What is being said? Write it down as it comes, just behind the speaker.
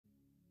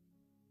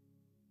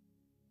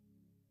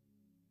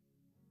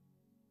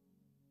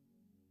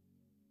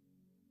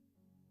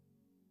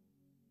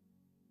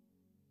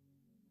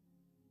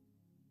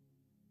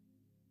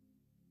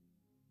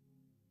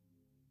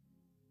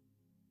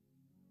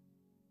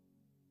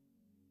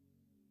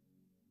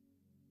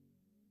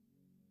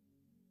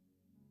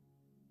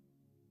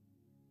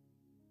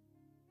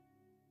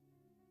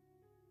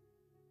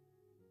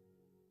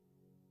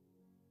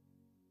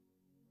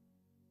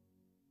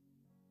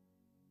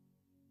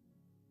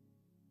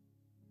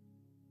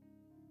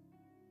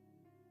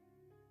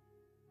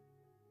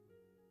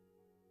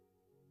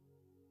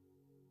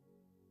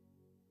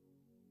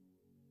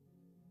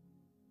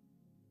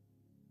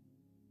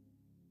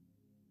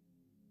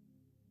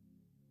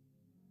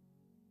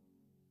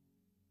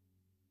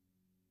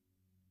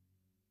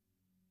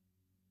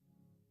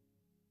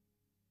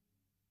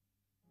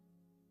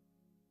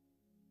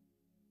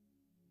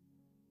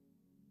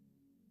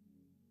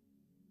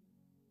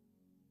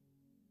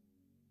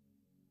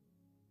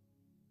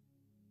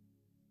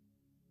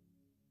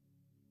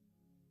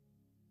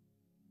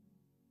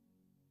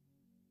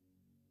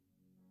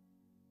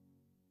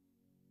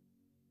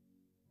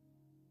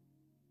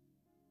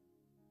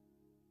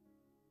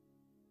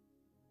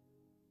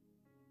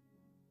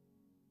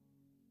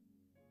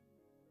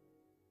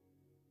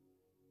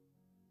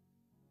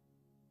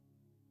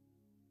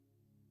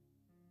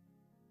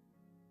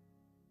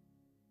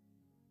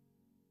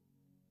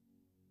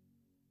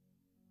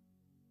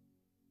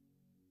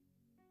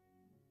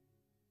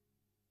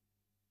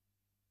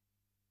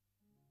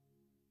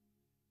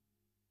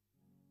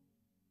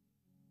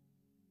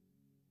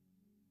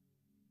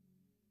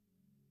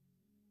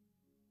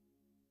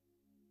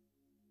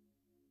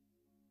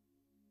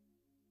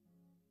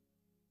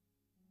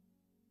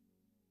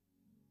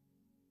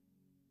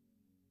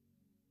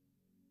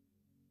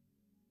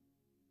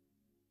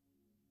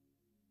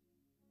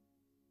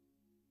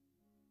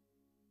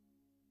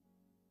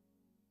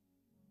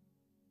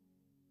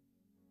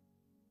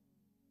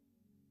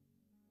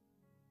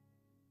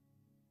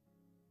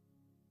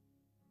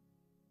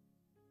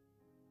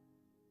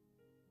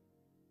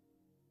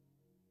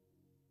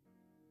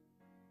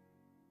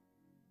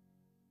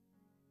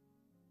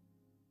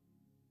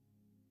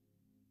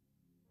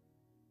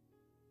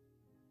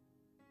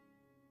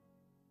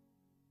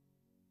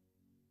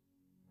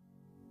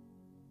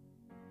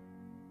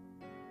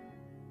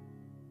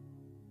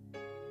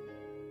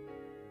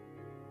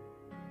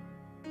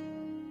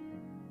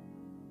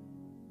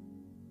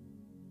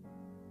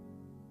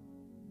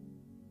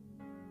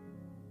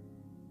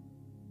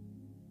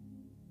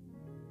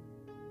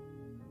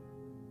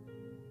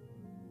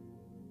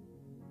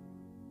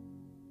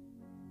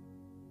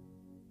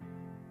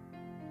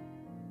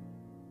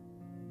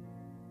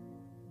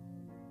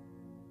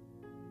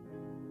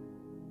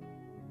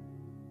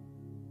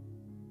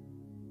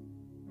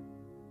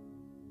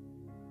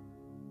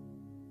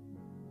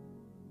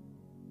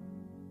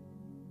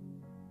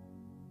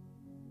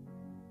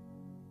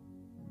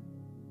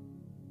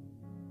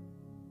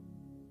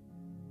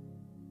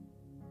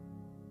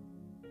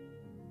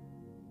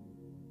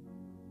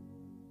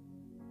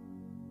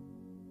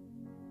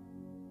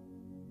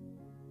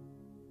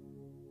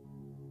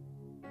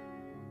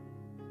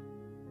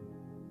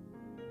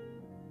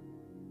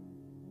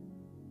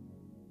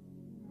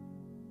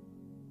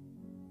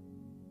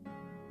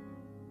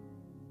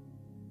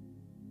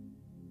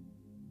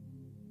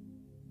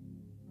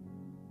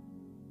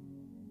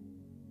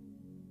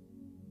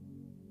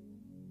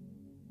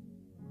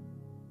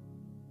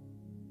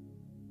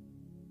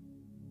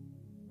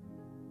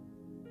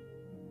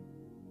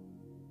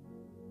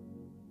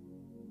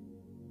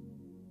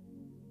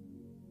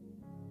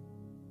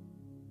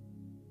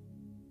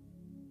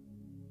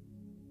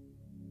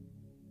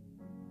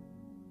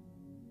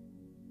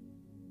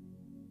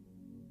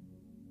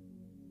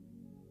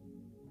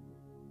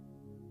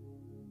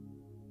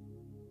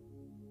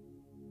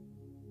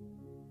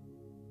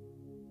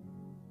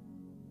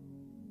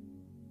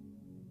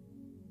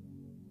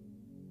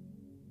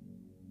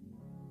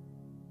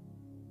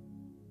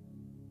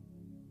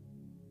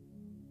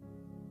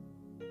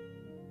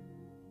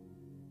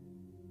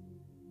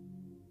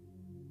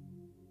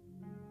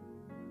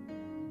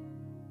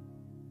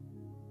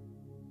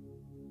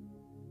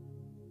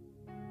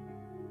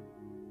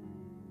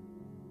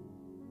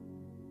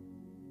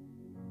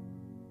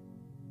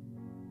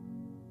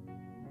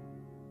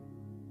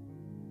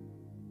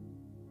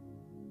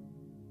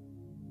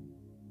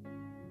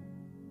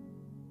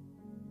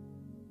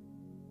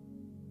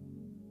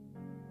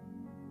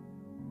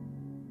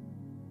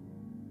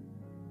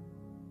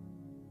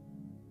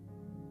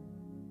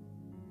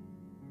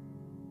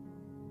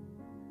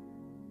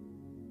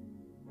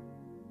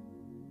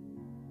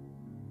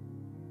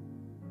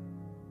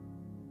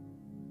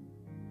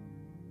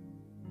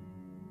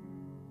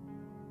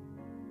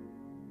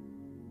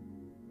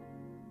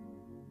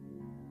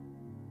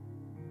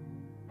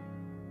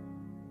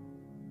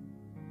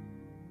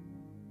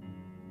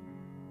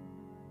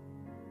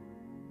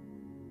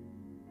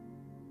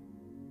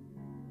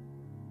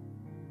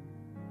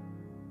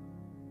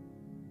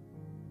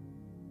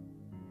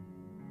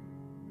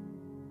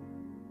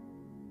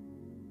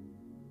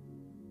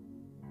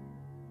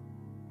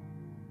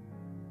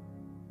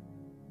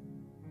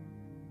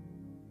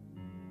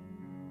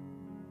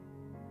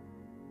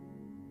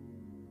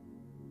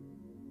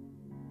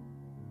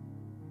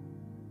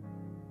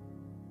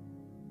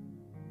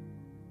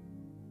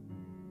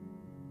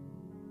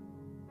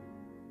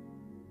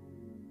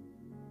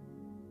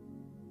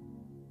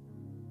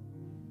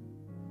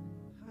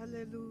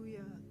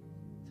Hallelujah.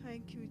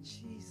 Thank you,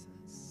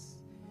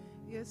 Jesus.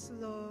 Yes,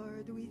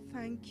 Lord, we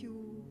thank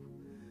you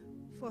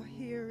for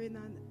hearing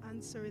and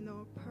answering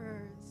our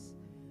prayers.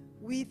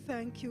 We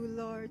thank you,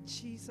 Lord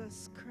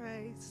Jesus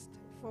Christ,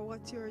 for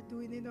what you're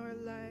doing in our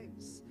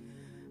lives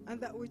and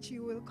that which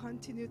you will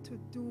continue to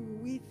do.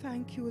 We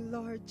thank you,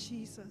 Lord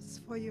Jesus,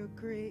 for your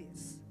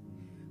grace.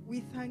 We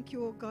thank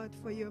you, oh God,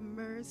 for your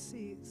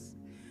mercies.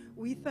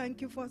 We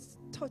thank you for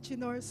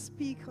touching our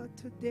speaker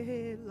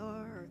today,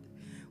 Lord.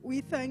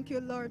 We thank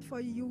you, Lord, for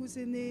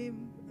using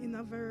him in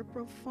a very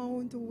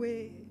profound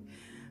way.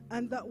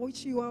 And that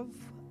which you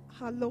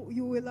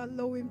will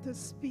allow him to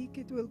speak,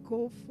 it will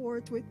go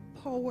forth with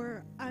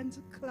power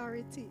and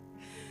clarity,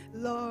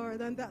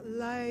 Lord, and that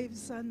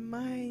lives and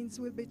minds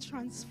will be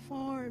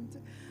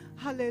transformed.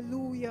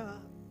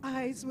 Hallelujah.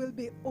 Eyes will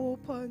be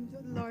opened,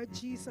 Lord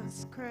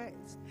Jesus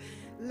Christ.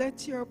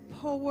 Let your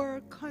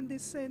power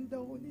condescend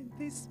down in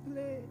this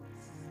place.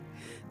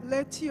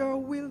 Let your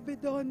will be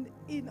done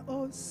in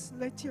us.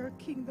 Let your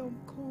kingdom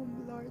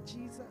come, Lord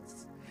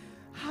Jesus.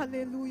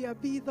 Hallelujah.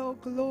 Be thou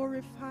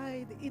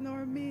glorified in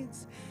our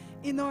midst,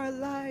 in our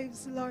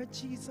lives, Lord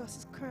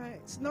Jesus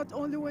Christ. Not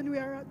only when we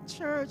are at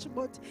church,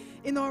 but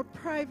in our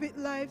private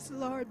lives,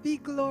 Lord. Be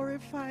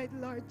glorified,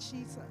 Lord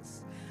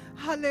Jesus.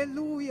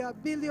 Hallelujah.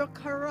 Build your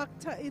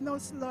character in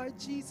us, Lord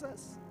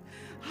Jesus.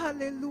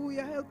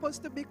 Hallelujah. Help us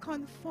to be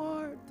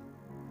conformed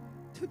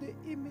to the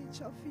image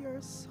of your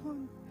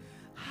Son.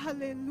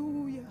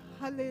 Hallelujah.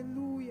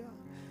 Hallelujah.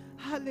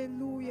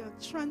 Hallelujah.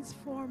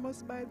 Transform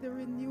us by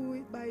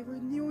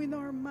renewing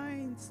our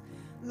minds,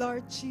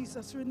 Lord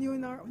Jesus.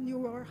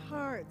 Renew our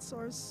hearts,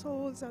 our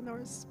souls, and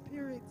our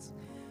spirits.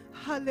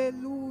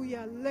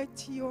 Hallelujah.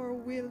 Let your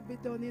will be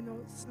done in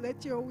us.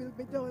 Let your will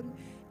be done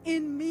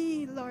in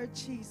me, Lord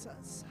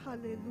Jesus.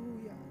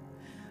 Hallelujah.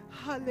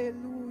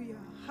 Hallelujah.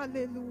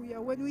 Hallelujah.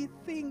 When we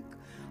think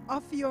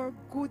of your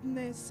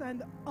goodness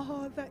and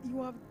all that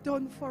you have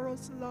done for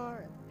us,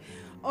 Lord,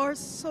 our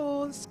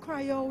souls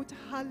cry out,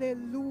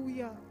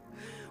 hallelujah.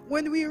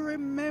 When we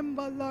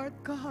remember, Lord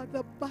God,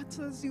 the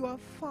battles you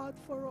have fought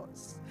for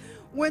us,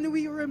 when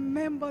we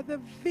remember the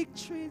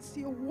victories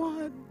you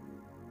won,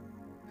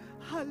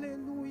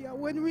 hallelujah.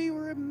 When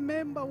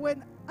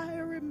I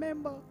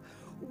remember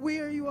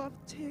where you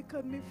have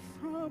taken me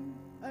from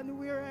and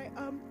where I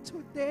am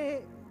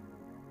today,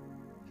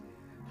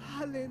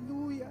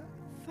 hallelujah.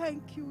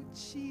 Thank you,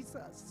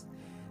 Jesus.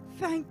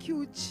 Thank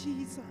you,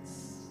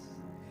 Jesus.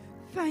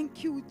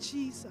 Thank you,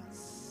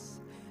 Jesus.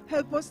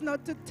 Help us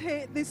not to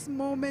take this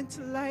moment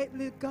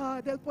lightly,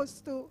 God. Help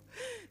us to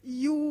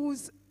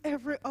use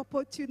every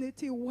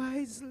opportunity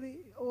wisely,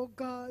 oh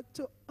God,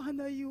 to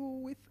honor you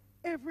with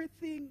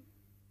everything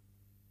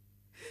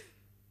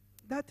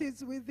that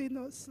is within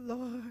us,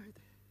 Lord.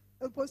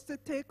 Help us to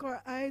take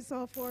our eyes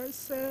off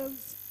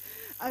ourselves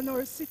and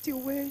our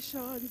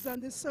situations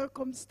and the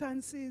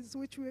circumstances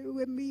which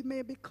we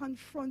may be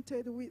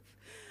confronted with,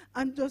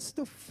 and just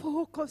to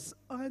focus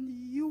on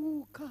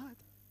you, God.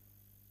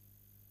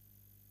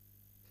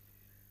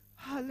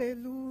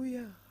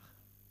 Hallelujah.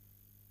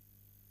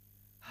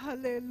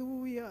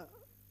 Hallelujah.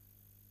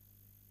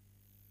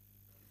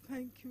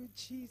 Thank you,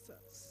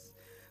 Jesus.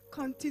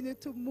 Continue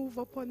to move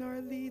upon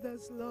our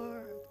leaders,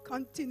 Lord.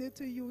 Continue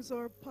to use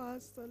our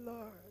pastor,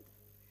 Lord.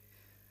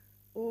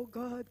 Oh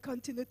God,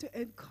 continue to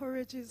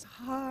encourage his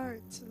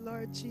heart,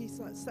 Lord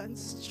Jesus, and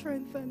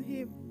strengthen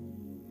him.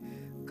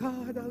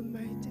 God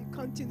Almighty,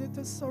 continue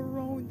to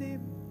surround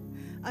him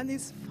and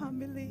his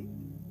family.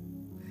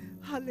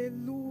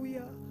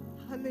 Hallelujah.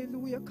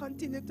 Hallelujah.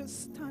 Continue to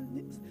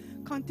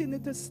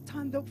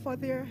stand up for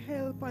their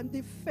help and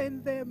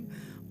defend them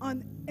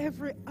on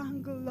every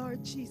angle,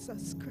 Lord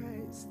Jesus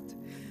Christ.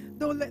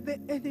 Don't let the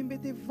enemy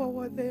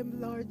devour them,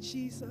 Lord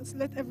Jesus.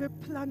 Let every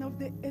plan of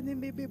the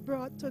enemy be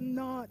brought to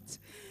naught.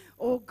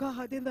 Oh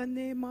God, in the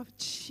name of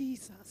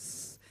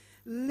Jesus,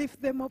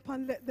 lift them up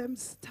and let them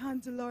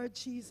stand, Lord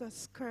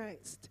Jesus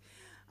Christ.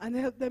 And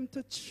help them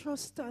to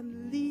trust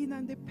and lean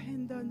and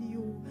depend on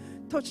you.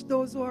 Touch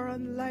those who are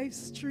on live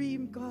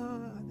stream,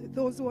 God.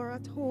 Those who are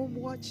at home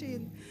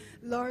watching.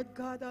 Lord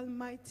God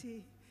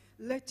Almighty,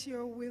 let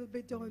your will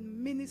be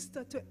done.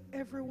 Minister to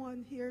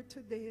everyone here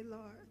today,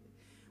 Lord.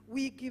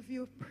 We give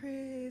you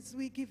praise.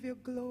 We give you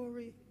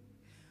glory.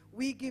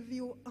 We give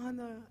you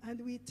honor.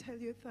 And we tell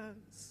you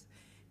thanks.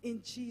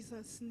 In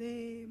Jesus'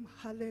 name,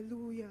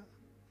 hallelujah.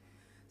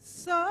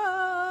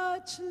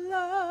 Such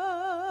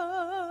love,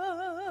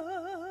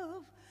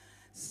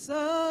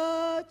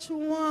 such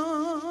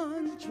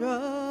wondrous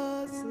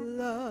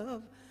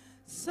love,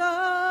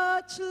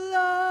 such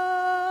love,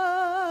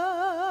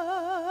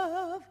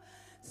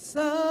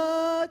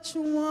 such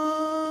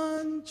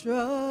wondrous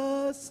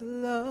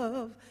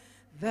love,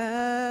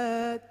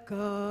 that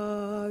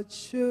God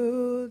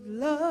should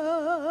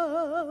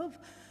love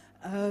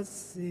a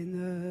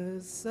sinner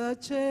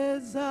such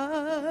as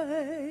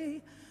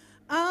I.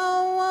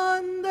 How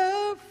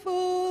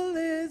wonderful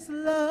is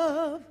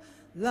love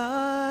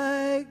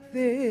like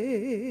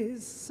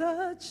this,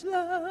 such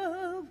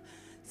love,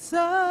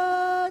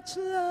 such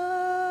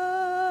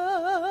love,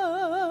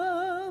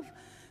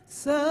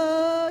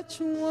 such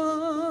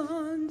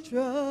wondrous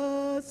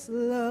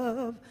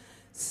love,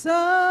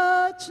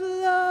 such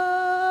love,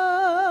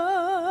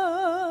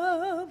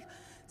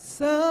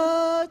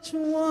 such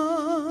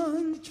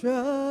wondrous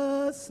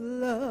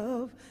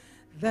love,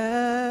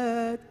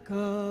 that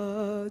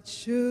God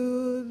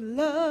should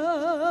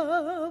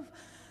love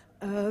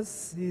a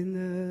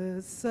sinner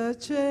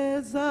such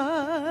as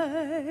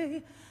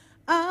I.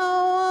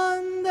 How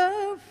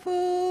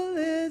wonderful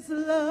is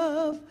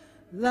love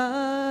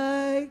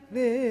like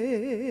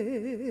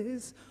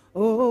this.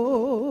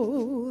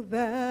 Oh,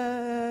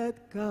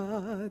 that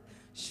God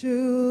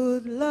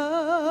should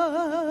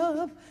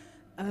love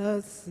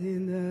a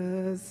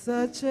sinner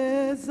such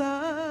as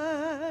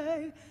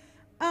I.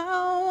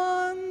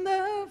 How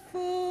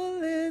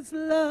wonderful is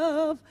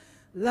love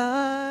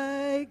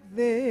like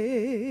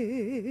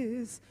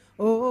this.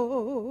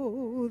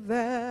 Oh,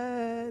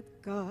 that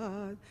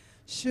God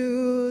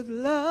should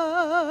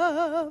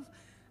love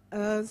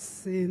a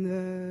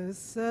sinner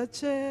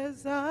such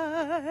as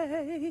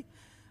I.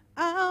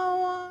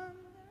 How wonderful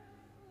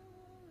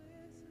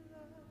is love.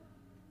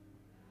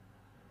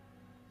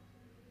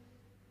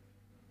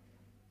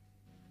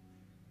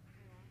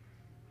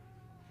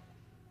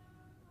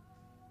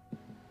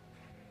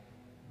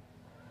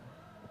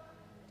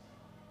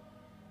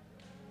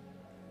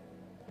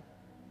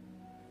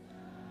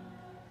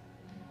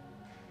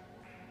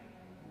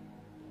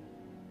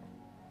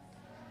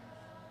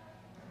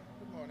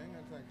 Good morning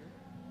and thank you.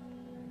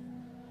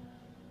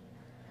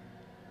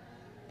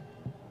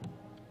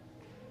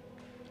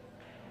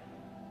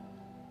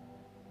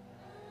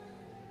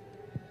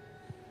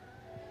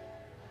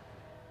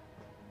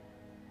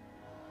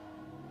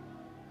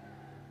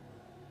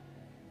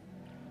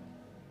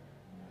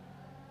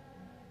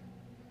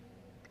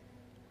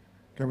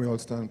 Can we all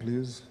stand,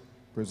 please?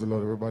 Praise the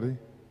Lord, everybody.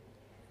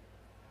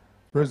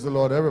 Praise the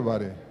Lord,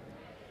 everybody.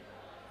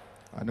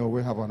 I know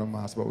we have on a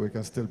mask, but we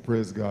can still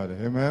praise God.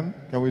 Amen?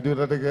 Can we do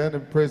that again?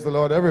 And praise the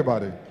Lord,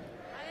 everybody. Hallelujah.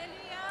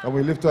 And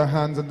we lift our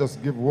hands and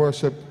just give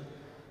worship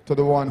to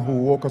the one who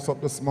woke us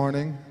up this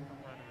morning,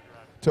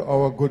 to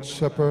our good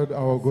shepherd,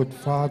 our good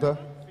father.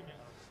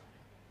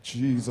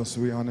 Jesus,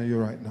 we honor you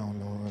right now,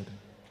 Lord.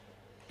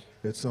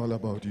 It's all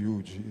about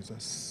you,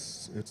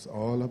 Jesus. It's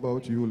all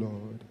about you,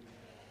 Lord.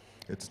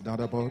 It's not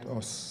about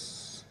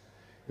us.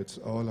 It's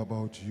all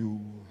about you.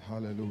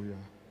 Hallelujah.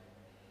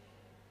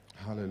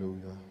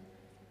 Hallelujah.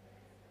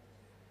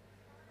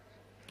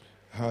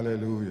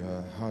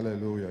 Hallelujah.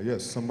 Hallelujah.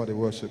 Yes, somebody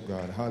worship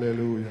God.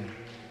 Hallelujah.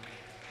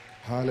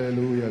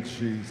 Hallelujah,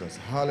 Jesus.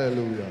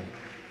 Hallelujah.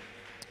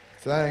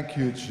 Thank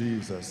you,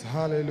 Jesus.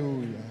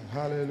 Hallelujah.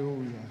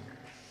 Hallelujah.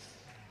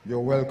 You're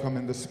welcome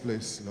in this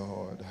place,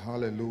 Lord.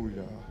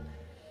 Hallelujah.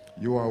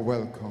 You are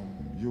welcome.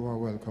 You are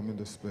welcome in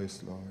this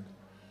place, Lord.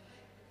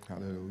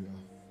 Hallelujah.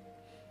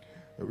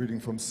 A reading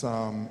from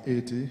Psalm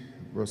 80,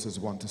 verses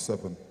 1 to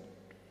 7.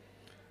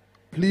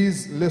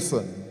 Please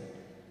listen,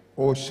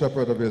 O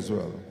shepherd of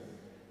Israel,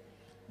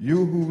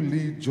 you who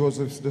lead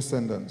Joseph's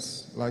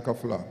descendants like a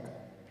flock.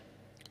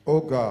 O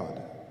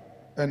God,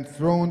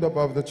 enthroned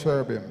above the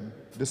cherubim,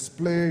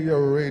 display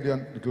your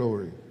radiant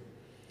glory.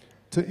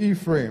 To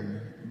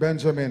Ephraim,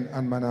 Benjamin,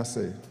 and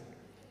Manasseh,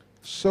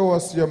 show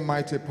us your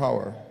mighty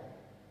power.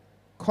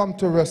 Come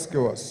to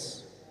rescue us.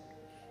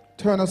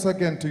 Turn us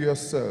again to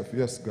yourself,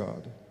 yes,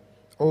 God.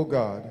 O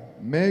God,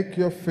 make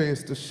your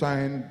face to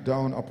shine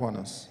down upon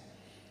us.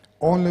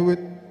 Only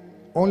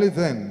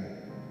then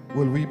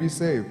will we be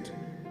saved.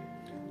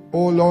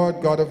 O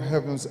Lord God of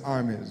heaven's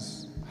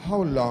armies,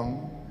 how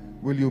long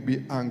will you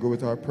be angry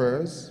with our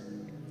prayers?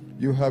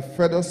 You have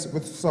fed us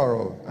with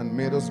sorrow and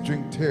made us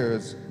drink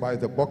tears by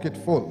the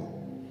bucketful.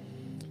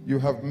 You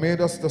have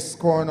made us the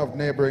scorn of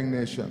neighboring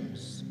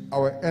nations.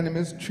 Our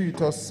enemies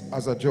treat us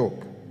as a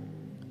joke.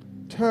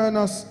 Turn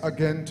us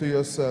again to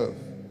yourself,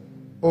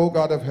 O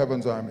God of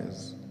heaven's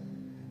armies.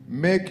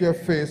 Make your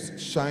face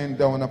shine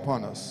down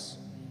upon us.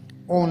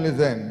 Only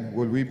then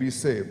will we be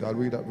saved. I'll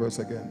read that verse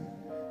again.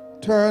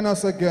 Turn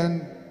us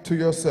again to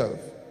yourself,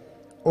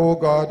 O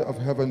God of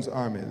heaven's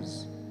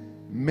armies.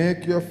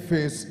 Make your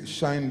face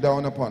shine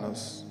down upon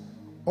us.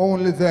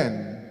 Only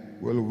then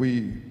will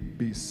we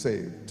be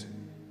saved.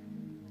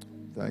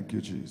 Thank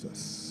you,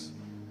 Jesus.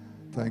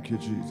 Thank you,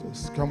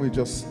 Jesus. Can we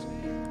just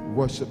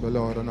worship the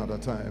Lord another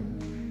time?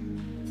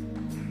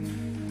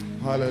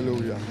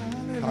 Hallelujah.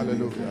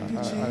 Hallelujah.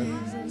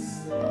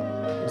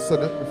 I've said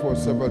it before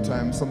several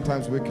times.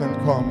 Sometimes we can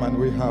come and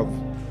we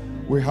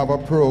have a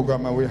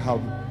program and we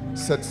have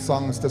set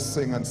songs to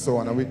sing and so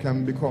on, and we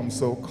can become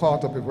so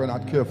caught up if we're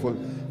not careful.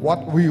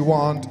 What we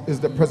want is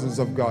the presence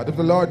of God. If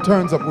the Lord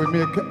turns up, we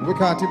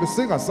can't even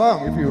sing a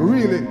song. If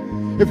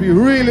he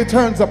really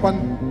turns up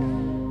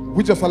and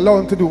we just allow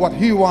him to do what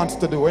he wants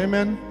to do.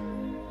 Amen.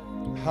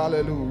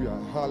 Hallelujah.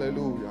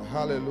 Hallelujah.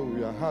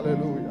 Hallelujah.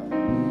 Hallelujah.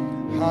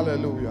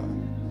 Hallelujah.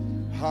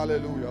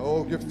 Hallelujah.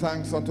 Oh, give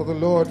thanks unto the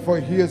Lord, for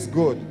he is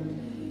good,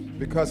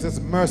 because his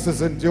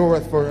mercies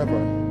endureth forever.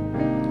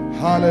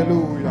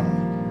 Hallelujah.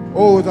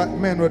 Oh, that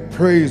men would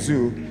praise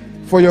you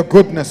for your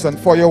goodness and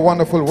for your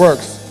wonderful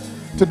works.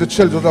 to the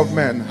children of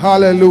men.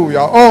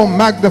 Hallelujah. Oh,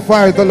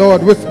 magnify the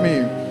Lord with me,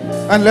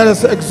 and let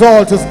us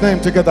exalt his name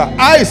together.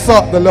 I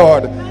sought the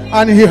Lord,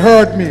 and he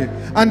heard me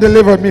and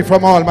delivered me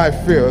from all my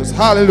fears.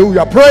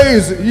 Hallelujah.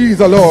 Praise ye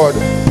the Lord.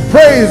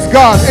 Praise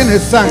God in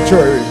his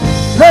sanctuary.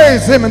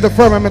 Praise him in the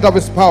firmament of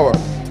his power.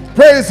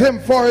 Praise him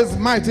for his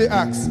mighty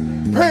acts.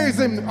 Praise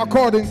him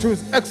according to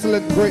his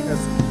excellent greatness.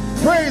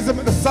 Praise him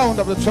at the sound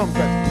of the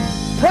trumpet.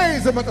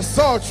 Praise him at the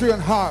psaltery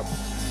and harp.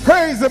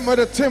 Praise him with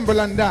the timbrel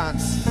and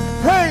dance.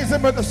 Praise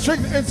him with the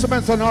stringed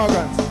instruments and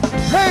organs.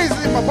 Praise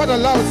him upon the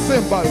loud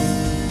cymbals.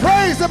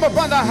 Praise him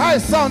upon the high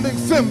sounding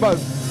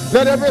cymbals.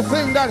 Let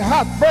everything that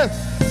hath breath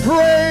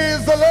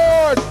praise the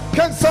Lord.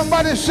 Can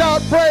somebody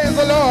shout praise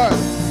the Lord?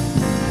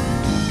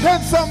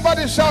 Can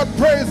somebody shout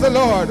praise the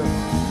Lord?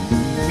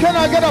 Can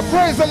I get a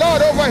praise the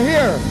Lord over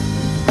here?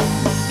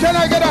 Can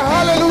I get a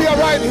hallelujah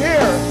right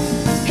here?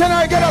 Can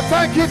I get a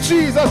thank you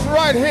Jesus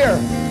right here?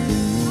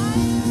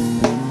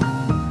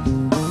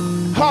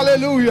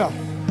 Hallelujah.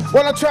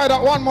 Want to try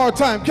that one more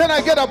time? Can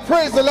I get a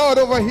praise the Lord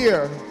over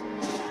here?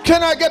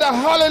 Can I get a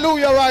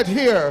hallelujah right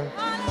here?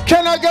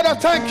 Can I get a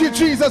thank you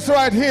Jesus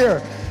right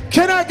here?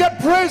 Can I get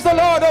praise the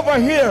Lord over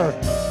here?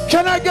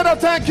 Can I get a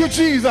thank you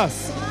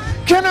Jesus?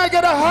 Can I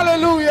get a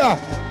hallelujah?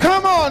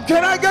 Come on,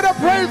 can I get a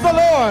praise the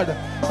Lord?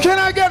 Can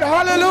I get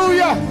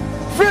hallelujah?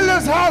 Fill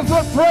this house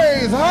with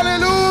praise.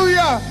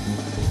 Hallelujah.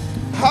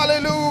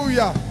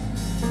 Hallelujah.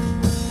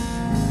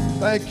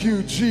 Thank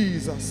you,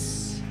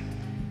 Jesus.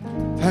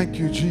 Thank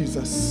you,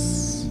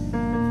 Jesus.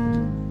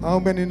 How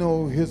many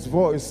know his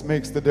voice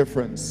makes the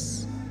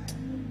difference?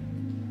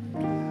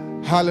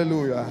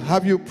 Hallelujah.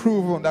 Have you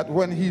proven that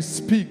when he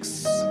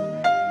speaks,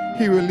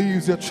 he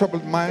relieves your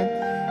troubled mind?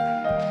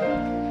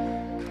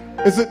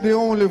 Is it the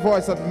only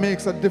voice that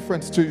makes a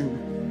difference to you?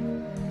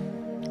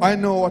 I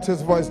know what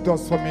his voice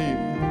does for me.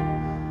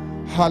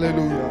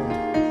 Hallelujah.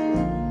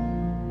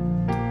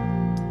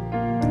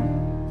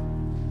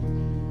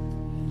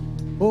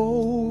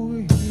 Oh,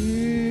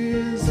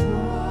 his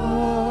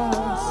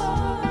voice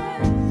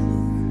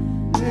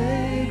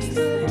makes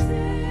the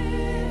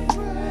difference.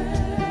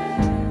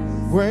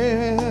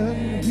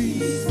 When he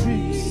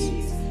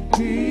speaks,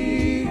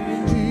 he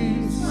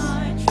relieves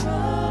my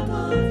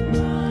troubled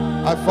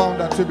mind. I found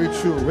that to be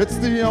true. It's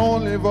the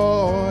only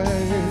voice.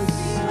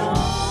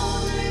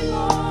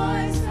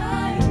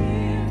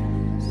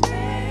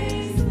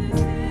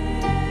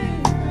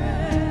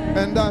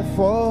 And I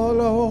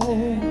follow.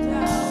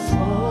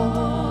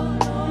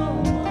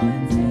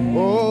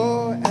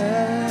 Oh,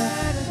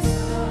 and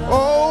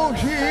oh,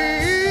 he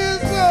is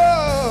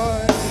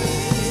good.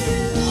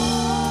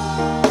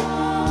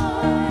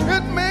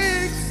 It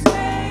makes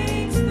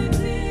the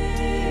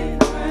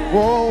difference.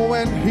 Oh,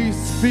 when he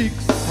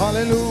speaks,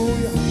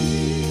 hallelujah.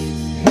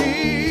 He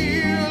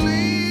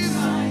relieves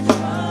my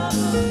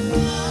troubled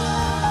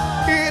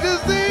mind. It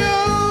is the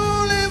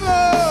only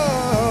voice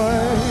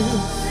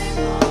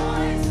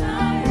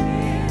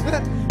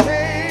that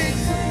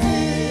makes the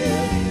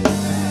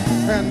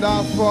difference. And I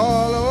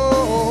follow.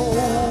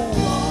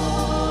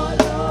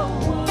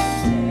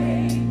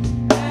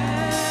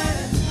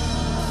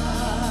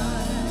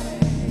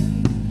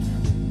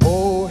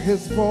 Oh,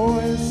 his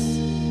voice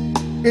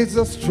is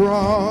a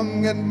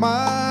strong and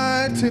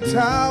mighty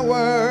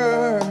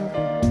tower.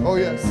 Oh,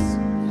 yes.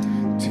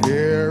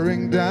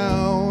 Tearing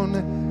down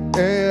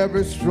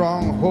every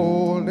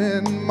stronghold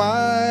in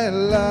my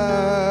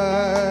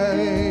life.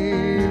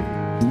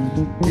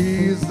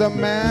 He's the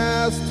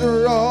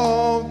master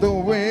of the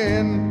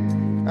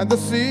wind and the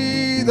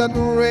sea that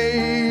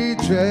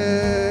rages.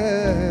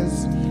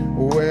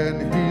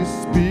 When he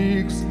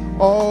speaks,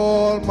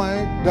 all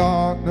my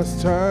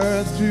darkness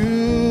turns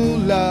to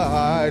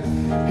light.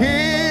 He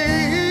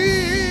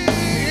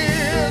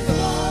is,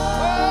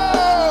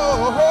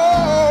 oh,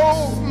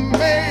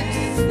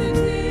 makes the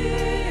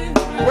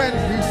difference. When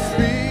he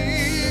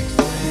speaks,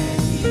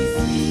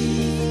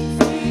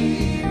 he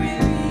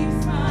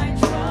relieves my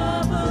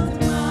troubled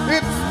mind.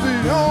 It's the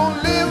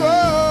only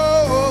voice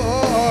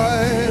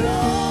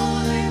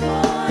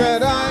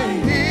that I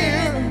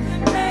hear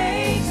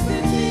makes the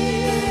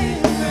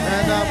difference.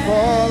 And I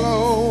follow.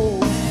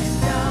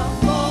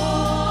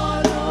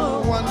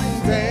 One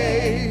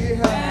day,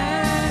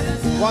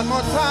 one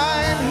more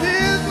time,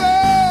 his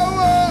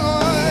voice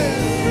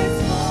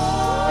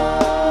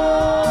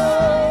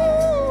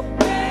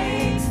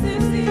makes the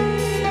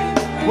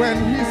difference. When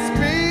he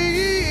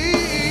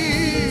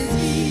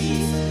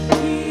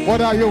speaks, what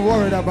are you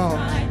worried about?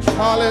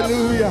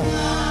 Hallelujah.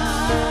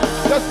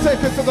 Just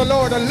take it to the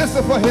Lord and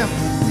listen for him.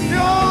 The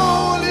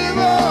only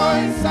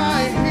voice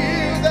I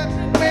hear that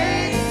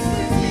makes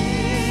the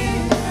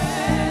difference.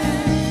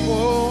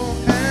 Oh,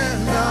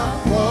 and I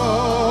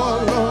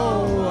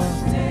follow.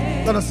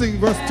 Gonna sing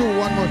verse 2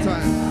 one more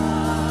time.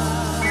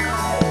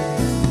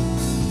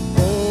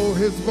 Oh,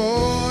 his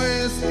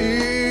voice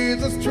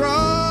is a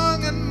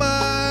strong and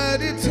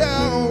mighty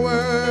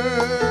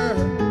tower,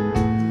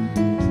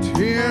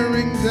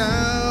 tearing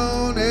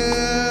down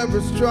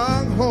every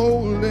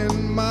stronghold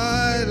in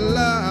my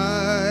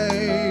life.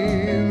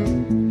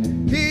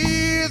 He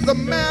is the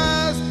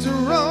master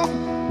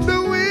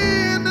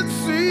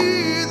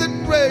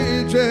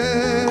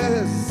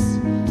rages.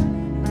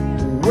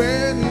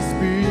 When he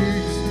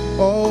speaks,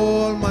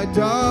 all my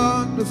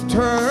darkness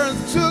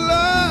turns to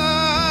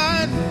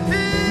light.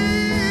 His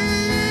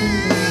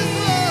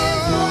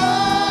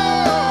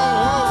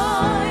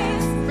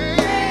voice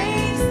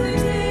makes the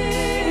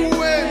difference.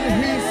 When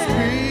he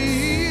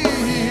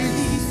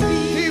speaks,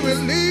 he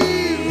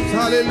relieves.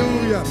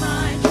 Hallelujah.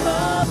 My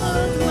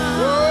troubled mind.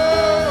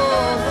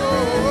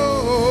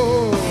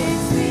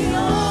 It's the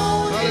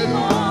only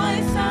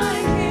voice I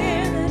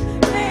hear that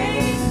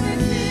makes the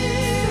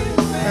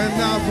difference. And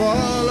I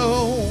follow.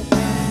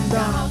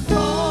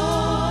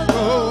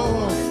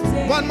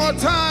 One more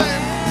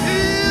time.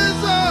 His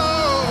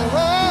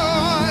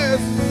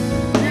voice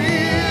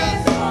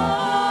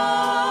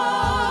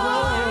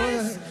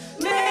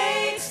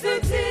makes the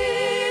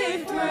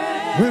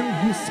difference. When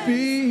he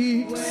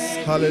speaks,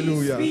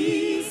 hallelujah.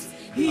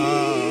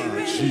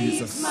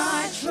 Jesus.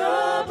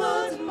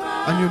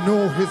 And you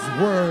know his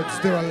words,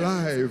 they're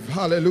alive.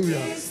 Hallelujah.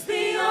 It's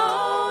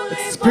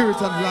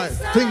spirit and life.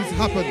 Things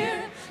happen.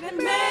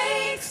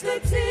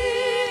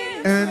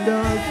 And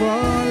I'll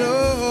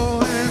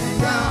follow,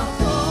 and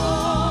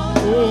I'll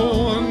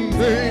follow one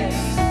day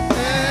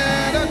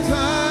at a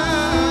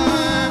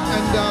time,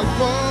 and I'll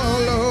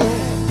follow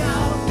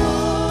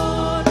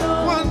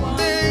one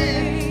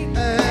day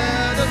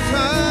at a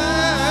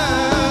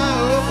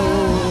time,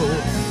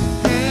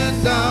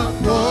 and I'll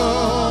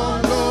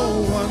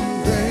follow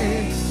one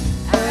day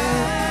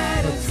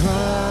at a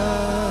time.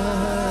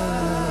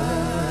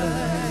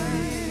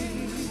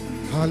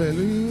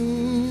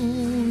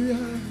 Hallelujah.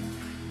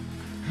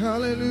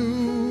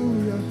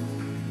 Hallelujah.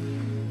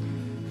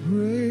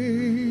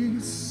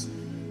 Grace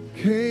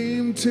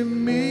came to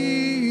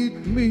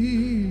meet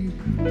me,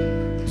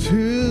 to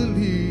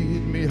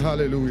lead me.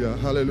 Hallelujah.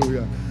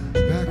 Hallelujah.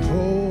 Back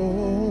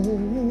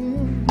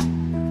home.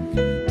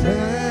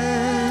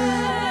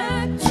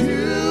 Back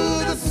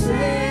to the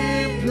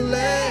same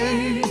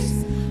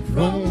place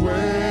from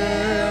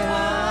where I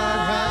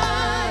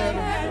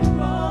had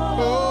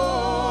roamed.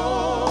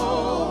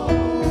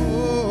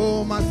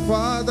 Oh, my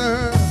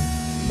Father.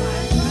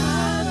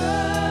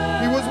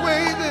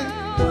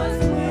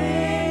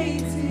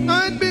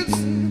 I'd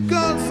been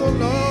gone so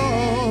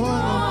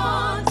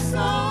long,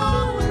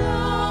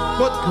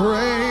 but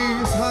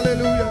grace,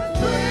 hallelujah,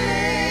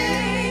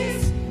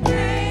 grace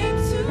came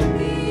to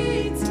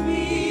meet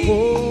me,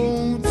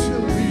 oh, to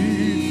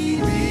lead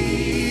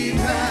me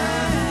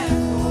back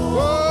home.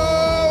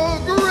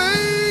 Oh,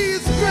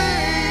 grace,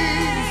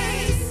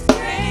 grace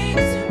came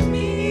to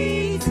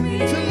meet me,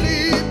 to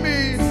lead me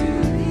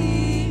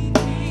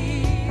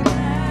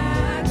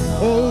back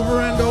home. Over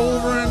and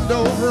over and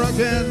over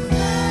again.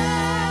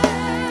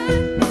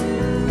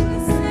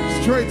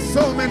 Straight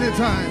so many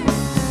times.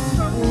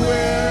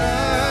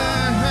 Where I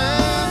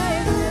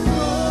had gone,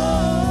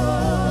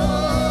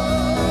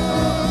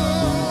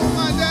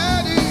 my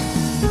daddy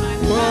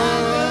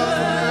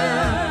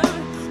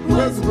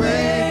was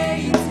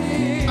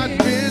waiting. I'd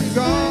been gone so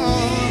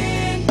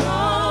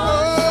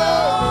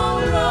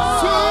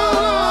long,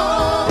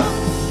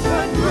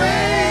 but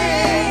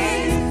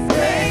grace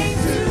came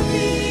to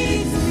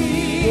meet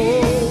me,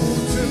 oh,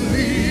 to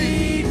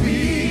lead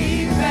me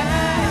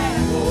back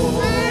home.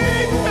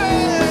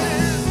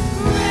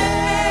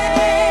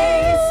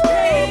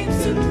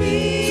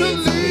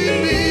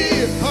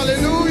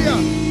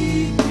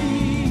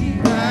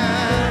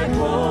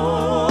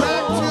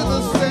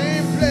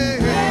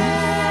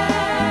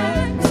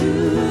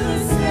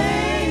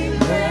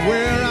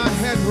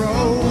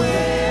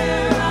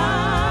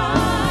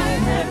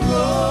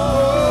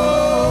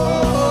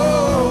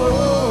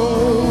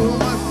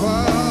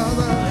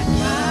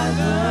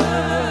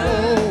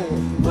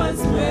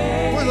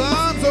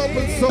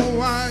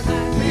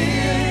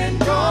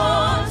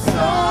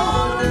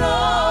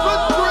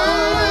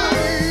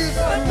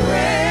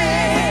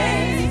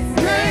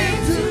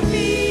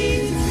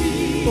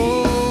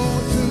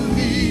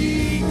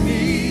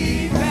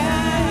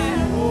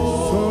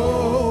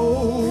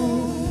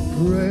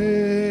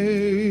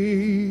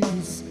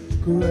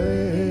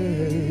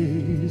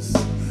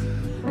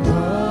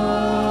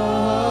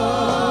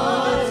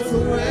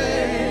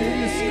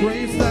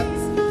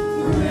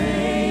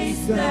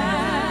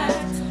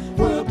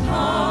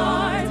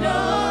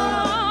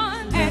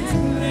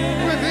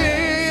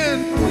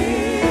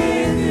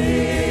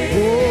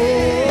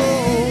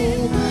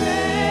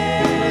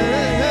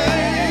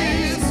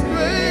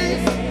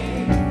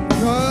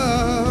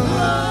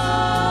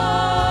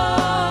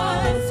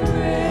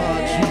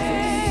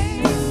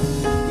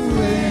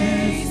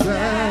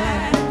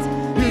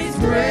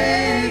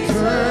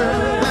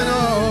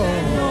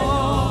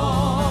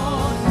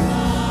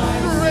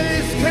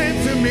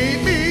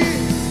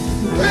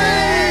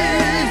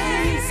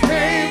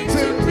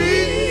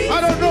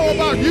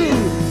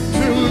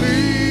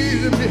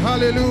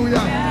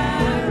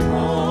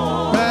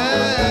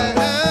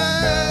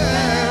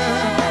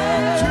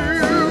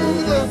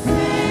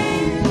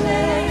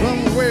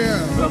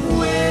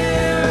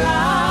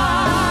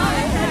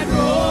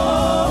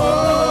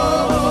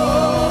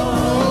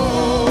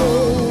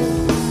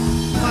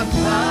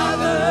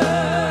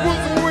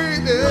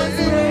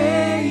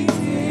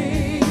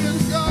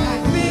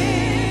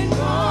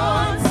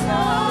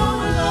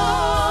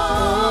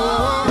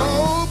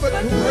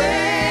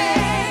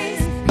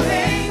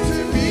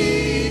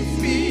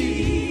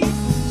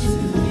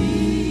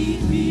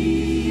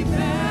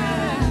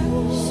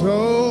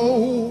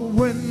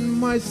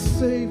 my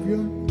Savior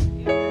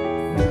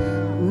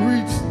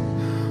reached.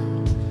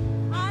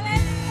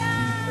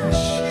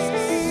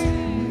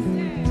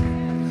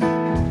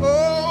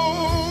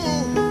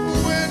 Oh,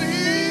 when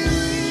he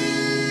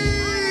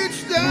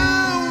reached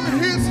down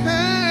his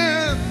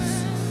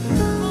hands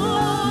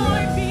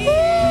for me,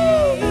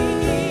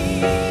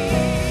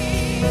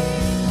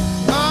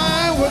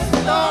 I was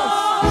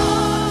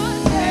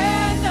lost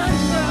and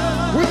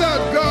undone,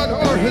 without God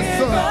or his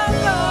Son.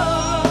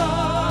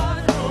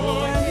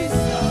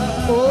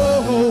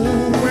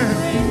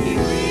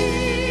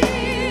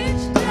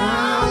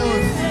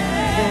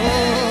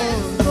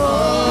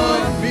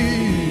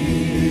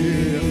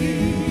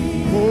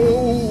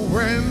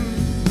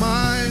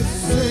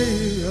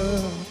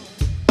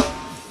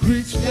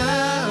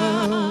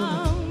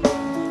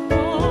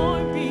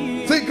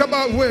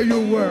 About where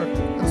you were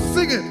and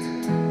sing it.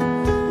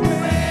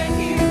 When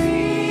he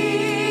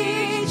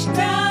reached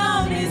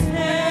down his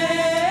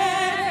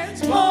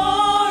hands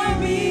for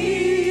me,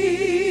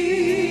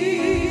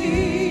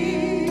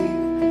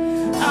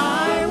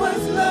 I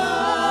was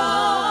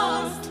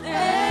lost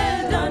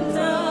and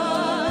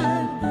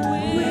undone,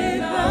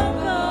 without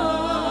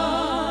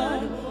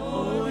God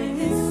or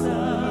his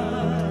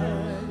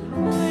Son.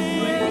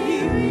 When he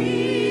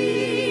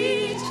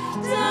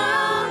reached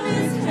down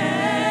his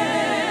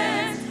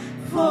hands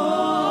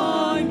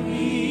for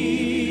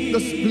me.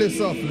 Let's play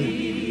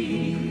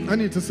softly. I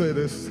need to say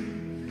this.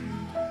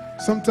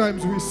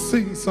 Sometimes we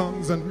sing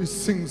songs and we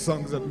sing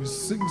songs and we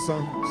sing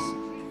songs,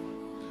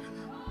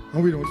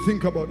 and we don't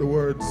think about the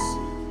words.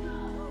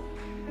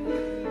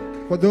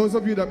 For those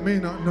of you that may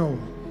not know,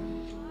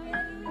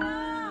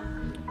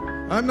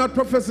 I'm not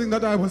professing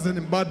that I was a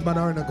bad man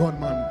or a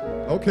gunman,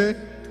 okay?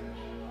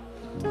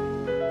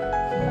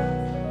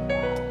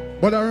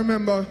 But I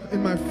remember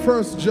in my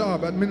first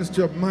job at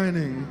Ministry of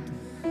Mining,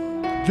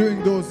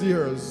 during those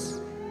years,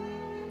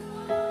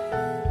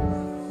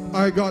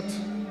 I got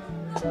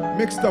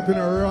mixed up in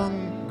a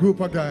wrong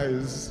group of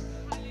guys.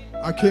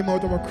 I came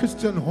out of a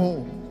Christian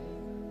home,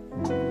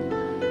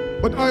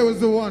 but I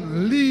was the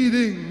one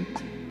leading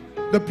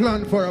the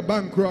plan for a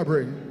bank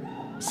robbery,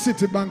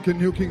 Citibank in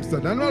New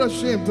Kingston. I'm not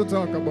ashamed to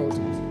talk about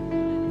it.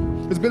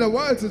 It's been a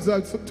while since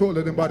I told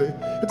anybody.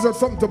 It's not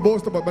something to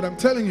boast about, but I'm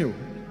telling you,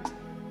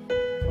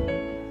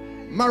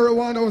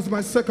 marijuana was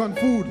my second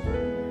food.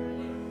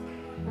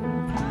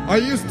 I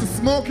used to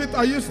smoke it,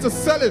 I used to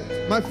sell it.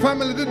 My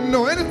family didn't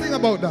know anything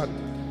about that.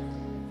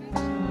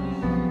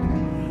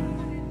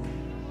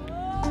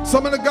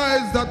 Some of the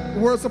guys that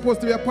were supposed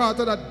to be a part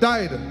of that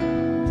died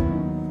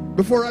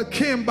before I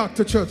came back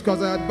to church,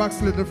 because I had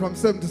backslidden from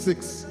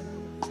 76.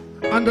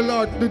 And the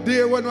Lord, the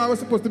day when I was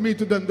supposed to meet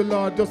with them, the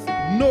Lord just,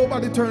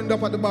 nobody turned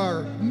up at the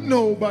bar.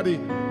 Nobody.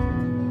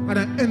 And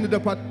I ended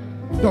up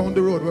down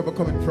the road where we're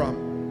coming from.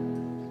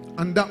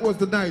 And that was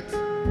the night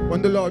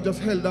when the Lord just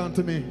held on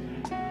to me.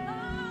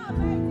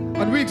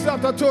 And weeks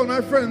after, I told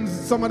my friends,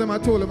 some of them I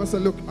told them, I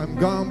said, look, I'm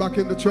going back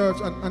in the church.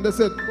 And they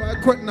said, well, I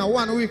quit now,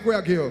 1 week where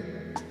I give.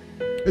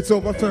 It's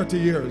over 30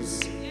 years.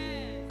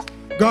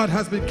 God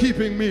has been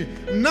keeping me.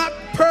 Not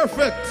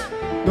perfect.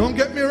 Don't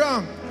get me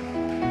wrong.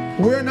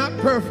 We're not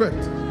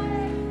perfect.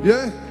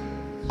 Yeah?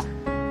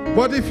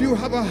 But if you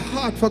have a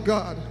heart for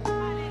God,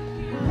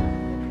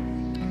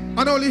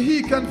 and only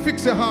He can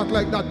fix a heart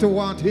like that to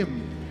want Him.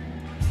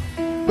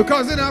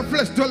 Because in our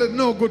flesh dwelleth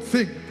no good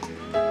thing.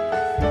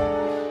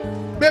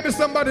 Maybe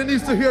somebody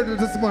needs to hear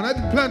this morning. I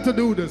didn't plan to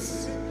do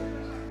this.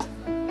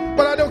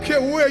 But I don't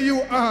care where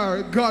you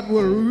are, God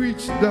will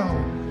reach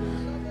down.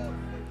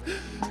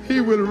 He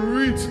will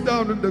reach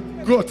down in the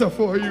gutter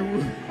for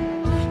you.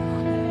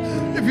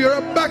 If you're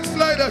a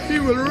backslider, He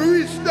will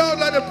reach down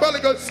like the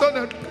prodigal son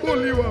and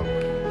pull you up.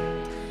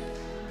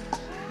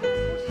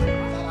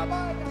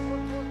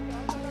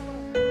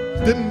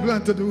 Didn't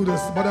plan to do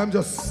this, but I'm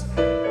just...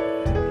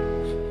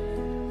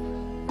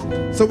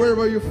 So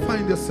wherever you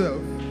find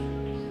yourself,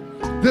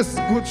 this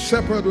good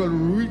shepherd will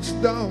reach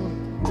down.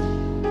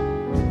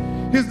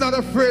 He's not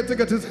afraid to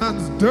get his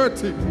hands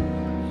dirty.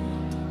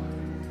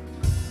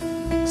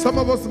 Some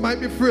of us might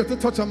be afraid to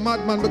touch a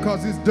madman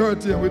because he's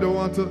dirty and we don't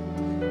want to.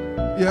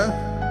 Yeah?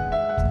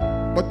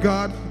 But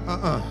God,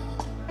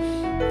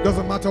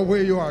 doesn't matter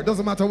where you are.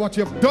 Doesn't matter what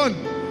you've done.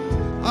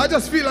 I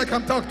just feel like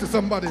I'm talking to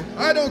somebody.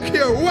 I don't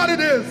care what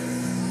it is.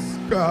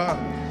 God.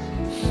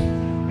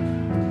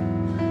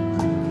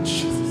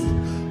 Jesus.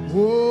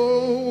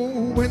 Oh,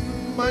 when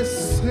my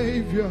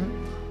Savior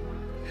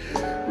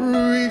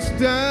reached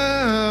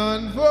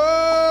down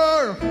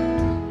for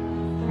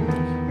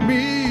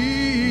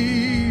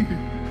me.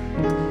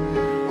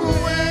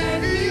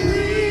 When He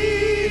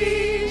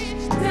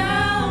reached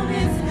down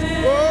His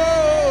hand for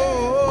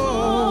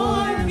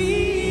me,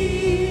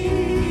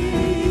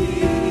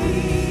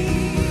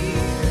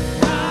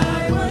 I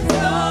was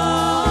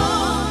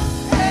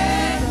lost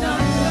and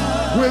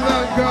undone,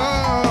 without God.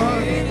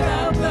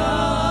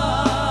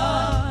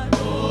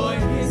 Or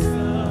His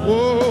Son.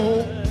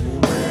 Whoa.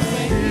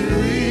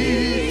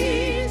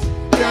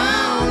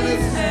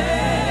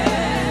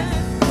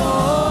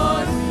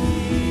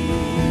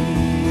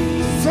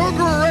 So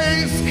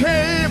grace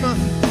came.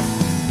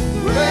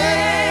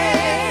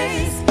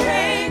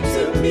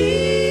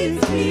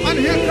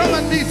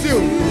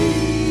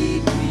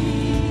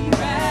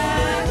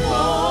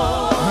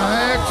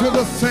 to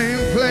the same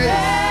place.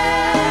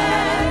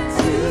 Back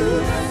to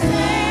the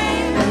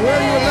same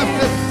Where you left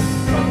it.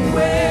 from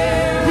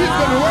where He's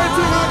been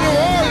waiting on you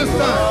all this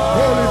time.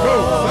 Holy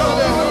Ghost.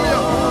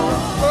 Hallelujah.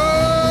 Oh,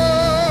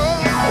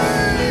 I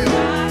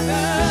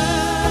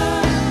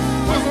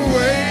was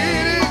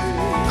waiting.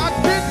 I've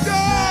been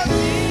gone.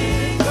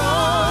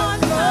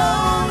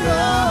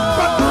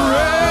 But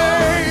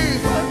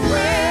grace. But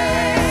grace.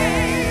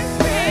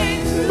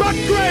 But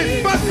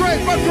grace. But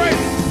grace. But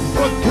grace.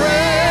 But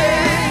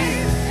grace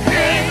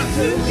came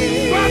to me.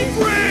 But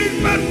grace.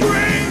 But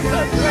grace.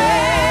 But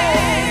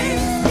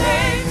grace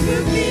came to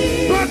me.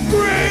 But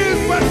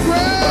grace. But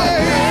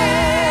grace.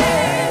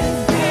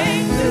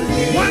 Came to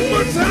me. One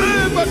more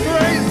time. But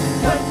grace.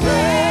 But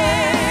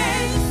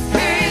grace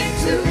came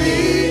to me.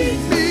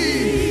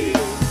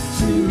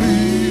 To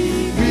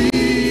lead me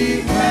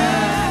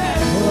back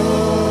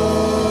home.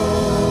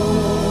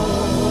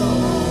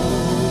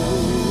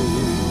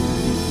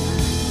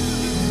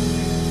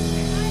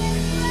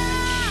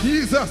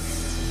 Jesus.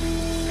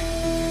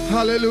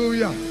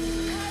 Hallelujah.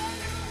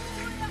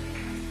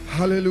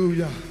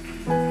 Hallelujah.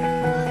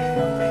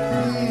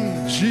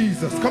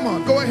 Jesus. Come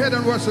on. Go ahead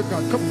and worship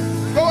God. Come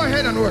on. Go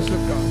ahead and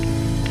worship God.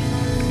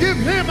 Give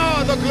him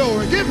all the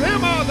glory. Give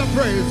him all the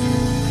praise.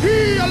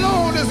 He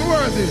alone is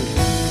worthy.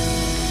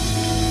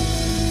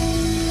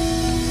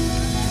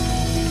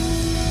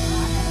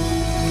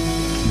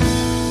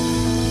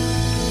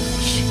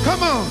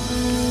 Come on.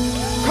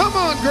 Come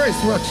on,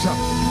 Grace Workshop.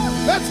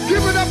 Let's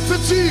give it up to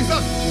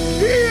Jesus.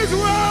 He is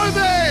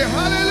worthy.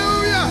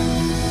 Hallelujah.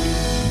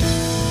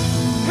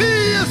 He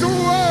is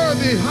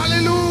worthy.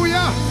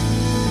 Hallelujah.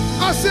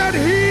 I said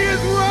he is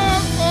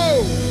worthy.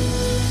 Oh.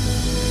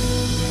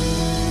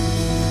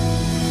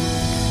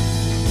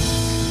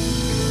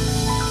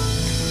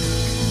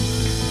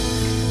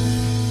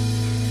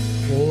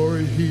 For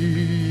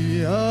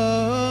he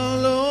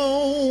alone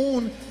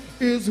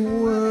is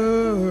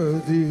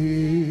worthy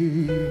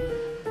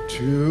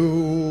to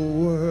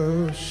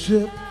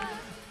worship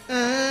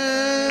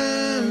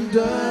and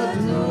adore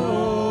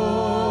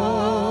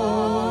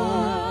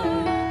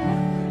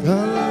the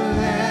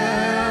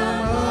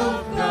Lamb of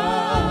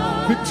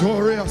God,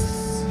 victorious.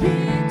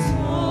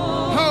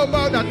 How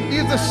about that?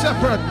 He's the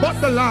shepherd, but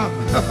the lamb.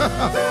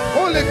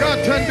 Only God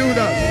can do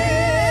that.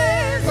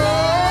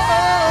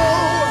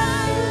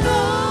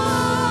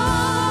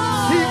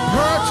 He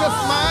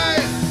purchased my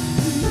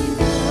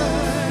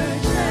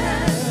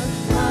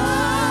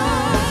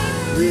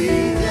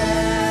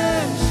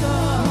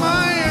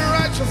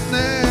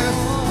righteousness.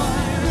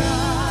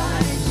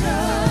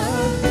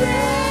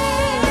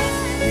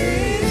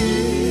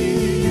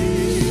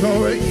 So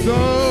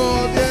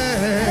exalted.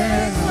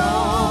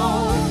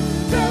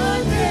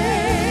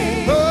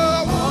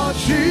 Oh,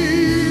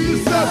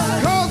 Jesus,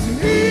 'cause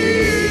he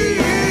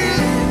is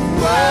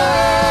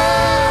worthy.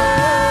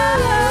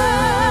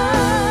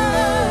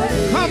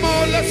 Come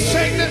on, let's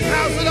shake this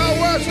house with our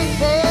worship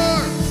for.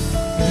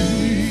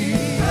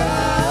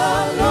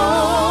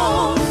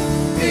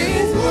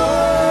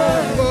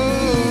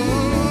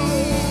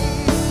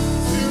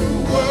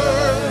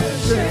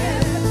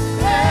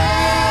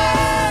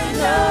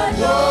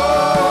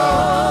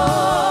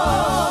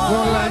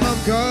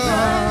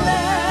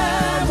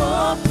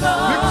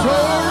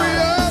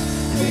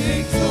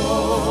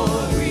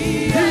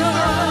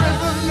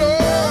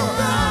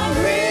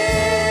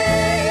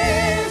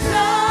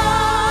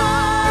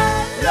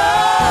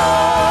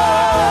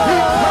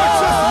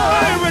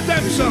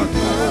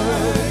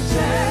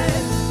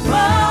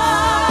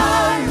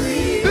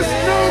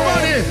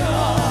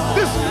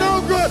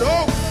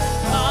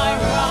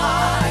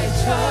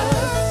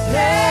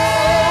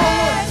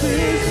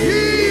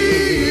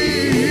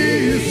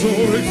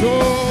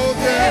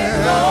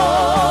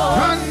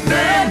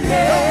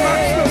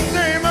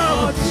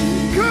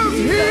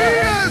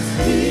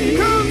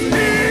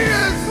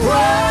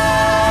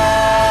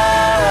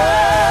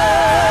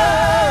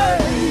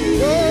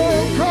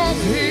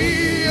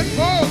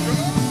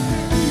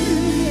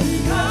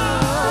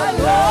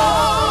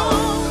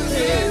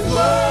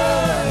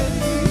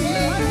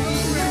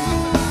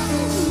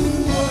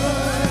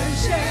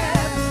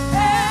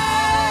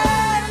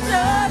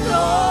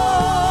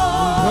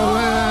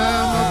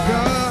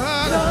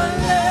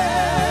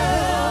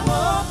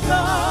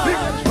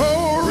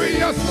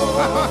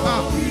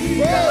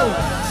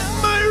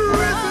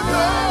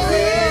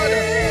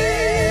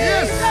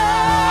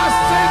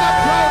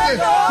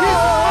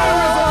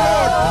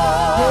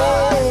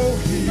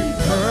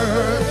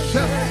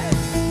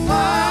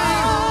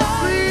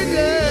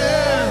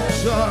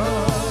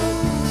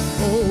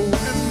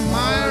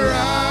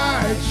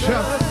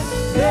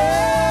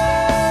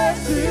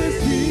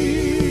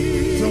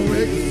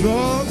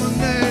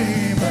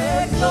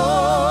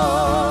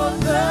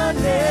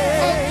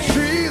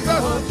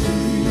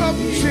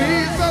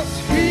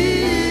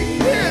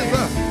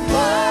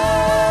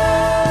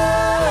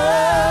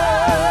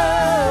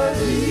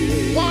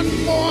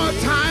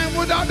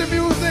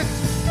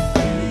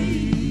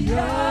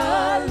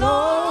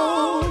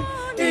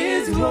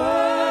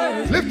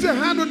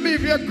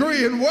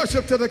 agree in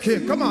worship to the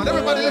King? Come on,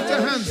 everybody lift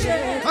your hands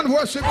and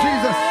worship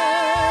Jesus.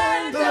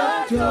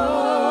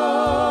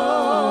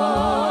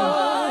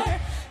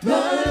 The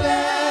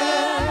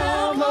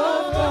Lamb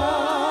of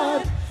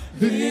God,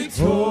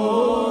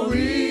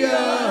 victorious.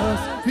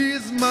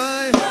 He's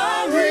my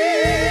reason.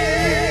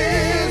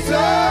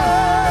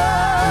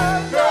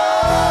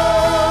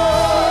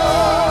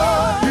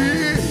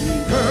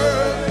 He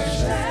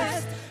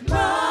purchased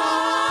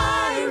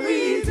my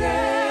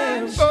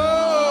redemption.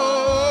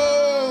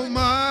 oh,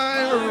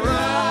 my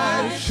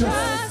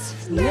righteousness.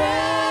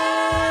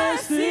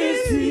 Yes,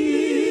 is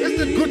He.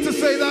 Isn't it good to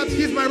say that?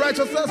 He's my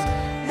righteousness.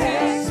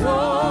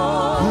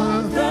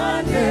 Exalt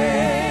the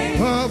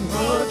name of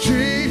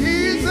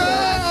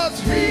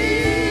Jesus. He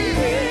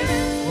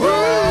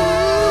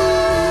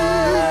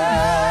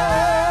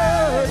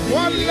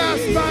one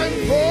last time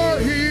for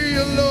He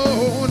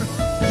alone.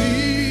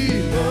 He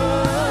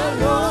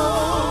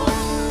alone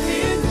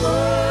is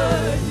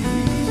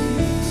worthy.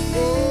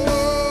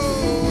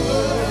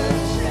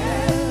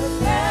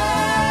 Worship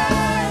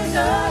and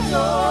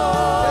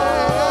adore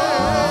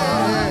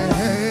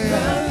the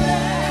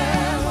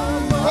Lamb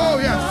of oh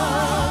yes,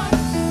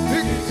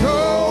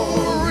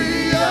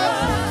 victorious,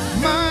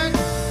 my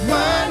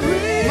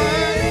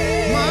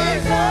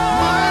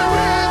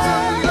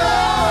risen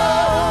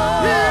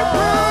Lord. He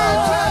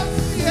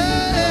purchased,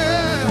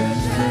 yeah.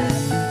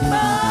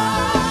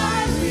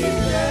 my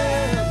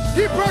redemption.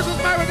 He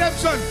purchased my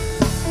redemption.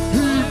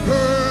 He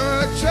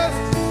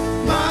purchased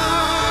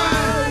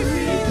my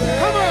redemption.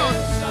 come on.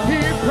 He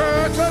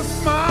purchased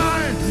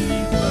mine.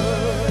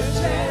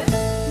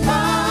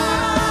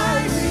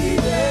 My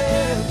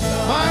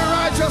redemption. My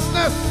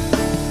righteousness.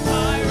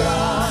 My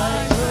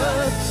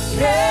righteousness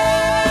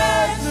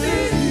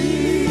is He.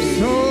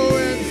 So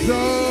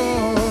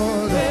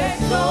exalt the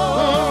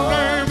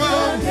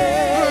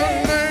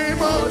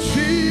name of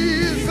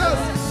Jesus.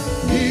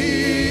 He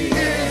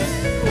is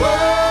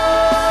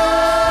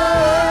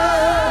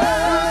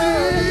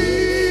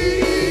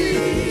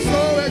worthy. So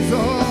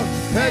exalt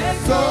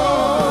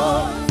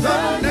the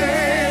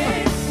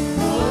name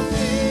of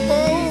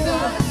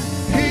Jesus.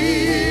 He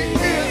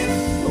is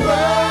worthy.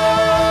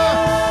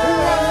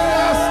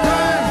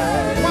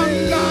 One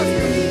last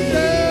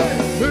day,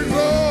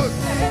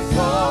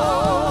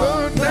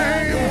 exalt the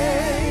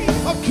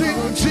name of King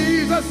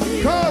Jesus,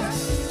 'cause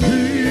He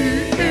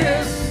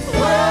is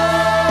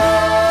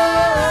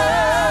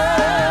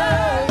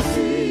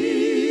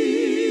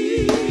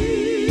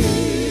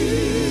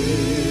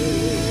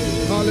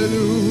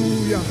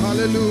hallelujah,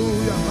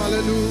 hallelujah,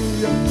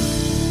 hallelujah.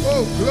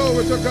 Oh,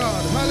 glory to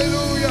God,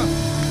 hallelujah.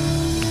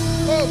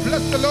 Oh,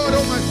 bless the Lord,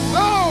 oh my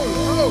soul.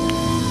 Oh,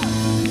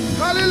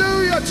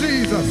 hallelujah,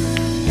 Jesus.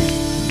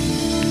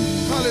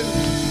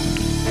 Hallelujah.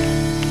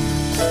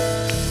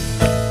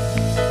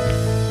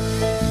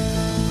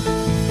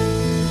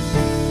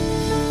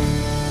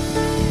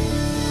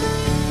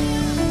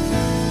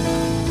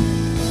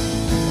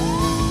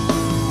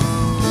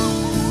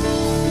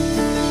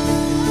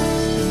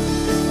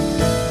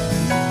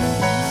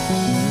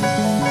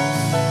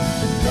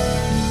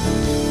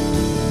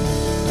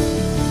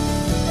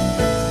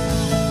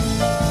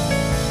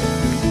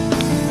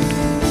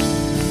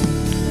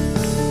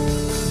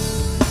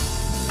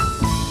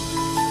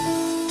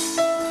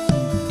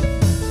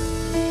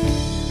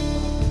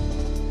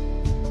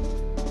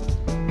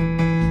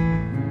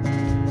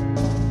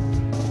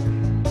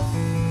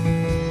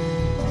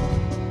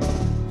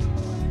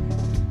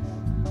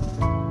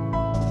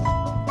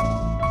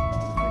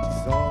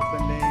 Exalt the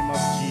name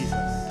of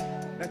Jesus.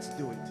 Let's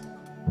do it.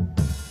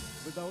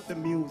 Without the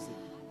music.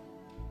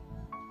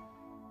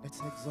 Let's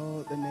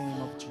exalt the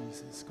name of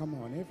Jesus. Come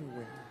on,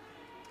 everywhere.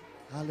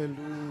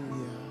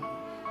 Hallelujah.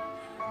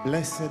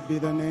 Blessed be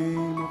the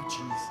name of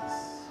Jesus.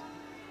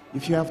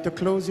 If you have to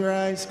close your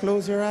eyes,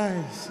 close your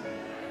eyes.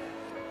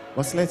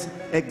 But let's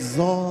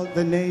exalt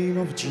the name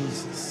of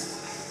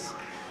Jesus.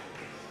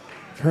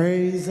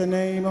 Praise the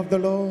name of the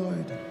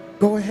Lord.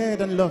 Go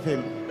ahead and love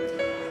Him.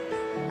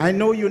 I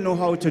know you know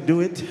how to do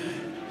it.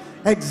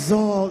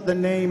 Exalt the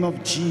name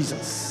of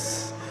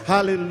Jesus.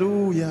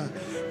 Hallelujah.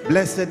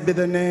 Blessed be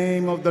the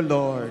name of the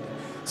Lord.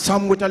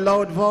 Some with a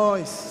loud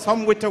voice,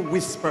 some with a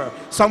whisper,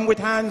 some with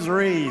hands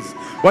raised.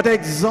 But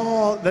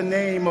exalt the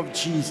name of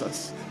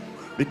Jesus,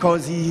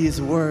 because He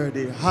is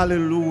worthy.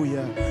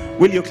 Hallelujah.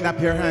 Will you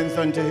clap your hands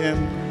unto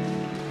Him?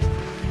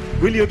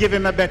 Will you give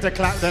Him a better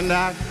clap than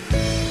that?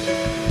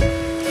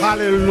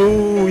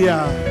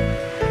 Hallelujah.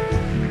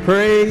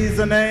 Praise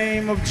the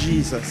name of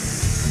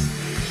Jesus.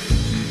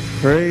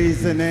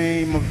 Praise the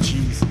name of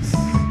Jesus.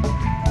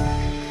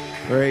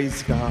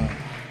 Praise God.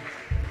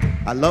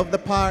 I love the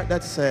part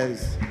that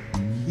says,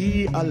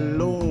 He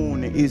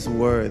alone is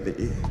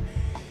worthy.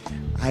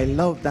 I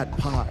love that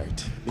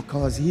part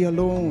because He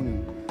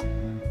alone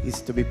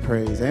is to be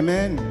praised.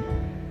 Amen.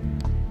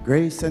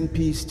 Grace and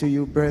peace to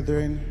you,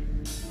 brethren.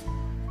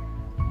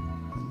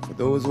 For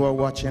those who are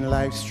watching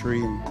live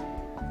stream,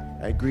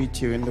 I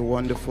greet you in the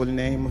wonderful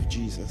name of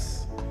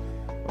Jesus.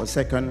 Our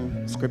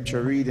second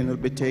scripture reading will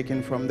be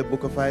taken from the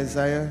book of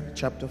Isaiah,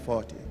 chapter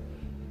 40.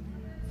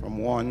 from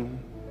 1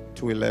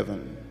 to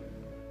 11.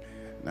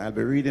 And I'll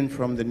be reading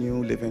from the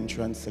New Living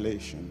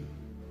Translation.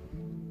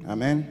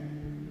 Amen.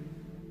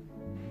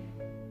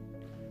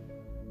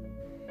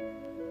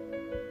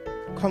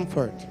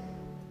 Comfort,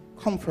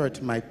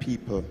 comfort my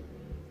people,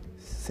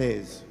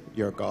 says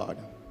your God.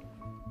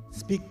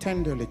 Speak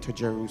tenderly to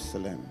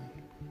Jerusalem.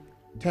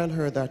 Tell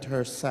her that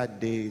her sad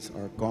days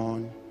are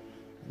gone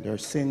and her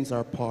sins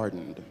are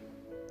pardoned.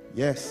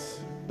 Yes,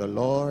 the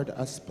Lord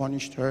has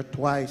punished her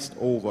twice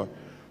over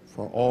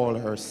for all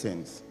her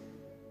sins.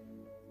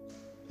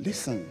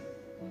 Listen,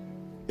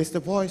 it's the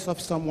voice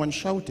of someone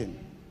shouting,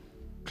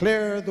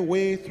 clear the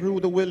way through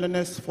the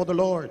wilderness for the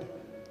Lord.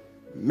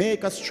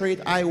 Make a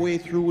straight highway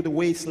through the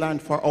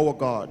wasteland for our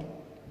God.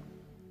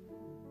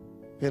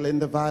 Fill in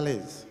the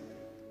valleys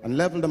and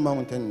level the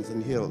mountains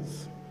and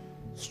hills.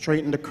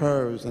 Straighten the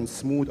curves and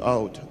smooth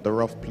out the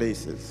rough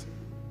places.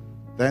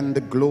 Then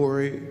the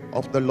glory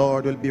of the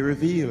Lord will be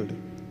revealed,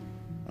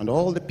 and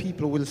all the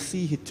people will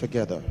see it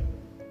together.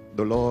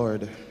 The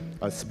Lord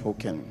has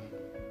spoken.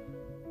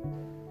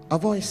 A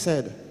voice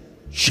said,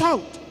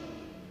 shout!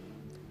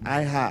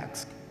 I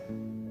asked,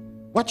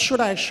 what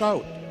should I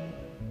shout?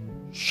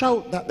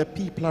 Shout that the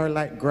people are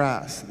like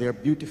grass. Their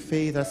beauty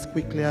fades as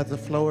quickly as the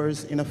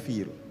flowers in a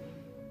field.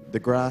 The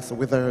grass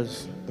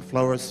withers, the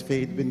flowers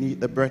fade beneath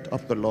the breath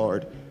of the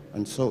Lord,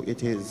 and so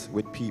it is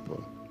with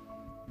people.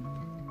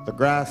 The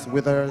grass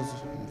withers,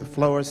 the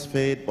flowers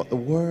fade, but the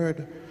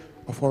word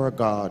of our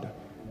God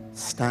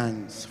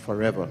stands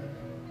forever.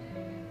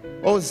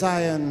 O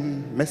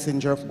Zion,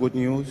 messenger of good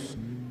news,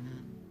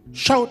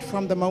 shout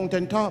from the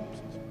mountaintops.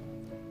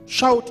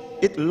 Shout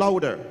it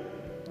louder,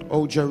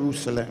 O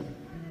Jerusalem.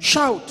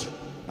 Shout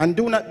and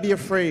do not be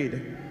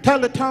afraid. Tell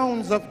the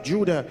towns of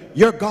Judah,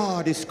 your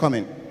God is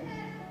coming.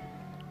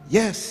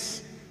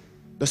 Yes,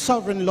 the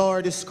sovereign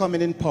Lord is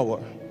coming in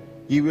power.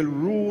 He will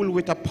rule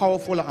with a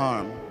powerful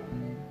arm.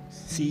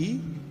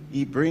 See,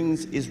 he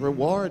brings his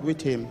reward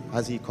with him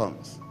as he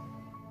comes.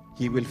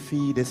 He will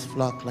feed his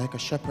flock like a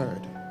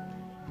shepherd.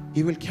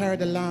 He will carry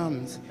the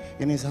lambs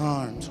in his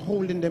arms,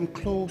 holding them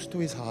close to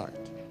his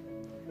heart.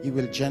 He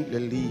will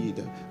gently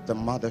lead the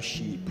mother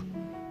sheep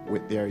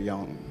with their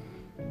young.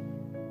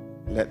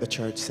 Let the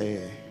church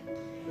say,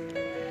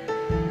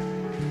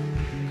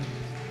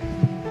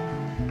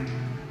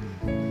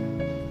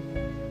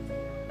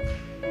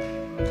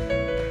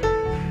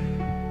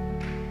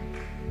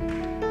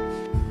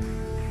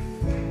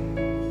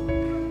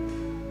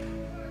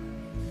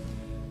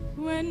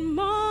 when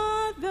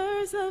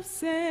mothers of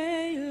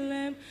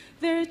Salem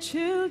their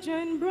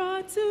children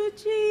brought to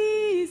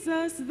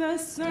Jesus, the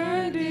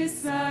stern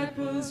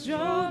disciples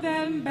drove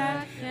them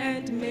back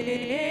and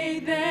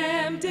made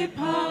them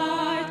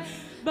depart.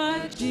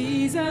 But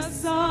Jesus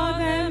saw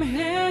them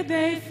here,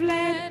 they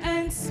fled,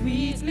 and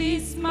sweetly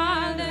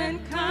smiled and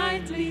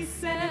kindly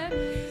said,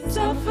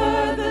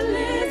 suffer the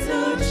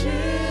little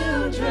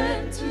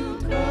children to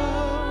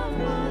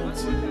come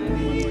unto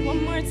me.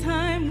 One more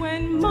time,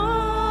 when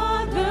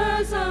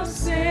mothers of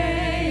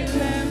Salem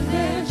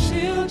their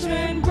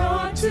children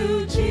brought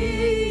to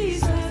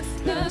Jesus,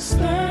 the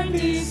stern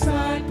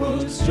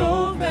disciples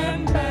drove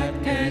them back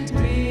and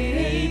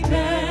made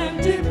them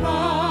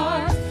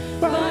depart.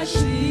 But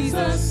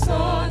Jesus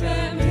saw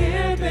them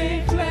here,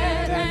 they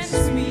fled, and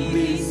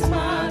sweetly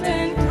smiled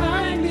and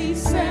kindly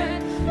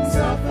said,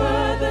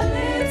 suffer the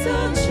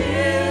little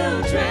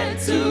children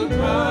to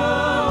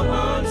come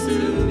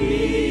unto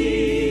me.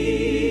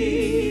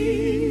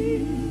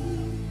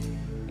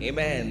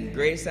 Amen.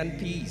 Grace and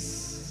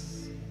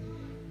peace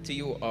to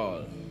you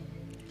all.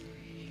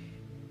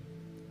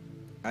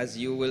 As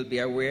you will be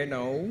aware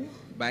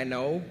by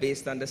now,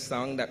 based on the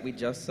song that we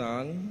just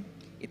sung,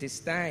 it is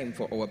time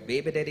for our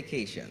baby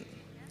dedication.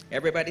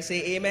 Everybody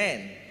say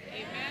amen.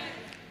 Amen.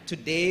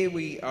 Today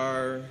we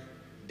are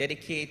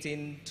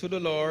dedicating to the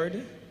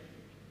Lord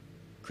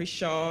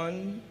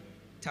Krishan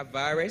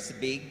Tavares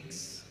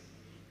Biggs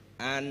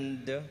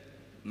and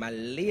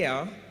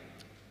Malia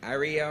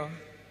Aria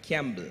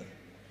Campbell.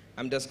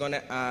 I'm just going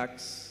to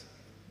ask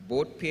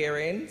both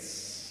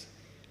parents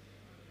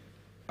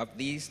of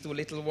these two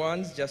little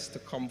ones just to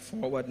come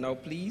forward now,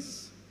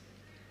 please.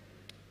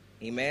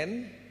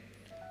 Amen.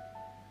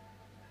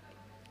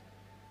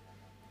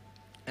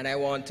 And I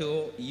want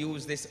to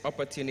use this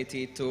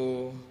opportunity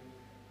to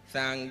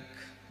thank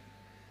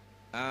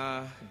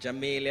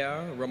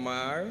Jamelia,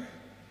 Ramar,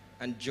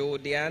 and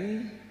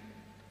Judane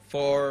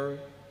for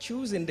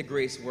choosing the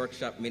Grace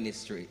Workshop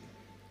Ministry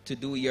to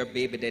do your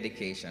baby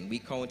dedication. We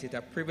count it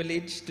a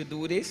privilege to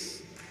do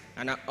this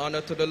and an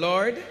honor to the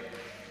Lord.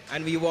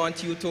 And we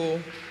want you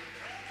to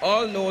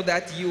all know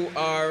that you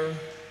are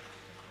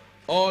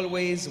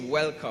always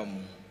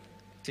welcome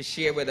to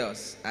share with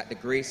us at the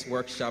Grace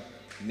Workshop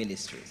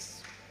Ministries.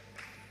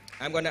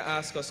 I'm going to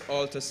ask us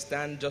all to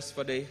stand just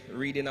for the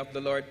reading of the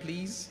Lord,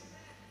 please.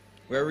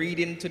 We're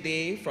reading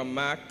today from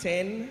Mark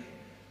 10,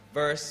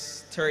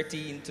 verse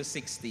 13 to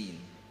 16.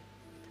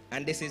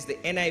 And this is the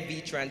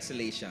NIV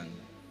translation.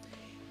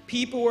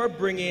 People were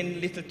bringing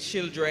little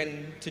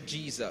children to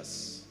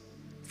Jesus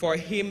for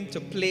him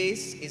to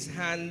place his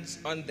hands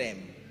on them.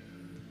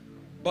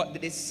 But the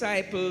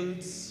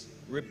disciples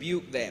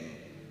rebuked them.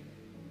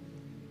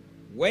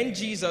 When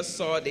Jesus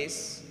saw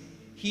this,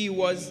 he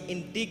was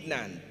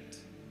indignant.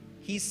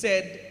 He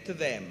said to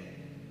them,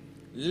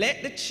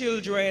 "Let the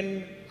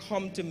children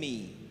come to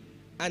me,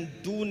 and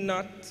do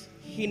not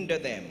hinder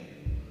them,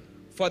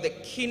 for the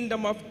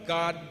kingdom of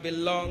God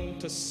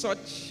belongs to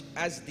such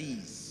as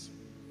these.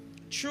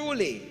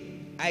 Truly,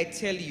 I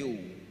tell you,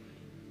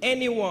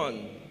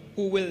 anyone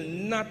who will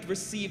not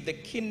receive the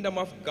kingdom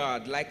of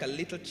God like a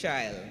little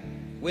child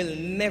will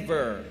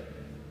never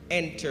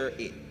enter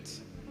it."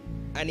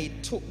 And he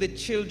took the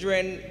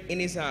children in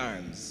his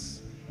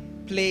arms,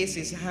 placed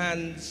his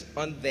hands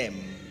on them,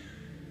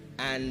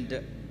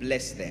 and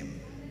blessed them.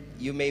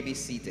 You may be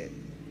seated.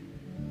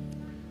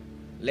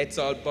 Let's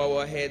all bow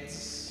our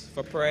heads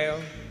for prayer.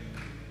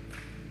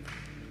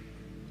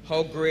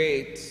 How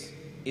great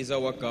is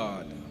our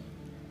God!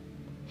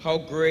 How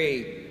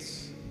great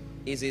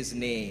is his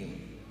name!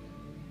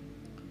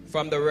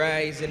 From the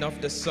rising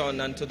of the sun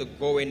unto the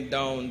going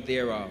down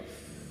thereof,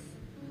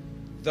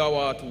 thou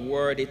art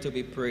worthy to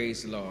be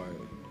praised, Lord.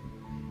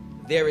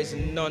 There is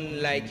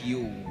none like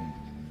you,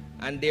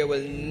 and there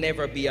will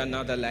never be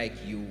another like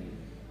you.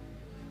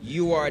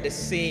 You are the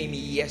same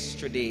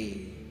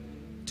yesterday,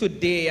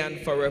 today, and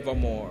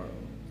forevermore.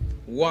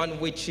 One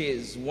which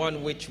is,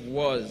 one which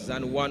was,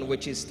 and one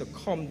which is to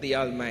come, the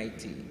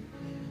Almighty.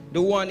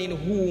 The one in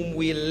whom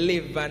we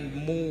live and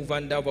move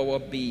and have our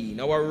being,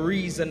 our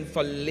reason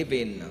for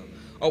living,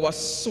 our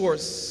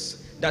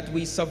source that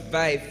we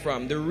survive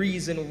from, the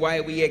reason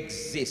why we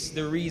exist,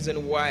 the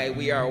reason why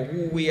we are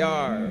who we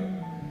are.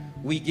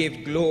 We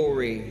give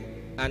glory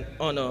and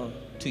honor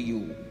to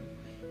you.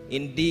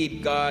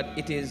 Indeed, God,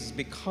 it is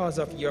because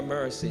of your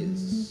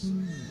mercies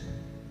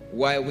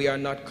why we are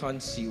not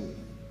consumed.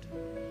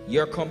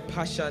 Your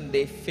compassion,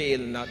 they fail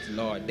not,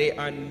 Lord. They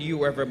are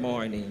new every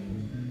morning.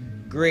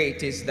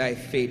 Great is thy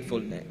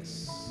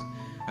faithfulness.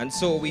 And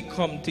so we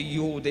come to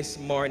you this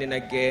morning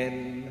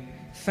again,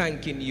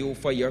 thanking you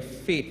for your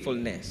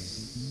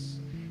faithfulness.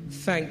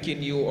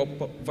 Thanking you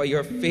for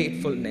your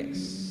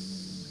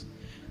faithfulness.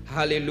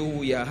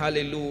 Hallelujah,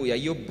 hallelujah.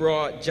 You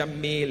brought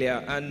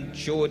Jamelia and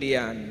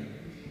Judane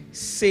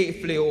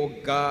safely, oh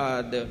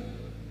God,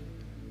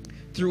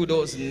 through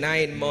those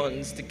 9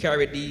 months to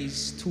carry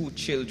these 2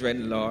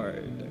 children,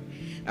 Lord.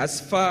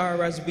 As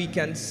far as we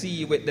can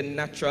see with the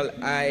natural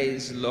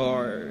eyes,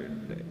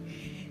 Lord,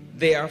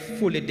 they are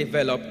fully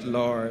developed,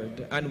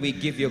 Lord, and we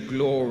give you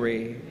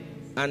glory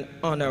and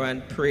honor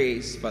and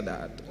praise for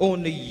that.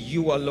 Only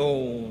you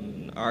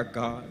alone are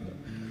God.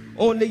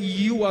 Only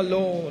you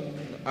alone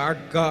are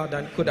God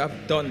and could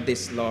have done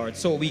this, Lord.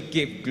 So we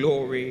give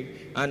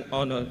glory and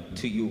honor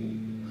to you.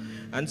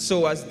 And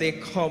so as they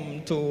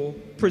come to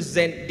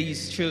present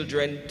these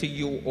children to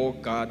you, oh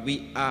God,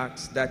 we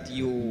ask that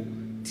you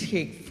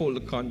take full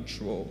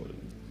control.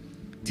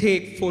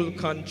 Take full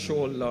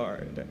control,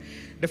 Lord.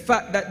 The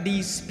fact that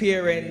these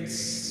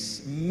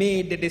parents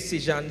made the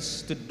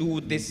decisions to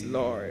do this,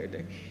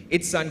 Lord,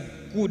 it's a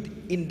good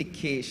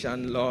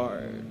indication,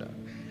 Lord,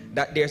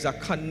 that there's a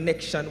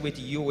connection with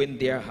you in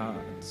their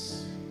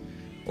hearts.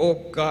 Oh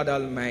God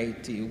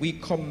Almighty, we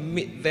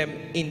commit them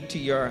into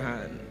your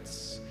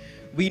hands.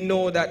 We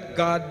know that,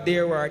 God,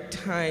 there are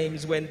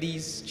times when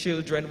these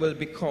children will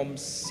become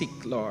sick,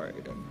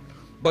 Lord.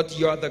 But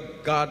you're the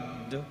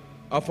God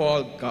of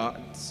all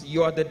gods.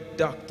 You're the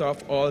doctor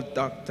of all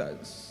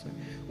doctors.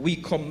 We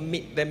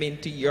commit them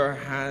into your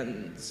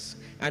hands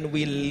and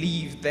we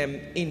leave them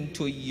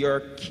into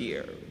your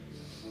care.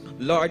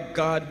 Lord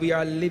God, we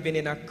are living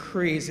in a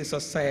crazy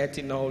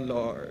society now,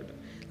 Lord.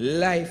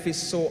 Life is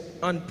so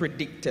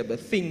unpredictable.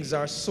 Things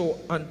are so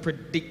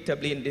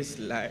unpredictable in this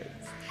life.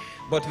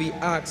 But we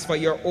ask for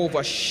your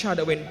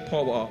overshadowing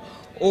power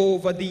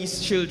over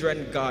these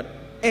children, God,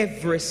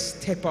 every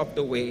step of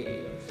the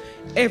way.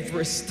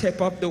 Every step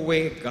of the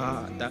way,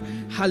 God.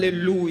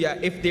 Hallelujah.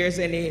 If there's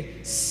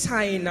any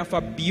sign of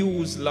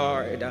abuse,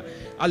 Lord,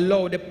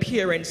 allow the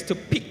parents to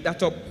pick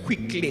that up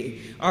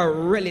quickly. Our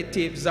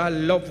relatives, our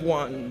loved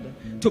ones,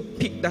 to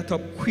pick that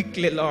up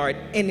quickly, Lord.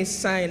 Any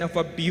sign of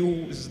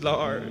abuse,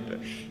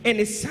 Lord.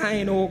 Any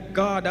sign, oh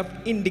God, of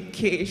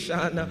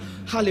indication,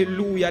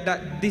 hallelujah,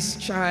 that this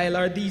child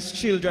or these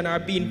children are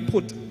being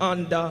put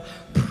under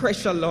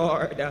pressure,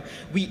 Lord.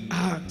 We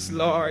ask,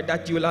 Lord,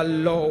 that you'll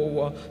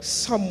allow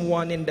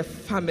someone in the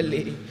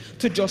family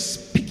to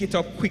just pick it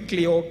up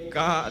quickly, oh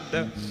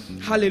God.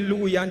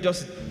 Hallelujah, and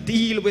just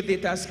deal with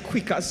it as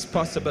quick as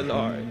possible,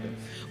 Lord.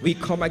 We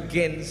come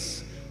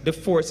against the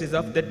forces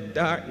of the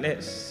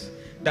darkness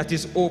that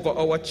is over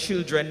our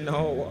children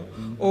now.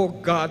 Oh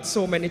God,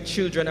 so many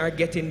children are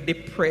getting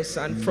depressed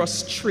and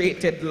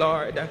frustrated,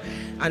 Lord,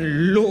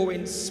 and low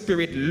in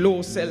spirit,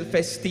 low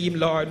self-esteem,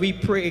 Lord. We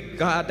pray,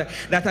 God,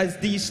 that as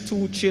these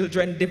 2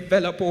 children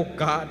develop, oh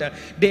God,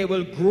 they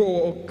will grow,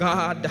 oh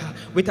God,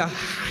 with a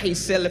high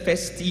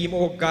self-esteem,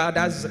 oh God,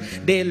 as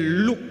they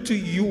look to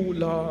you,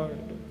 Lord,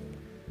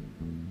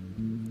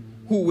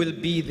 who will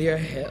be their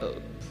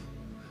help.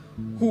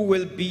 Who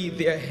will be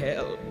their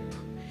help.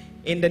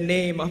 In the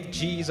name of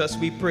Jesus,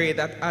 we pray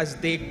that as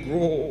they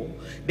grow,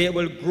 they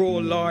will grow,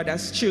 Lord,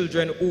 as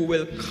children who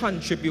will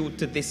contribute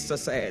to this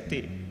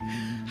society.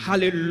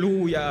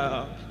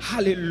 Hallelujah,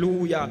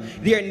 hallelujah.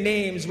 Their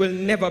names will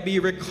never be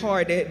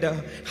recorded,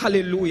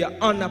 hallelujah,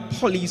 on a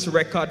police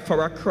record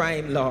for a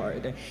crime,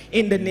 Lord.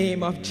 In the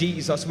name of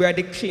Jesus, we are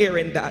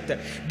declaring that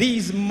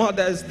these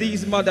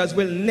mothers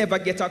will never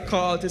get a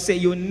call to say,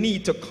 you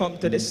need to come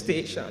to the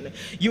station.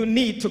 You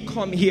need to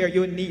come here.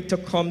 You need to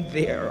come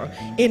there.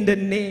 In the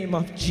name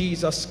of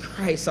Jesus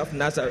Christ of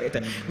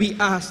Nazareth, we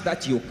ask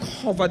that you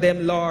cover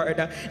them, Lord,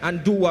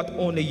 and do what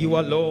only you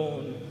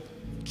alone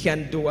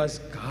can do as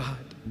God.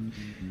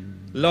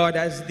 Lord,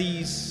 as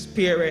these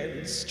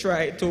parents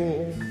try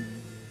to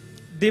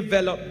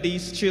develop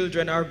these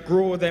children or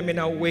grow them in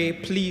a way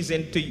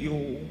pleasing to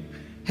you,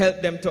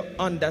 help them to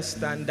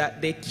understand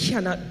that they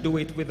cannot do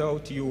it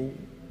without you.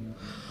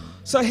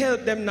 So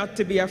help them not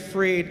to be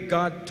afraid,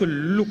 God, to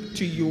look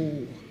to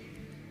you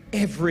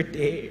every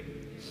day.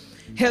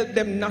 Help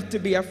them not to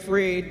be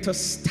afraid to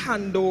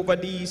stand over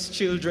these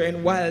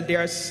children while they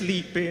are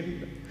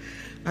sleeping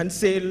and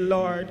say,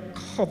 Lord,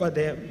 cover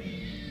them.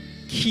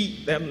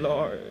 Keep them,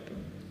 Lord.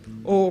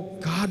 Oh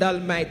God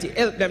Almighty,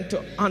 help them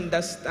to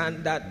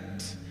understand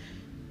that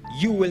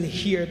you will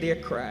hear their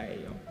cry.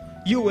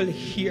 You will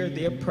hear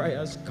their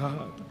prayers,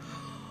 God.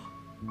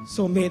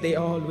 So may they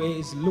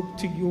always look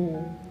to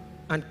you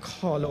and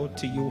call out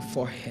to you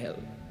for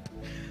help.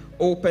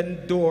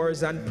 Open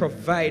doors and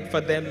provide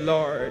for them,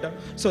 Lord,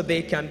 so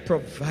they can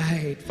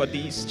provide for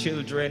these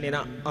children in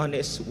an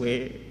honest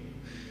way.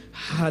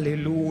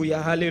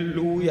 Hallelujah,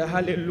 hallelujah,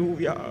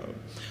 hallelujah.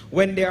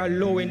 When they are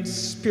low in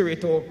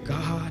spirit, oh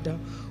God,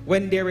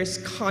 when there is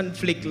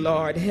conflict,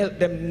 Lord, help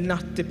them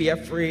not to be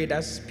afraid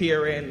as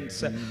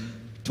parents,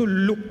 to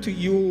look to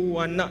you,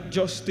 and not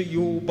just to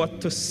you, but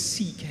to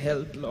seek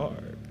help,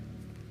 Lord.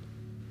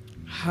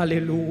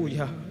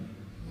 Hallelujah.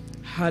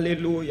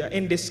 Hallelujah.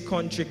 In this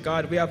country,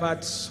 God, we have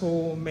had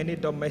so many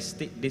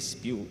domestic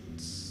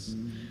disputes.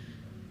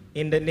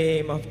 In the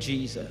name of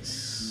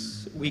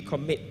Jesus, we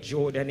commit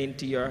Judane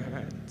into your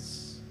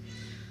hands,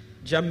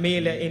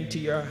 Jamila into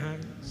your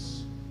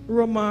hands,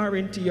 Romar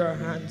into your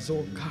hands,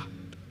 oh God,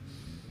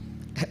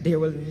 that there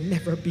will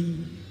never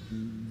be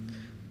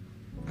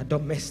a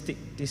domestic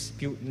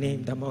dispute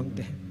named among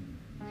them.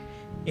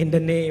 In the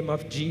name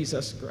of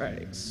Jesus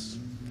Christ,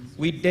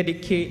 we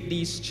dedicate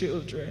these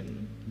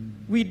children.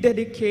 We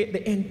dedicate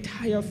the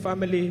entire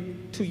family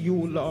to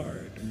you,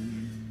 Lord,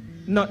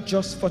 not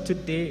just for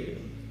today,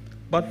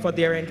 but for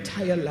their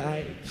entire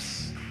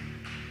lives.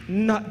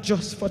 Not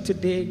just for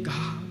today,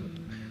 God,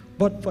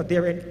 but for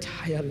their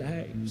entire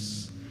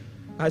lives.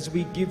 As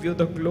we give you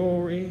the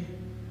glory,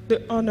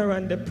 the honor,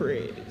 and the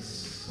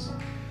praise,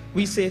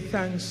 we say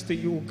thanks to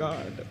you,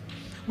 God.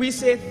 We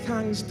say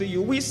thanks to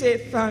you. We say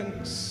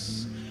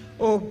thanks.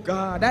 Oh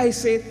God, I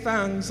say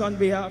thanks on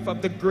behalf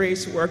of the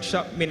Grace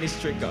Workshop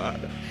Ministry,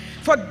 God,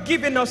 for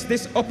giving us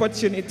this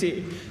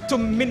opportunity to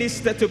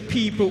minister to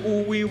people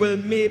who we will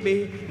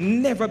maybe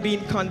never be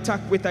in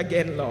contact with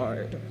again,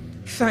 Lord.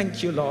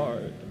 Thank you,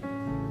 Lord.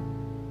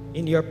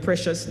 In your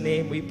precious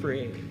name we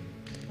pray.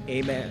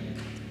 Amen.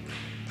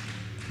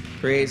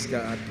 Praise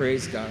God,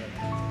 praise God.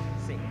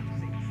 Sing.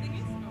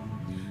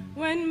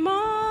 When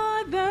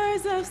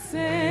mothers of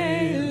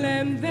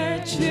Salem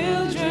their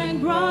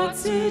children brought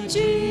to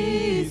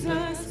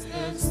Jesus,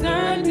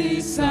 stern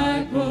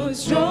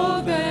disciples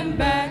drove them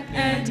back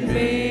and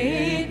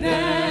made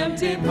them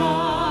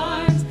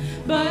depart.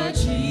 But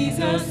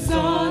Jesus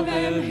saw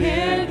them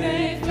here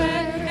they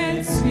fled,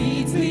 and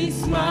sweetly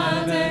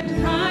smiled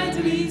and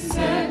kindly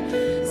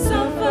said,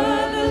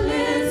 suffer the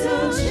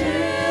little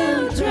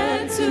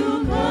children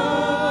to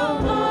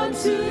come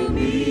unto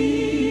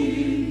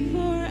me,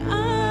 for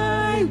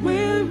I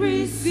will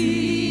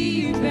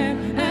receive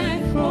them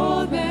and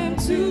throw them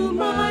to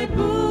my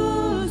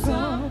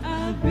bosom.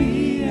 I'll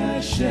be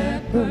a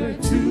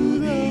shepherd to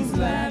these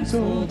lambs,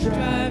 so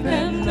drive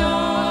them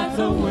not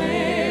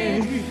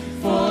away.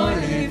 For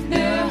if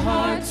their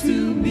hearts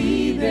to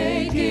me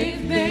they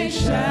give, they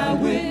shall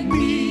with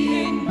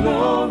me in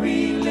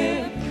glory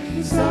live.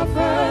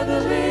 Suffer the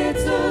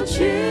little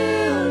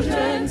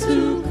children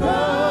to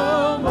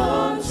come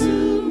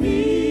unto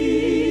me.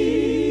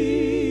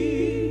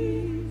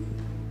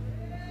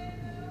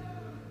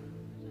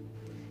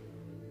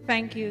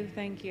 Thank you,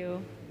 thank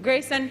you.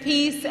 Grace and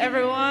peace,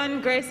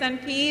 everyone. Grace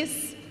and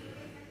peace.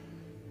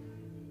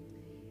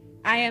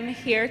 I am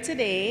here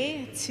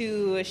today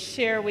to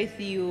share with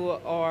you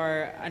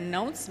our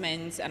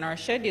announcements and our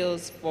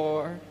schedules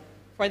for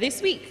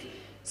this week.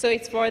 So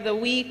it's for the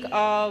week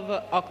of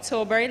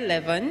October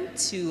 11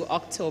 to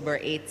October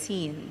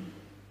 18.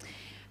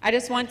 I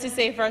just want to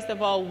say, first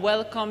of all,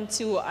 welcome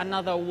to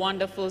another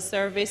wonderful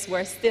service.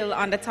 We're still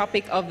on the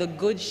topic of the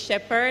Good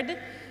Shepherd.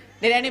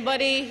 Did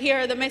anybody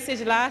hear the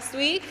message last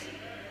week?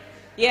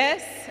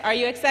 Yes? Are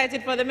you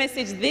excited for the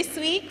message this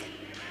week?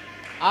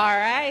 All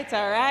right,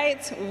 all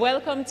right.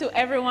 Welcome to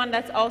everyone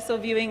that's also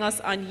viewing us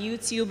on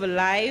YouTube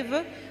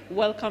Live.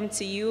 Welcome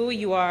to you.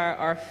 You are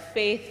our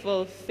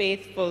faithful,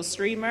 faithful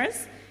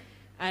streamers.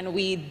 and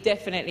we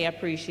definitely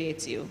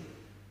appreciate you.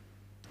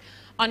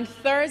 On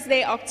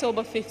Thursday,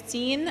 October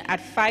 15 at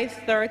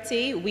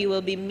 5:30, we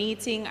will be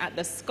meeting at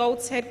the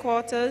Scouts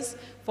headquarters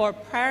for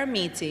prayer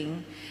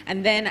meeting.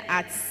 And then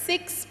at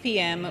 6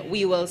 p.m.,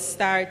 we will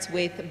start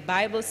with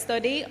Bible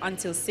study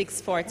until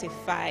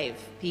 6:45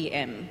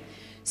 p.m.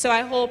 So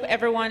I hope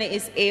everyone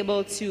is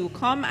able to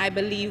come. I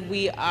believe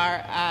we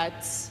are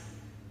at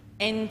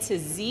N to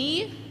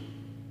Z.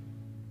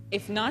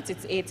 If not,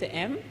 it's A to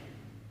M.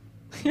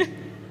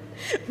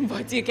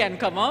 But you can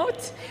come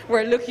out.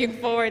 We're looking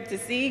forward to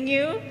seeing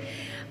you.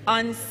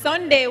 On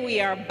Sunday,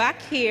 we are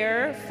back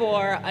here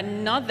for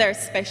another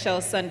special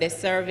Sunday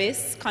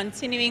service,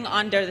 continuing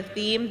under the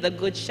theme, The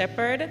Good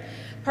Shepherd.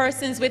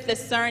 Persons with the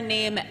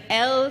surname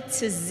L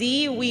to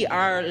Z, we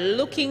are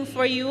looking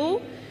for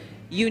you.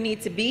 You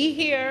need to be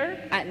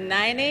here at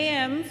 9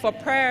 a.m. for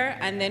prayer,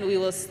 and then we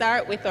will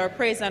start with our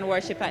praise and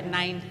worship at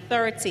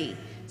 9:30.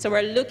 So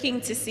we're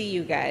looking to see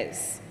you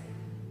guys.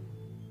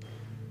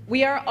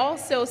 We are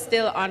also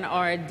still on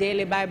our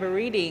daily Bible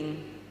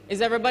reading.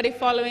 Is everybody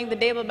following the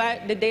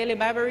daily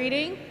Bible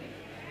reading?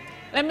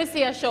 Let me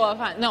see a show of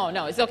hands. No,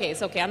 it's okay,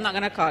 I'm not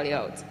going to call you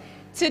out.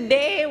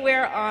 Today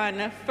we're on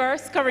 1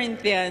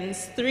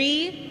 Corinthians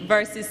 3,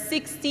 verses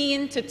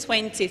 16 to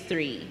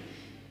 23.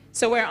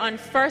 So we're on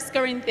 1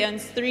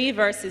 Corinthians 3,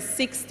 verses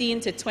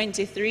 16 to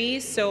 23.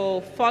 So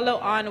follow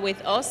on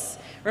with us.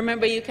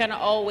 Remember, you can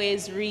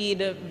always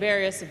read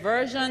various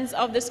versions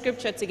of the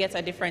scripture to get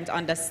a different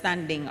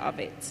understanding of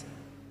it.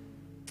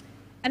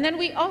 And then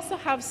we also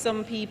have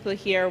some people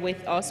here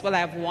with us. Well, I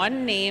have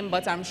one name,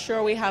 but I'm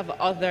sure we have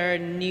other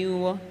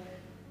new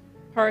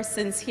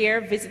persons here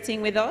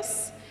visiting with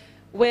us.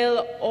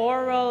 Will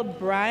Oral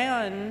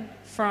Bryan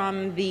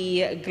from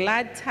the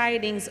Glad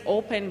Tidings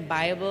Open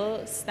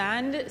Bible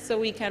stand so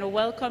we can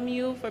welcome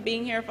you for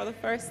being here for the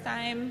first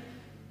time?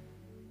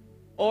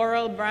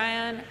 Oral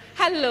Bryan.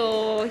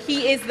 Hello.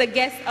 He is the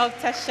guest of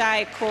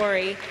Tashai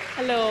Corey.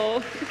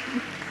 Hello.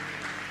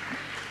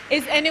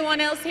 Is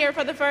anyone else here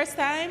for the first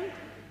time?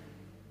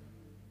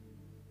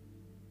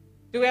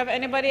 Do we have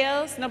anybody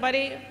else?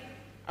 Nobody?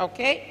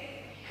 Okay.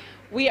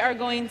 We are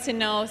going to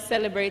now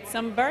celebrate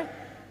some birth.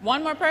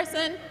 One more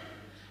person?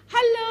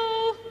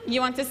 Hello.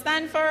 You want to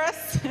stand for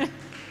us?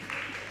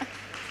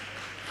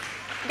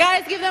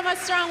 Guys, give them a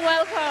strong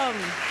welcome.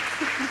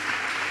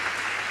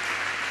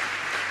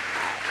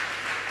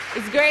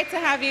 It's great to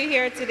have you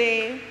here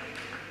today.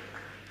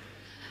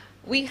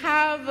 We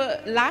have,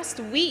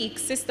 last week,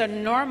 Sister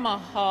Norma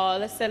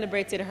Hall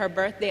celebrated her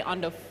birthday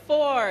on the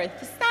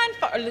 4th. Stand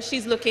for her.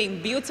 She's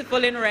looking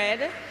beautiful in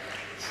red.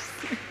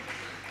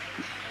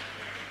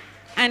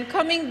 And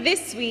coming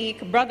this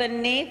week, Brother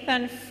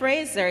Nathan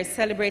Fraser is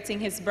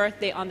celebrating his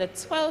birthday on the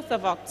 12th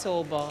of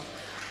October.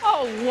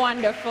 Oh,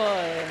 wonderful.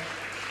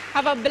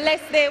 Have a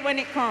blessed day when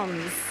it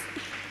comes.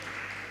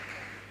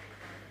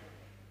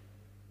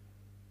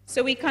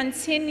 So we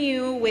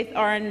continue with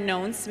our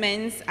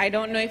announcements. I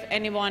don't know if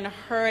anyone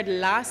heard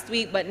last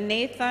week, but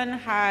Nathan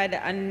had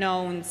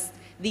announced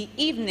the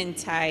evening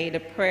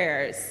tide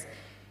prayers.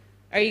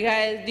 Do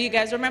you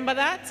guys remember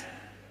that?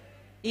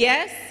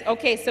 Yes?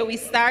 Okay, so we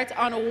start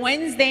on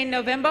Wednesday,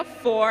 November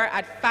 4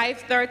 at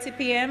 5:30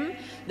 p.m.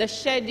 The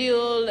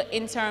schedule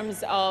in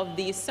terms of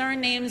the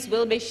surnames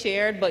will be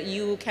shared, but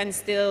you can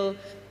still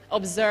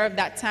observe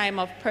that time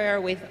of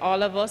prayer with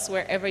all of us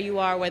wherever you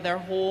are, whether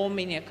home,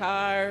 in your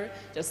car.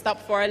 Just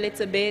stop for a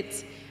little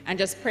bit and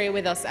just pray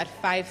with us at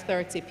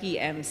 5:30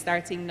 p.m.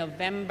 starting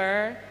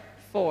November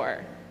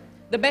 4.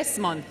 The best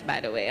month,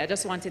 by the way. I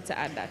just wanted to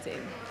add that in.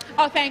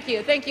 Oh, thank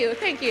you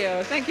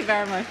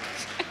very much.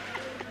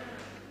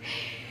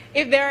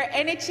 If there are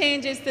any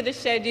changes to the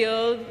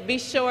schedule, be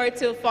sure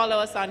to follow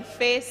us on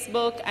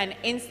Facebook and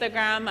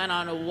Instagram and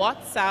on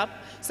WhatsApp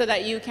so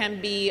that you can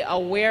be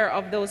aware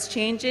of those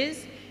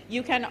changes.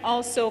 You can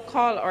also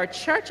call our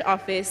church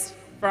office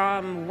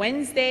from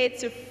Wednesday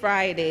to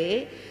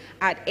Friday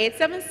at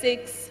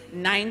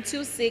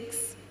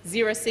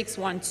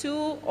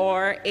 876-926-0612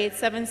 or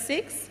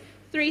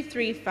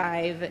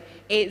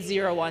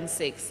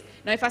 876-335-8016.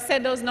 Now, if I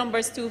said those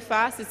numbers too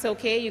fast, it's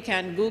okay. You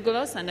can Google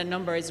us, and the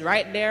number is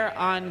right there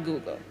on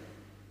Google.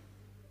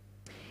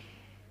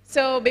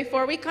 So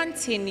before we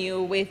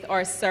continue with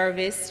our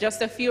service,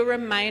 just a few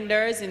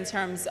reminders in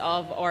terms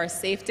of our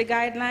safety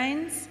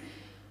guidelines.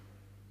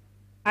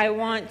 I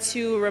want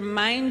to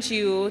remind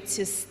you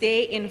to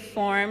stay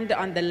informed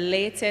on the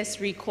latest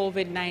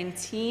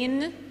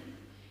COVID-19.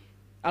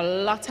 A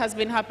lot has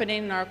been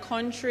happening in our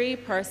country.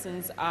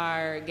 Persons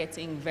are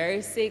getting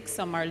very sick.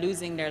 Some are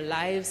losing their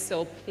lives.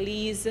 So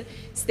please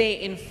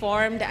stay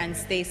informed and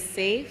stay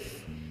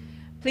safe.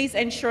 Please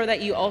ensure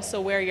that you also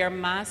wear your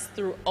mask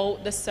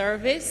throughout the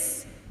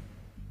service.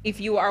 If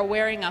you are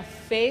wearing a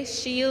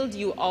face shield,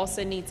 you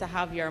also need to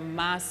have your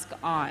mask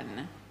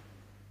on.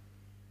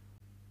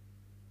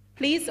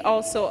 Please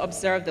also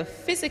observe the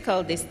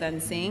physical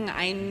distancing.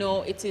 I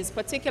know it is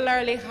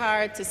particularly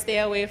hard to stay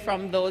away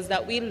from those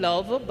that we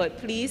love, but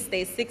please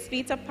stay 6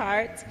 feet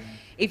apart.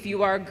 If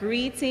you are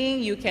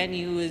greeting, you can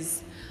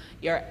use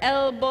your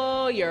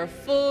elbow, your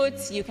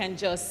foot. You can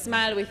just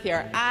smile with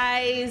your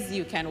eyes.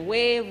 You can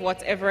wave,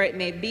 whatever it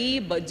may be,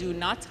 but do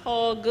not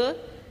hug.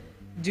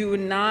 Do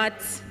not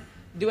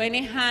do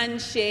any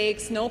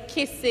handshakes, no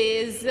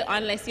kisses,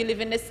 unless you live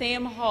in the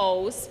same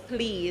house,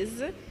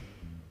 please.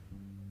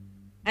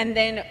 And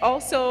then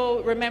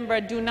also remember,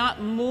 do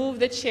not move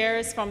the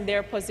chairs from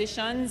their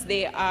positions.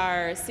 They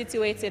are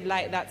situated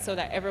like that so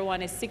that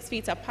everyone is 6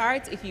 feet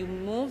apart. If you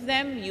move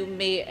them, you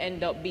may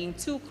end up being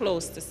too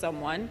close to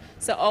someone.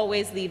 So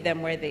always leave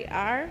them where they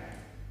are.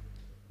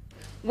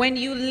 When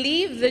you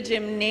leave the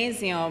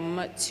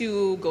gymnasium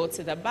to go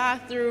to the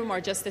bathroom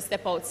or just to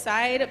step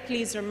outside,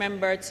 please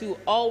remember to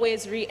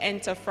always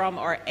re-enter from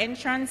our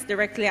entrance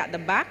directly at the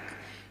back.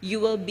 You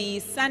will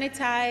be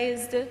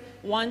sanitized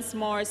once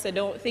more, so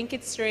don't think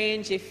it's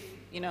strange if,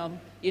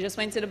 you just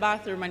went to the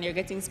bathroom and you're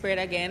getting sprayed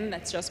again.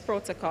 That's just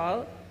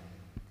protocol.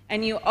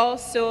 And you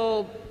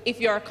also, if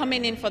you're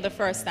coming in for the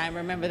first time,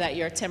 remember that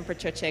your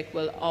temperature check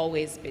will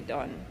always be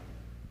done.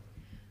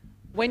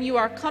 When you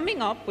are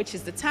coming up, which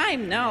is the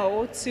time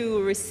now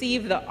to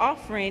receive the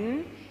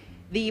offering,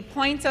 the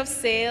point of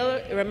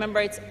sale, remember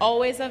it's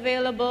always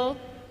available.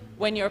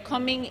 When you're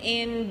coming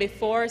in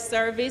before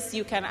service,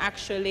 you can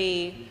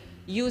actually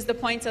use the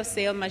point of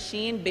sale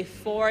machine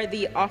before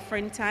the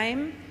offering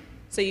time,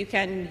 so you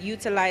can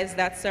utilize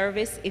that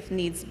service if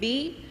needs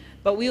be.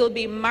 But we will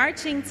be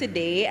marching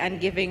today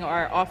and giving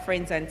our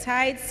offerings and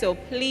tithes, so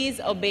please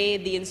obey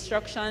the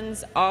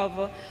instructions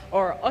of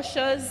our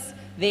ushers.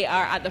 They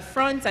are at the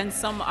front and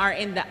some are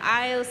in the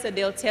aisle, so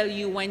they'll tell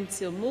you when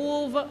to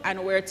move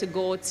and where to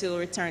go to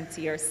return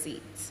to your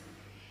seat.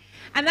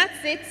 And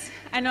that's it.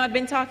 I know I've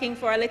been talking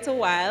for a little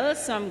while,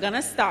 so I'm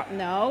gonna stop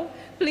now.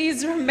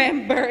 Please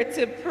remember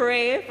to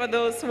pray for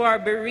those who are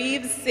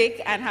bereaved,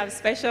 sick, and have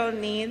special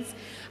needs.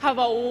 Have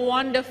a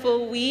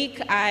wonderful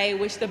week. I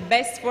wish the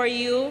best for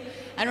you.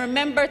 And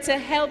remember to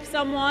help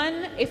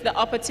someone if the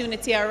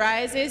opportunity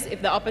arises.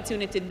 If the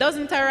opportunity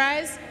doesn't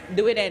arise,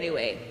 do it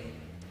anyway.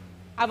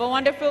 Have a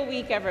wonderful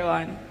week,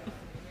 everyone.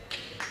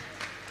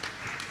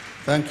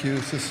 Thank you,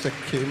 Sister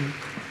Kim.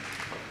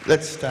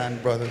 Let's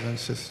stand, brothers and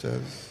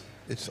sisters.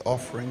 It's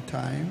offering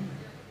time.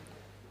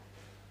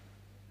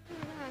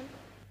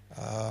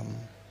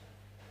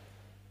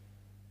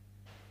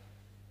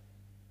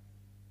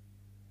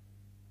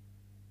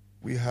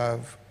 We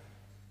have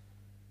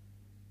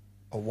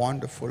a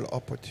wonderful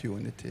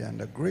opportunity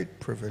and a great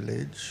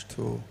privilege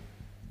to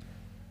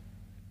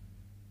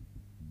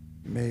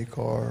make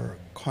our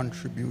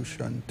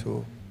contribution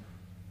to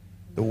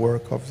the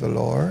work of the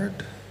Lord,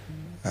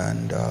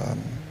 and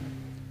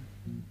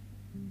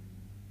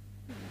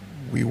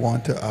we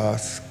want to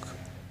ask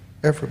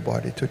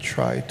everybody to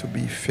try to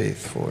be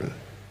faithful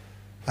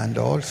and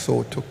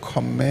also to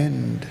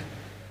commend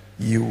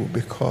you,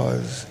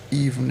 because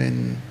even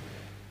in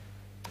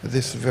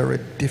this very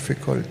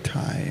difficult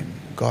time,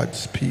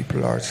 God's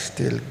people are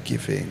still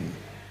giving,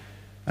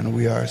 and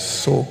we are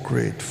so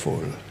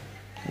grateful.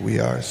 We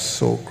are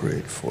so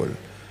grateful.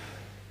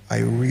 I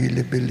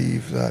really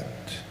believe that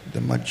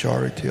the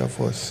majority of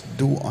us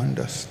do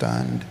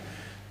understand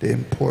the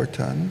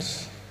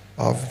importance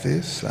of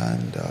this,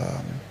 and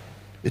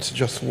it's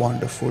just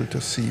wonderful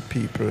to see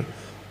people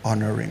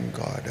honoring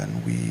God,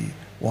 and we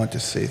want to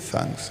say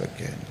thanks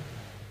again.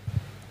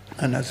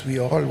 And as we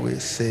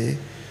always say,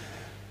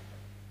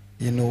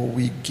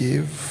 we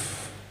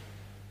give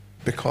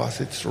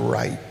because it's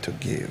right to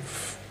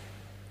give.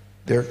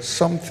 There are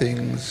some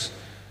things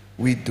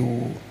we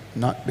do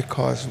not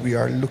because we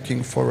are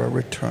looking for a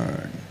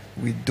return.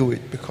 We do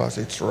it because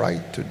it's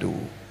right to do.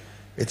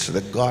 It's the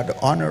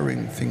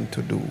God-honoring thing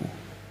to do.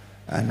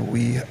 And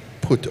we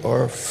put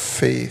our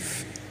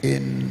faith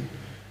in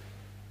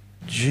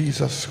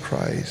Jesus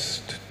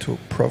Christ to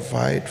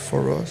provide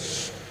for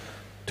us,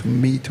 to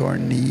meet our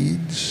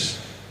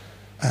needs,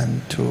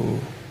 and to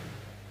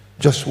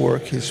just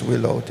work his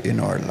will out in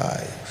our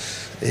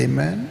lives.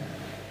 Amen?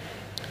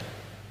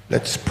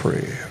 Let's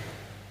pray.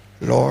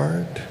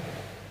 Lord,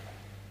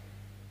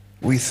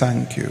 we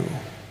thank you.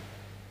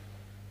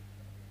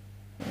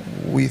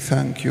 We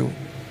thank you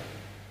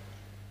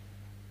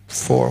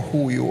for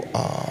who you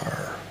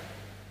are,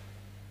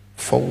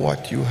 for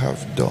what you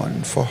have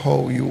done, for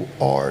how you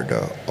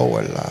order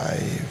our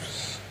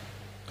lives.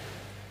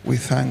 We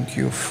thank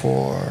you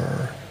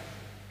for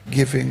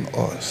giving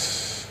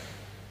us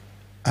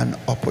an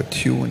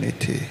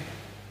opportunity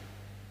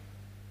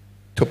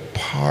to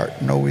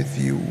partner with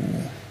you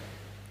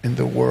in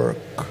the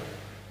work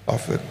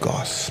of the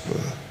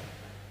gospel,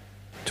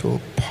 to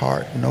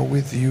partner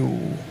with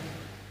you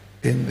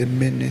in the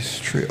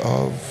ministry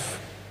of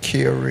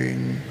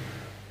caring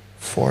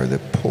for the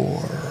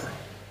poor,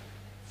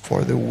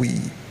 for the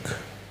weak,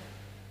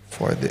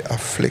 for the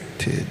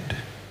afflicted,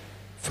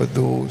 for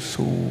those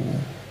who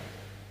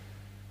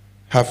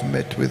have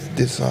met with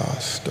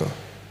disaster.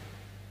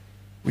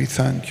 We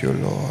thank you,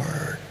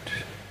 Lord.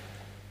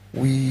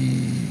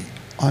 We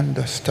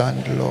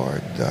understand,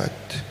 Lord,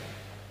 that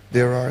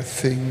there are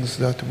things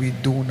that we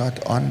do not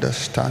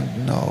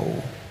understand now,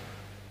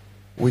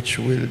 which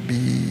will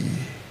be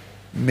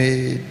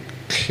made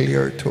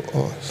clear to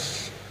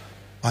us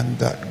on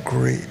that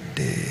great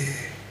day.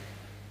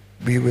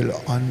 We will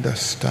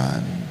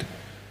understand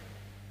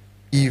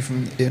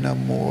even in a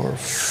more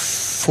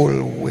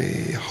full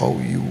way how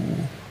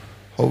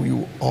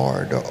you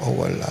order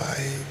our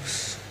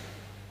lives.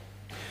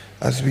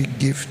 As we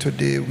give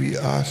today, we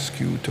ask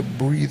you to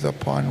breathe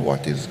upon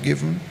what is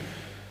given,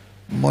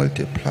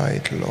 multiply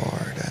it,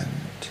 Lord,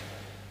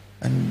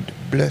 and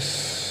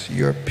bless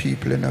your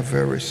people in a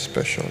very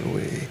special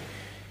way.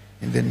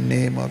 In the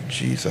name of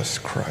Jesus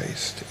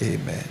Christ,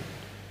 amen.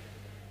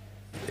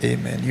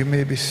 Amen. You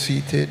may be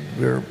seated.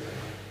 We're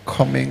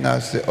coming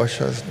as the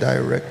ushers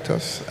direct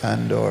us,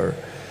 and our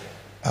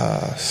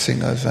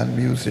singers and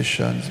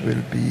musicians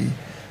will be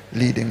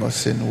leading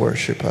us in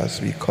worship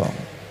as we come.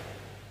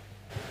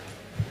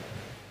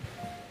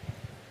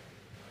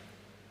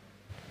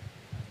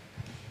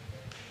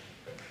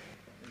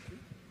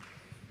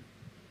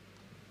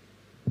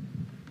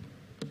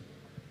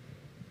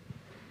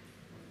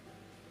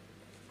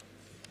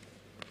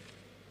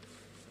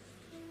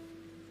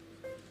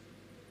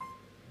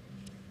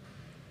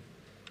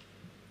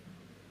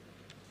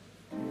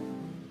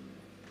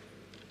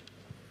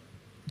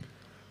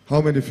 How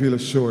many feel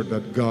assured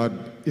that God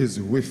is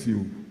with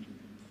you?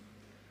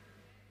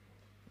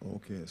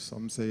 Okay,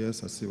 some say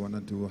yes. I see one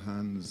or two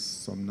hands.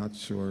 Some not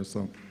sure.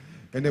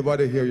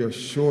 Anybody here, you're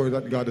sure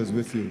that God is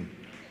with you?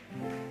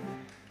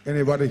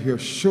 Anybody here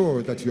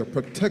sure that you're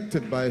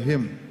protected by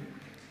Him?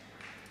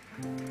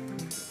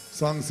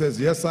 Song says,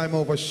 yes, I'm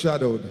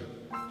overshadowed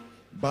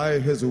by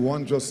His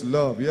wondrous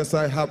love. Yes,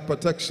 I have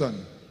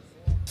protection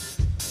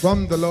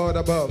from the Lord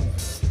above.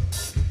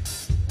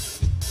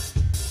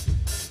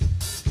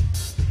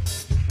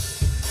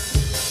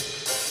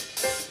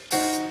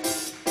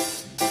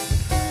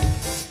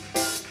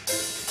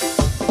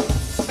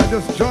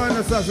 Just join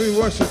us as we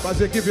worship. As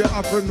you give your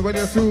offering, when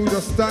you're through,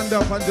 just stand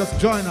up and just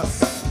join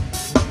us.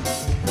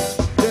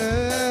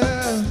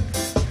 Yeah.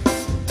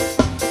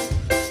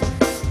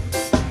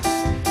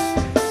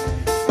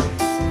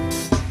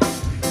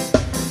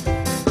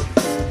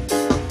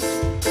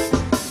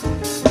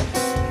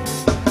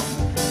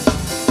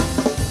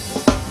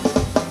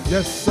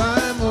 Yes,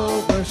 I'm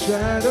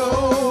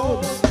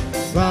overshadowed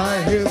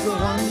by His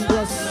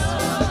wondrous.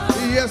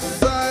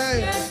 Yes,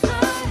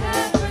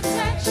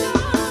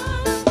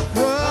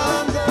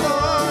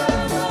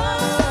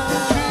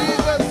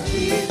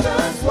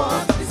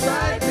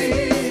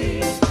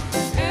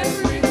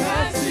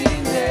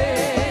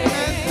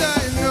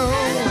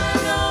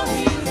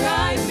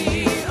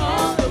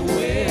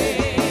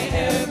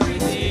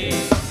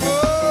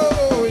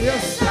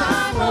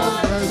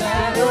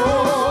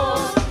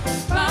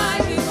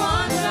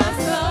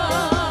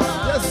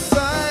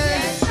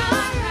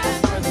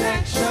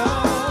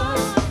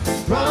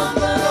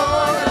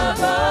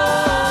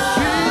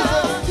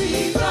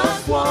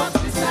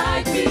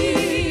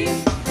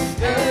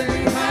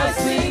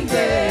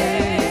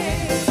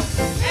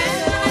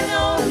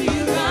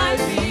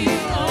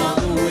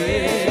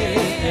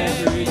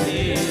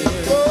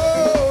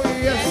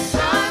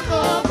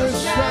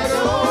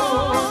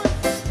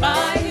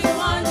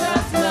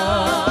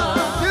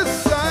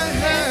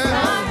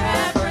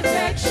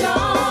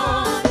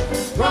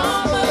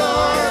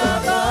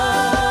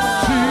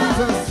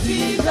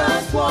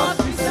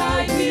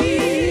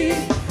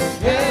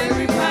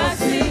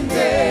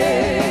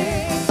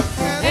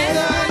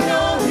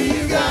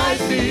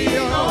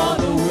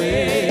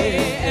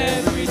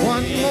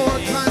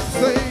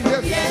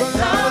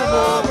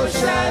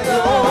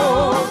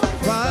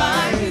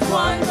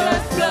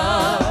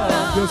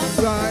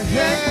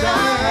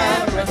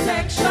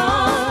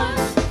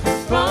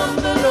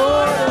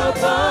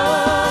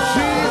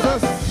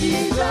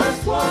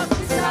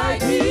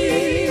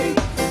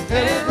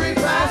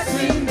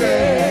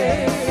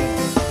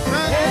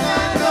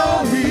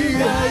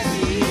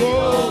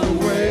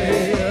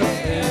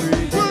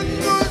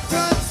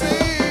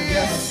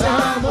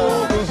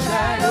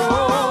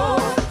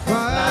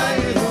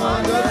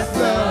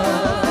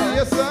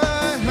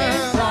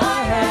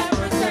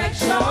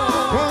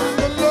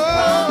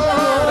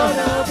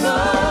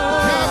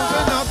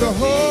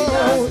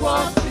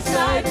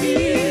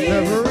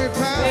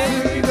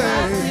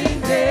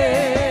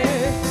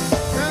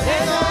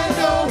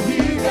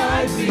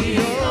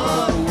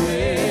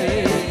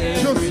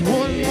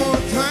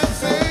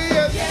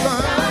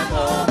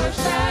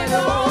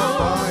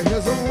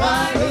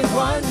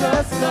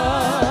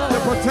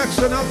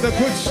 protection of the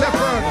Good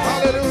Shepherd.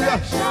 Hallelujah.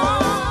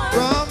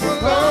 From the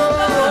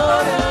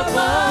Lord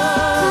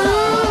above.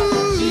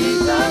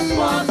 Jesus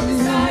walks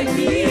beside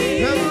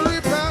me. Every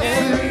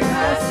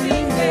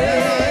passing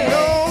day.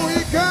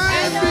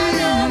 And I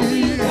know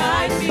He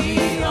guides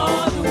me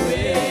all the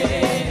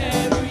way.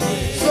 Every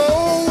day. So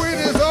it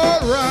is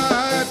all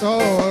right,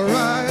 all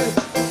right.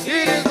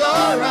 It is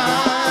all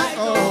right,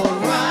 all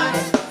right.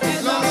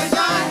 As long as I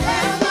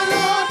have the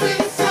Lord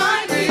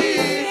beside me,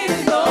 it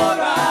is all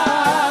right.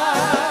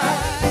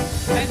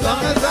 As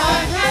long as I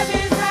have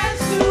His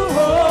hands to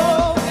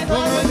hold, as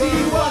long as He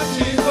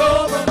watches over.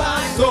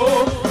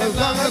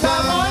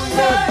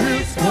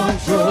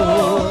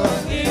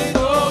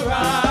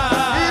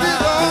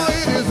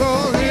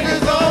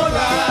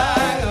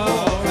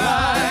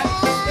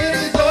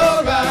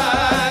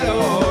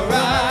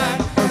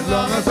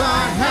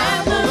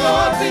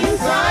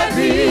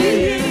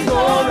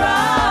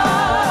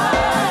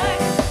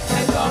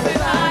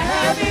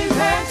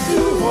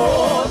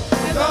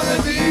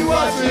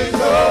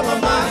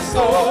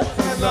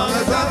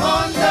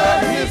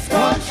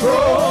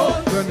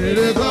 It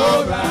is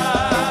all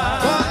right.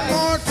 One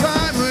more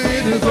time.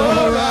 It is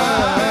all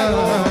right.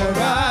 All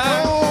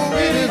right. Oh,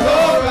 it is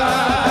all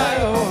right.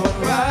 All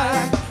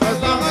right.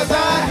 As long as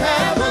I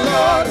have the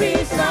Lord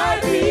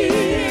beside me,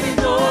 it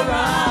is all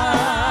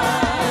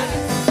right.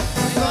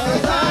 As long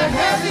as I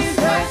have His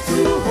hands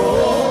to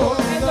hold,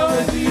 as long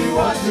as He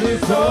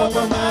watches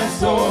over my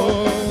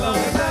soul, as long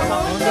as I'm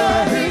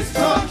under His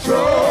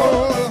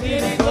control,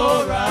 it is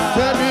all right.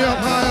 Set me up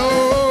high.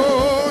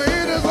 Oh,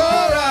 it is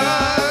all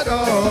right.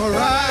 All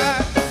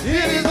right.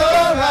 It is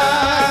all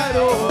right.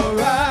 All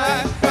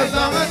right. As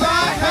long as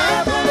I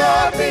have the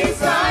Lord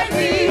beside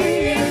me,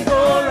 it is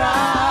all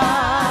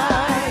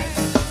right.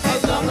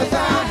 As long as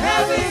I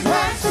have His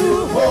hands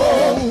to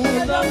hold,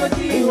 as long as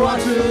He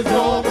watches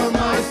over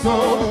my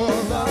soul,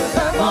 as long as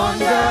I'm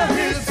under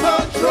His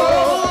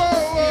control,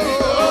 it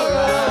is all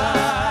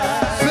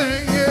right.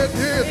 Sing it,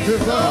 it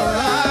is all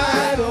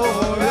right,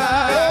 all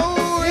right.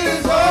 Oh, it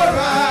is all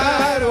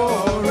right,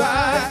 all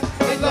right.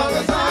 As long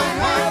as I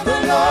have the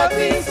Lord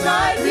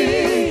beside me,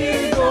 it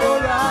is all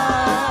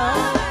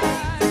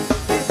right.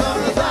 As long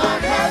as I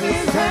have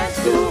His hands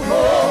to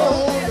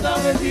hold, as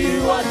long as He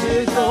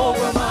watches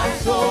over my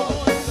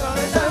soul, as long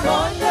as I'm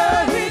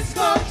under His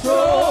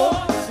control,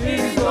 it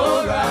is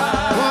all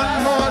right.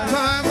 One more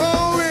time,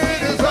 oh,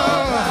 it is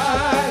all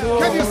right.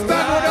 Can you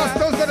stand with us,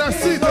 those that are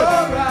seated?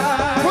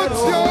 Put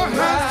your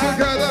hands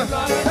together. As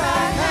long as I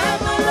have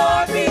the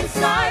Lord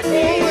beside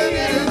me, it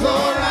is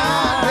all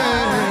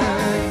right.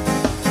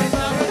 As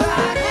long as I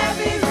have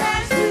His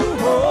hands to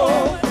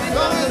hold, as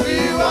long as He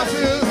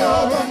watches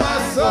over my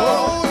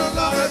soul, as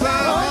long as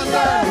I'm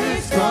under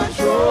His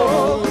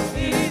control,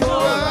 it is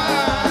all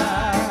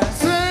right.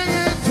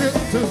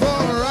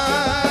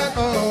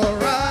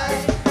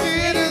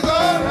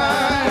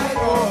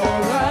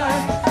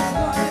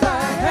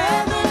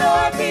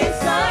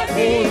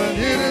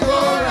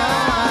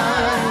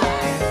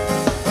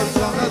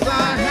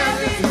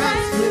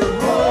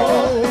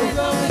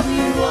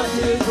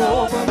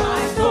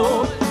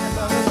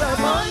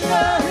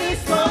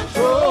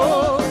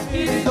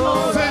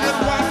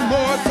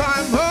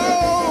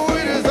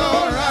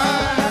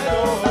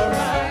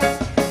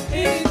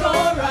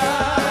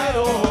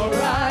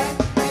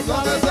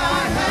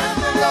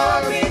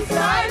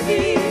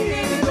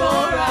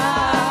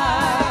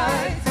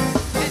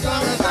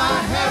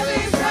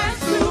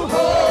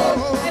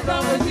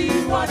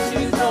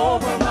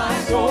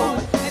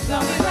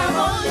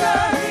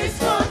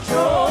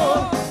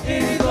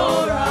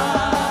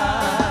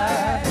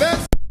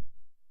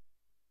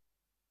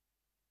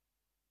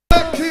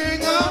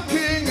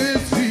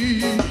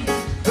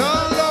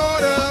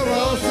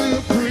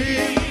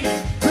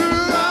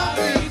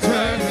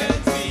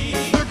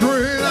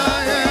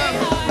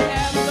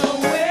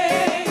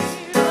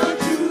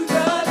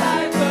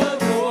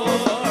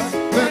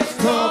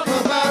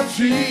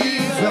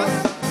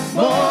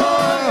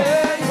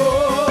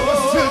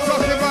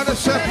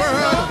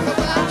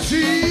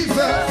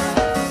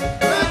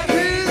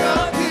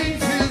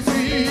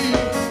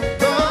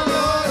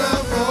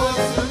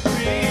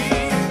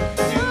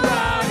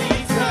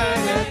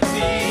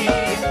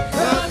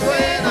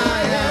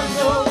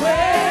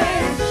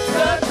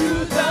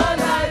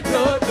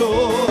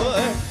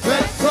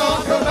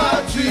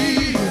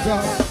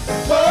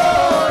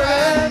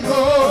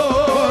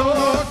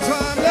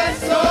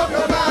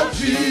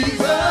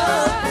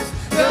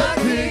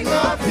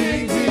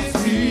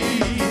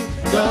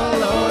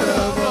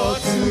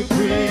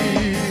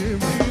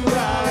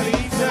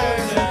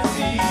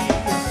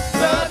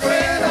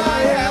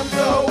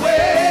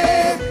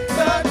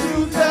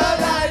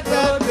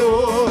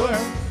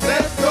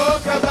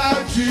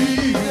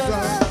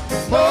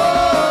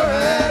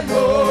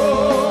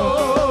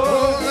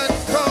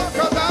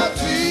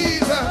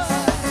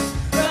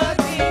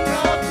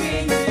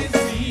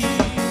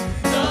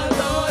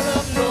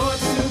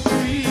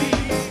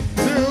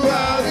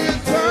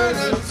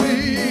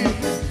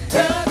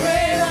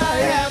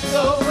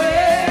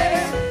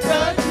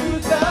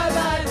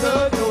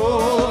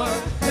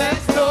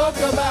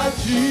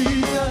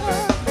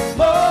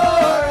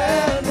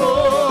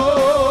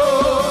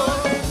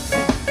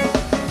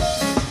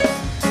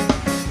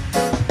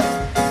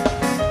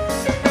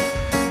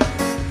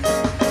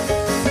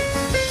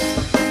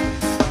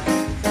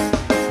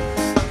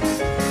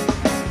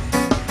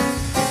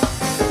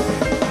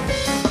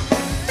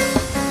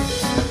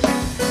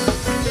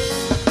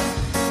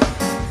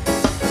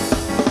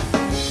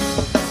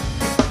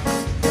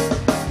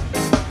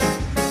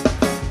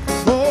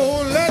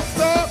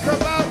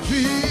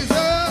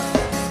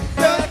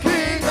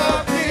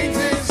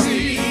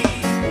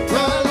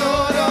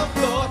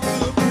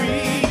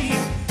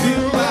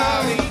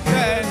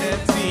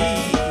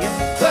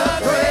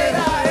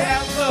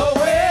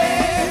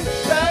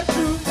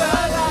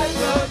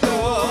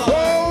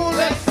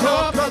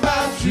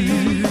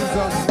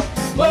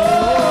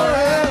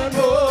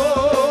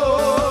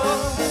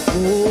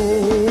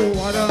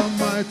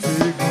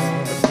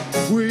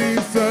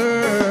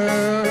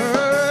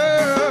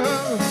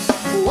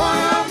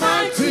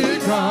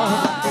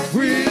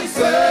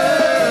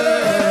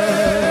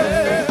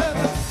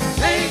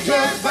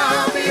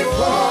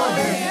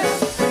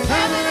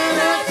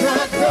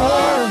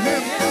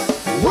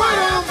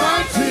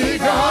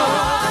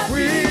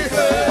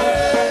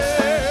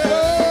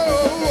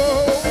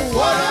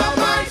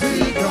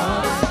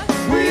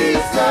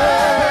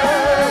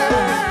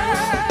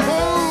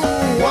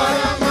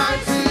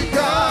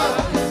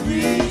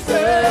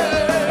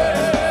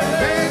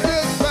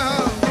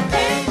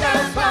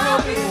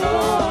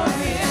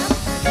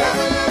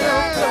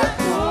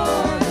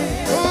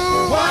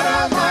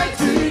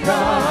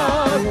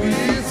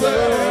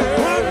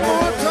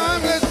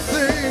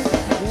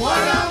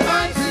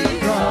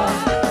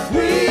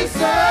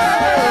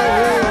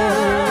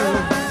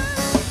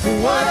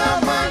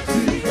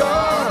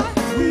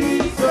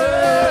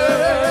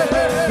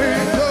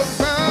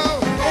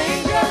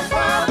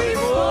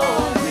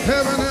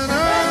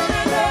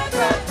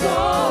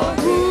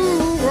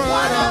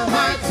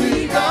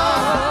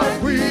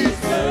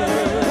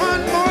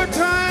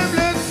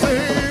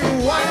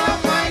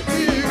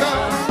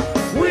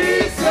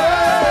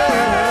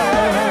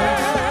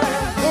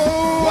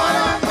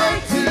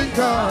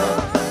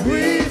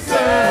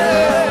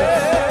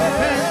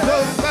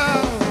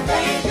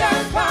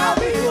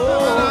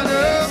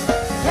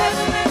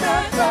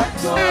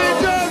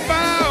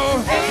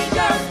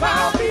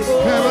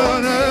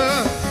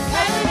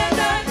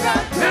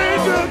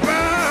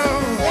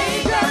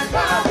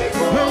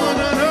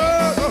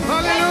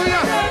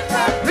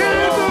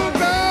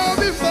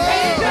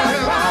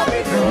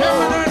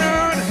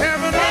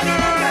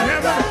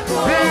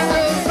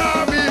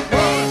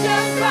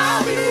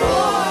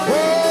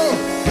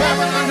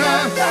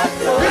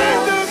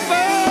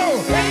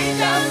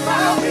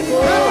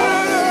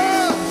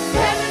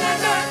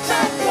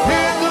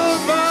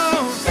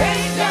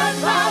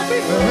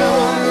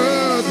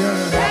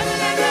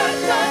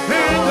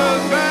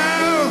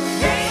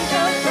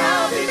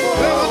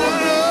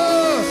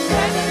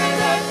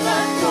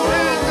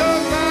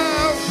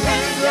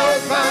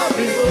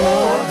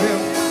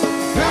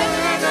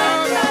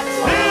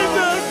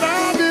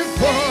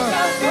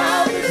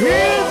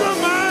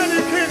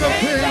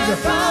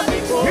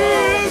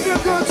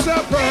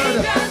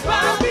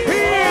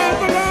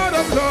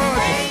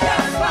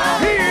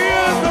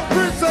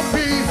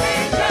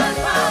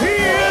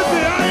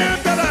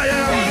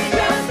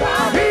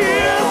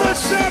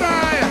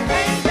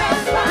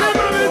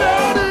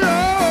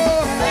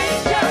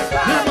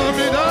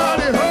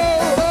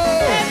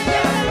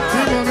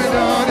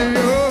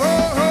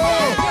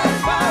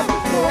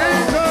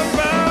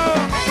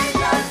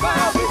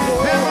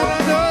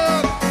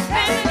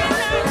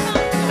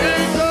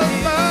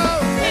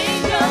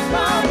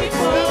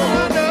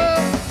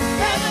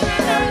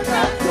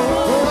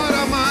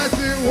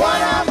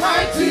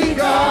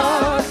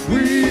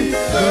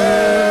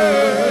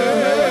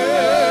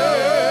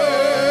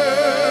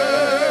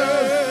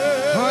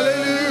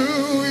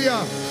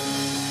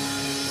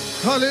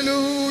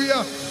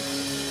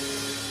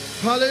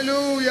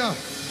 Hallelujah.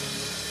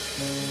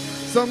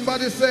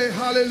 Somebody say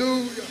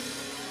hallelujah.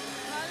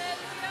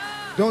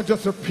 Don't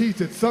just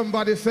repeat it.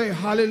 Somebody say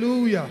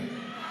hallelujah.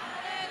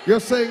 You're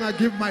saying, I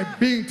give my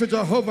being to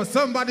Jehovah.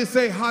 Somebody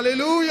say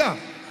hallelujah.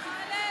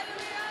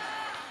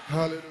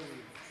 Hallelujah.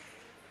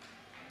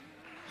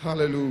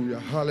 Hallelujah.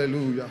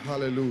 Hallelujah.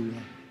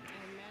 Hallelujah.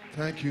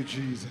 Thank you,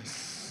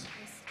 Jesus.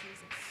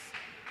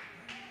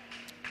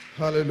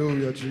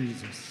 Hallelujah,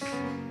 Jesus.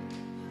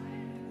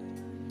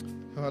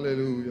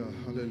 Hallelujah.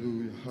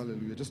 Hallelujah.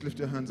 Hallelujah. Just lift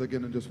your hands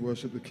again and just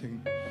worship the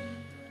King.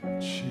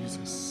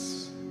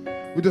 Jesus.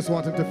 We just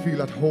want him to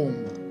feel at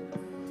home.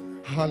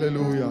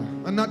 Hallelujah.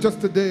 And not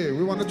just today.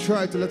 We want to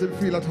try to let him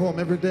feel at home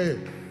every day.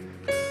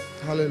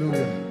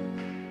 Hallelujah.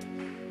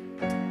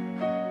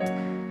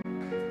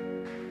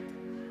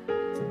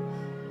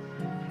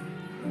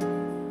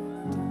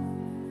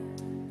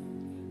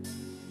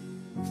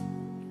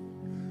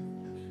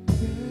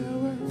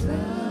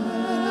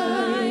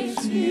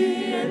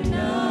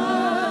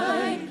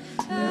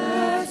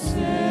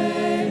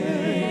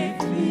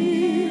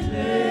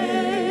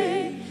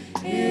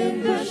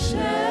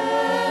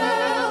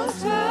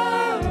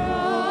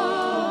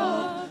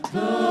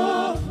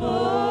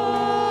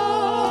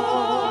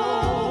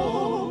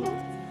 Oh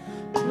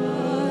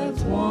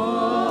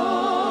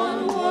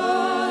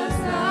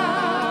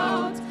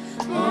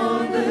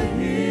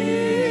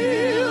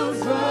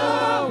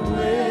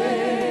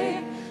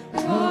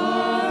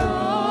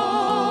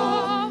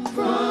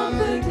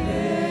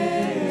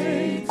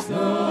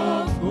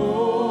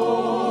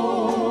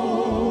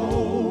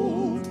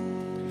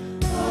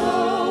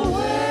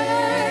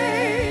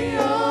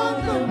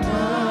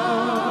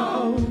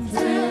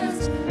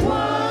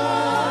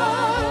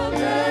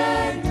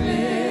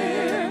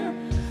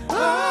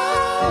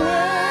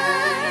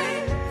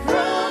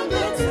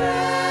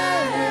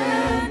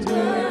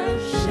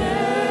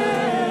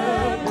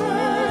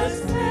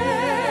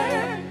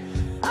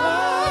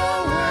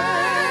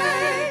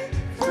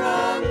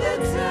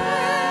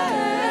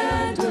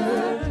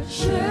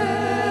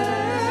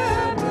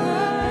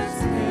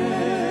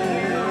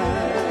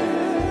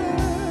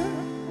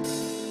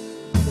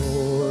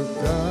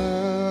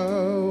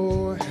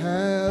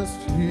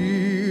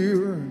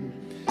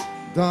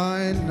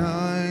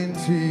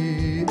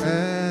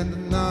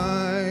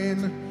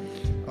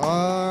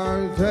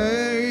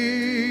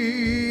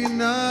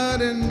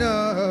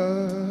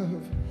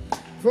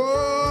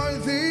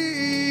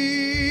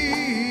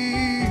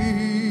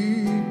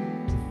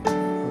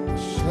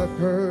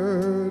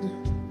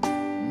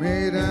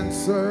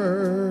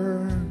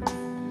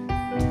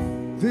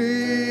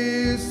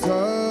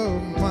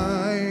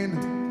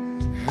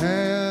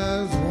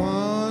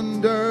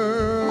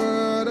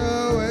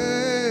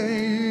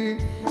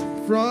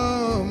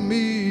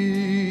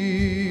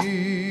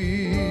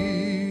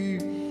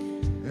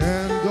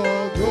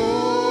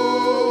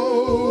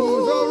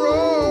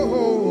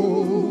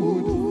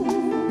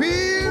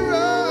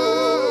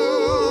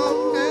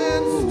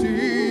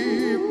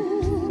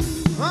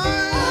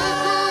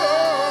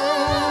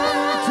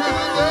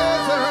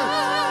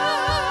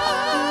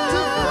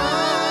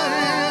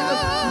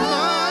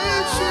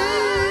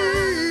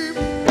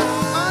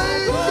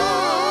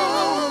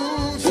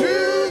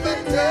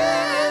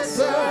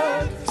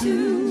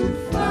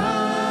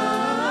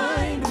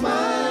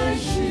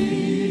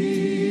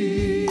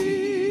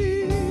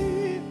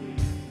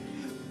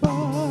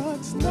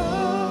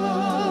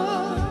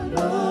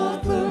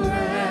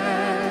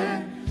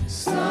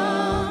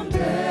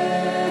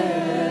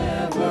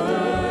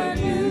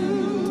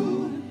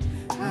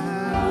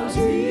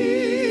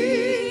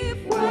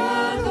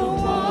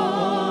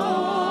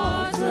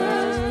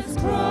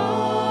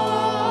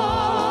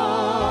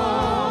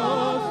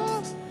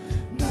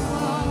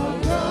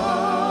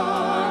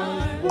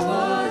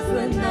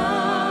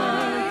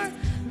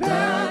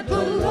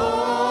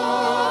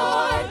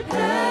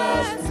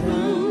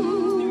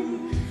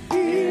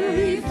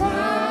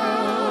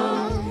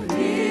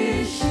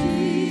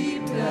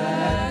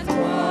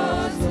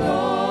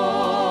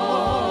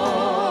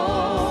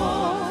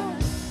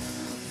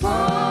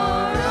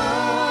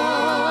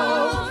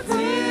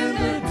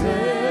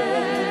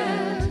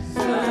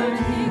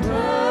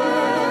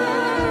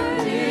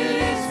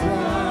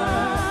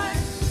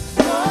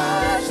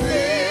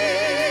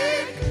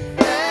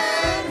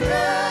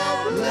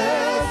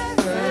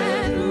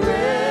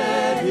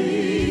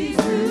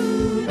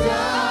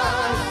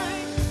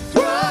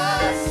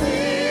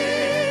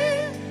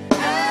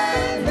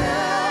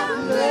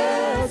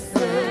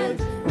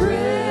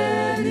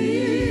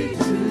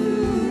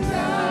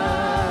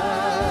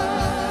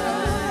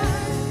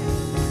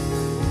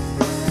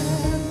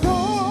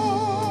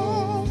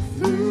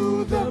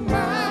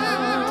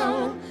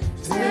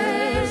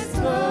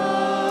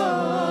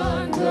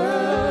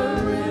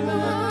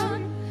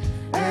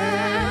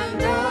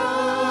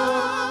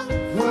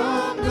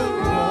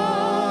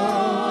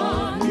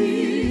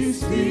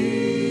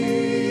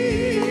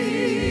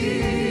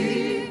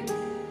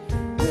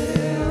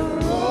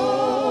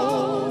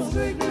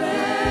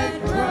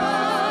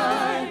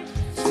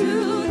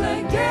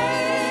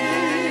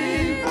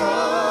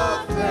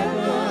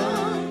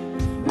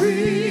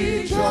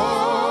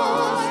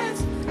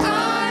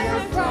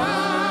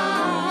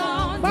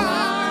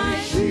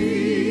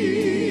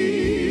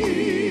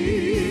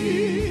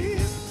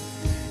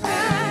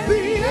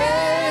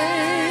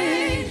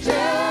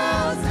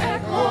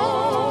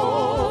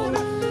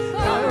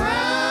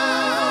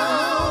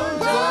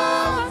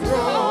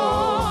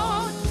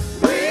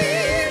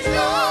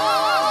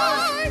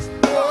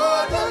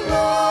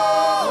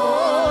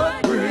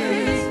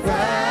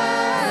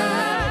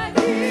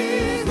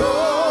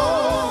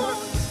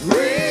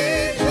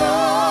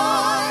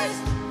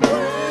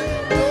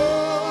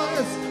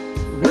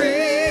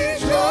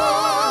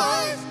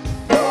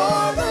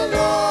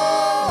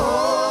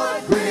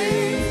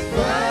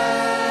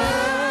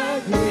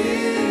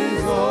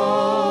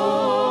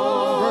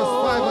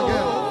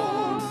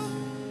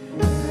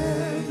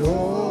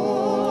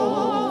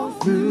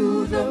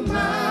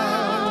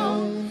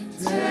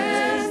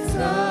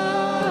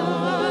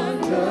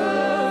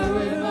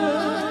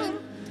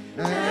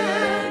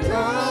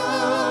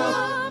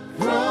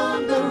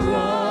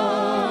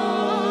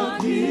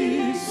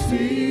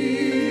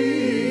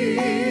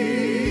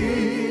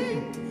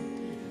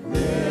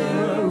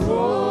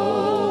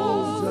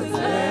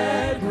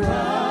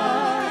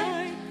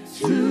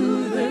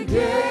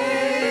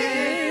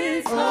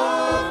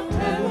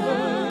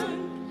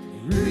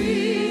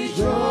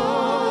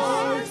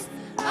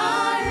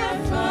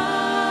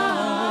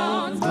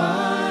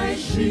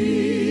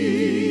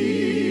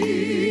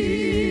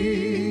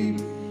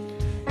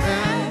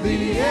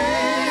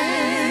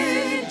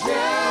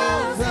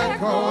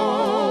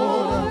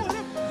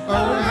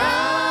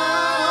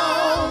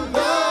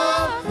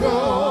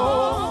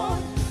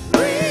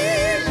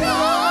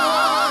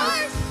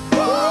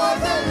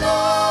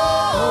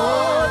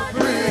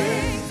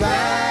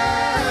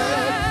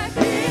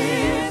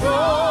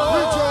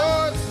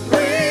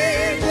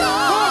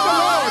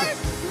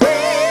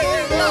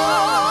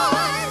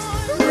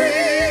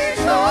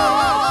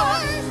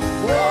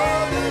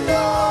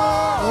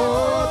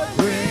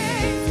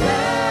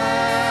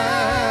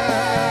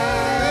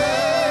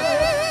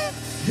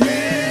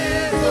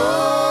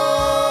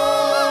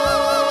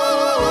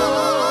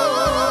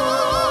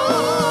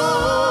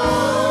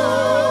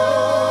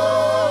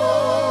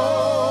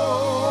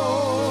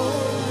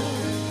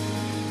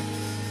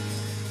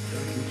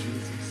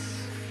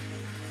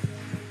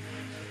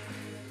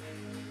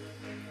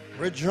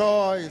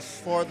Rejoice,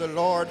 for the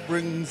Lord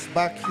brings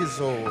back his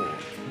own.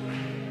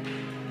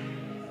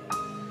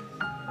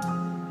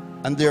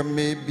 And there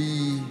may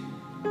be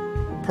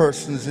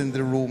persons in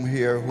the room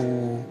here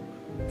who,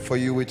 for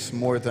you, it's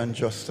more than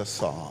just a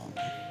song.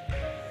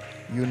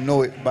 You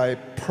know it by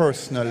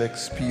personal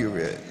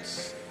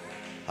experience.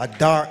 A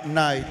dark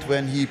night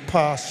when he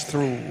passed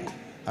through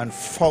and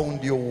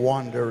found you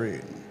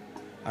wandering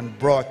and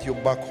brought you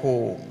back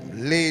home,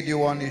 laid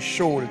you on his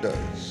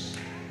shoulders.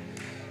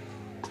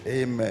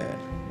 Amen.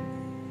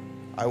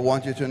 I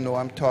want you to know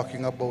I'm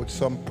talking about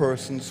some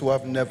persons who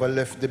have never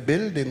left the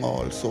building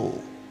also,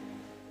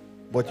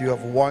 but you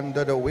have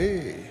wandered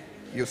away.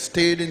 You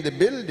stayed in the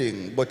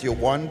building, but you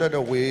wandered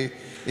away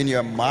in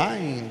your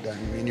mind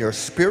and in your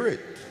spirit.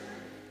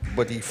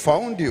 But he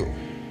found you.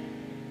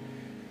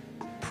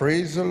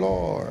 Praise the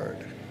Lord.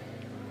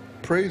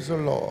 Praise the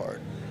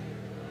Lord.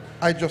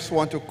 I just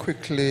want to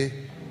quickly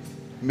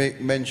make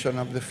mention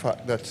of the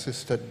fact that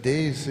Sister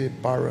Daisy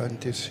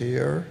Barrant is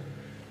here.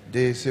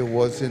 Daisy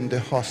was in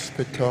the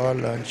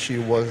hospital and she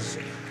was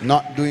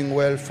not doing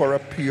well for a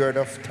period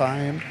of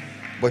time,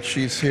 but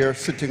she's here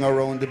sitting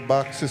around the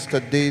back. Sister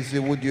Daisy,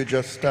 would you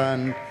just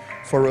stand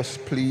for us,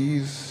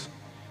 please?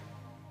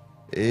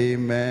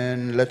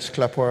 Amen. Let's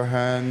clap our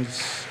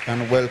hands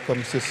and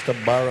welcome Sister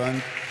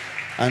Barrant.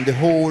 And the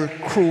whole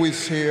crew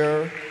is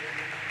here.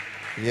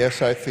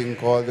 Yes, I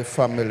think all the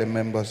family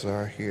members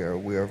are here.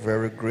 We are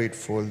very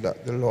grateful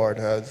that the Lord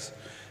has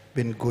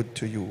been good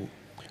to you.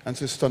 And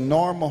Sister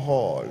Norma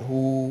Hall,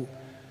 who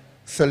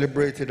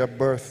celebrated her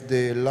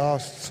birthday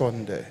last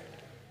Sunday.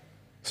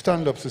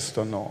 Stand up,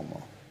 Sister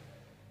Norma.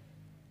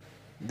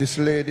 This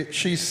lady,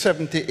 she's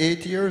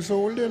 78 years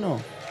old, you know.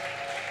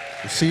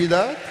 You see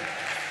that?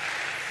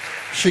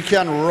 She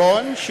can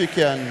run, she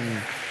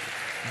can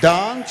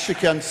dance, she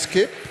can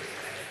skip.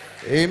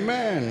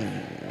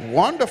 Amen.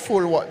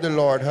 Wonderful what the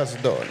Lord has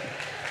done.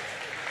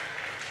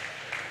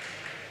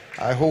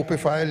 I hope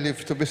if I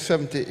live to be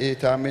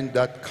 78, I'm in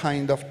that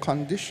kind of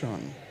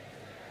condition.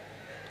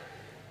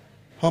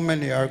 How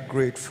many are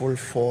grateful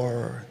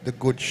for the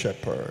Good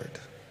Shepherd?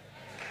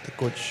 The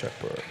Good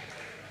Shepherd.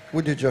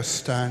 Would you just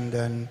stand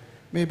and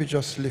maybe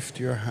just lift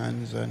your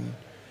hands and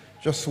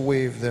just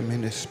wave them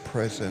in his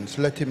presence?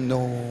 Let him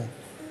know,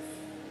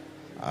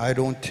 I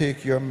don't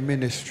take your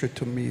ministry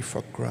to me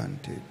for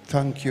granted.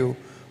 Thank you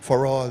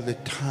for all the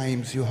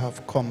times you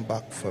have come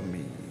back for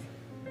me.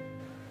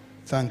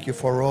 Thank you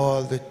for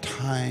all the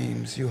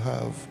times you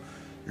have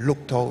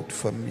looked out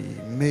for me,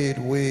 made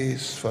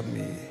ways for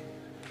me,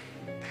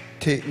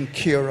 taken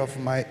care of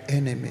my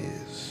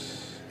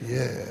enemies.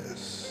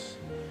 Yes,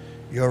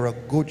 you're a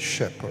good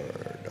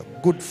shepherd, a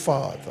good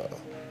father.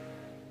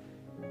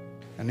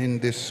 And in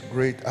this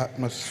great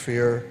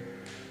atmosphere,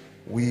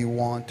 we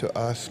want to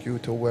ask you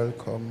to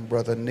welcome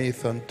Brother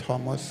Nathan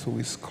Thomas, who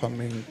is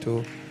coming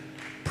to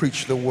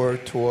preach the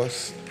word to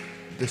us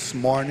this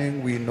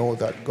morning. We know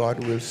that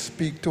God will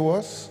speak to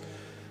us,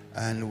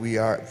 and we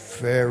are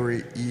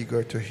very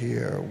eager to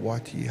hear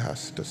what he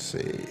has to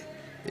say.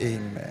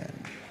 Amen.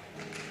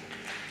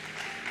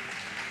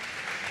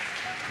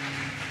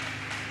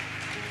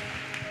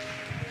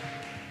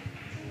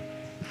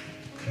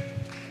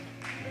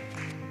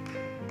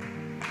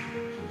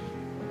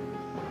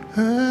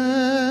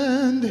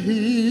 And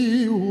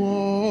he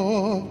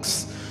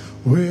walks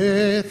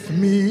with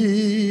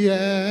me,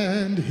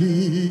 and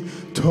he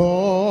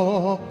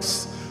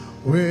talks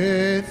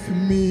with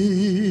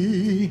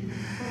me,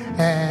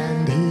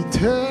 and he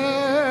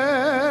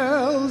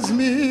tells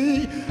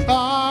me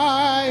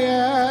I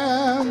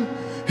am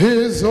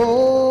his own,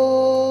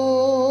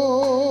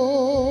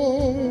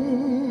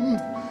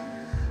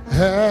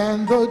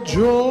 and the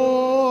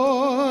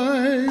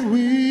joy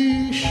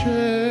we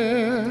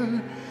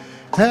share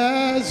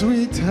as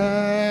we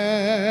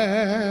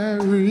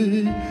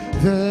tarry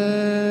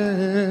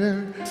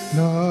there,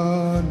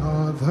 none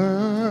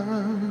other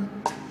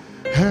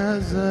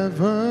has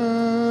ever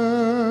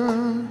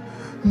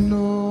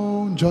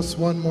known. Just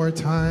one more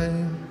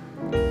time.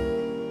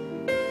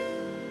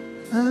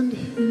 And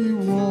he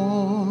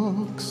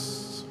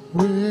walks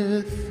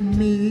with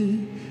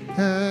me,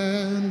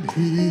 and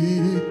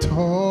he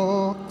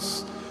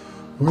talks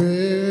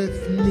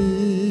with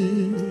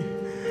me,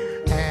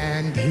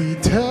 and he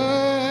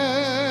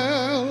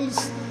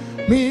tells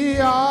me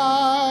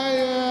I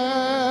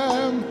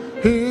am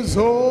his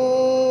own,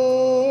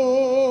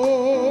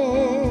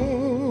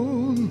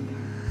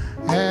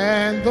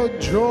 and the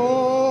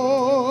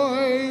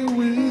joy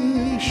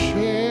we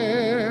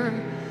share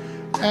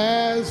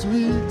as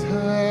we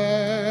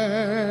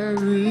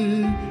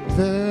tarry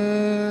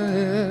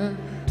there,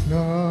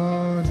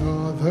 none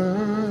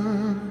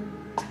other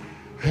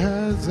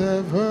has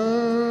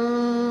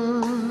ever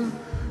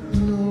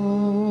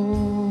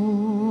known.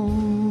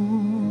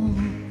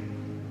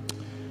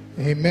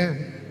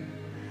 Amen.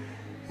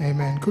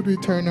 Amen. Could we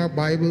turn our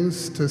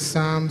Bibles to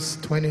Psalms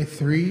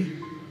 23?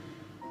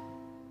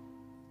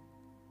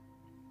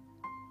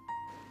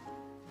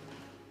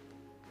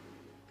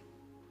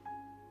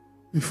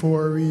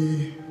 Before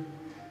we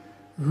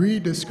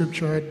read the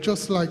scripture, I'd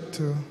just like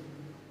to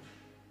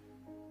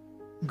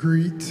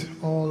greet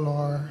all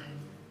our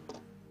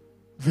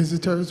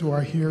visitors who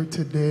are here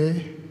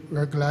today.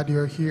 We're glad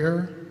you're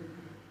here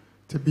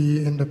to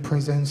be in the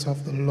presence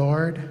of the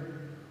Lord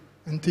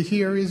and to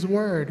hear His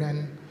word.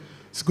 And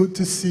it's good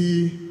to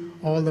see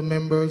all the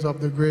members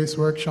of the Grace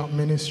Workshop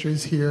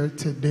Ministries here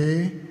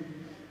today.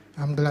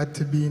 I'm glad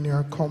to be in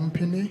your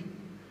company.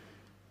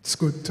 It's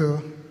good to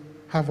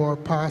have our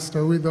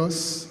pastor with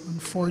us.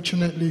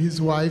 Unfortunately,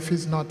 his wife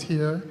is not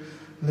here,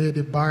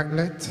 Lady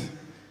Bartlett.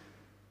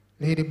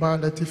 Lady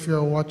Bartlett, if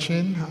you're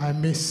watching, I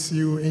miss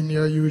you in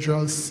your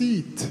usual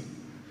seat.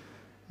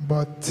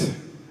 But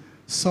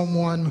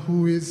someone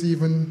who is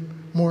even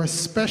more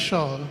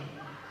special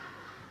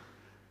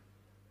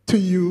to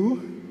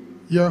you,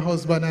 your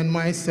husband and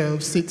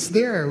myself, sits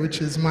there,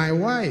 which is my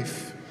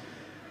wife.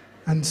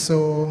 And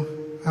so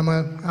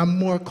I'm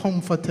more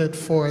comforted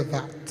for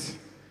that.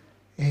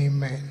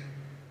 Amen.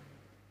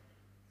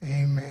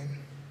 Amen.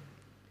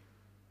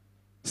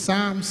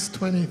 Psalms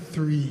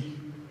 23.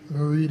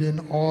 We're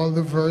reading all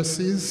the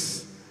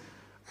verses.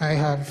 I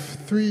have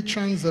 3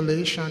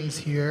 translations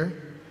here.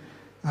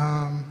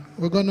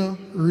 We're going to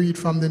read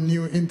from the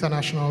New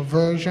International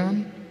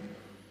Version.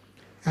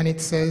 And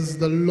it says,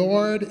 "The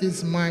Lord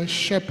is my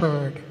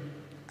shepherd.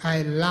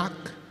 I lack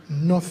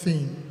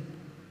nothing.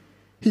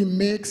 He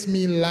makes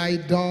me lie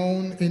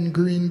down in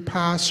green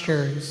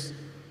pastures.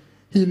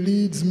 He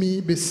leads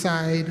me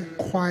beside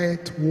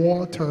quiet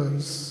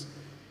waters.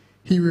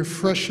 He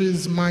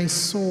refreshes my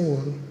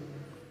soul.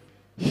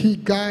 He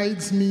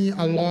guides me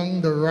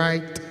along the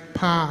right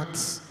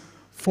paths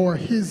for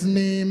His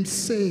name's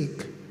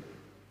sake.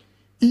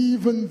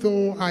 Even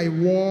though I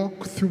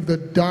walk through the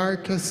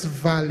darkest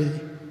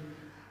valley,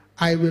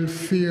 I will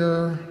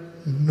fear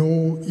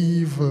no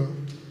evil,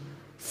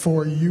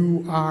 for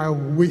you are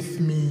with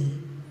me.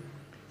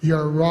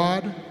 Your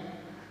rod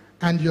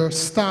and your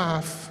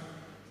staff,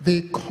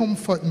 they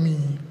comfort me.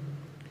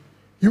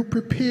 You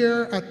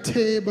prepare a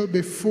table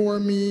before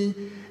me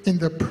in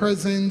the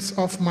presence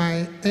of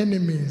my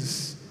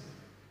enemies.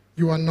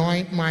 You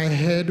anoint my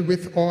head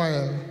with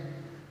oil.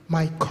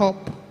 My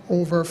cup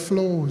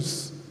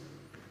overflows.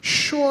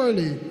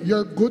 Surely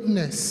your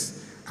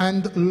goodness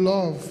and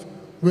love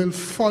will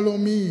follow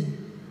me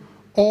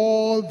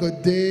all the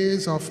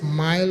days of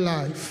my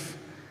life,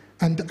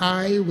 and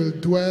I will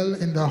dwell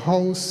in the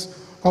house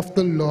of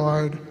the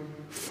Lord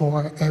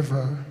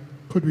forever."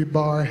 Could we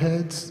bow our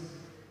heads?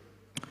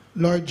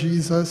 Lord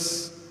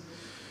Jesus,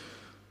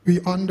 we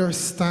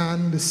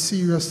understand the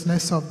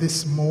seriousness of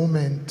this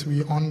moment.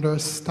 We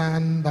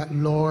understand that,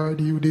 Lord,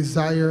 you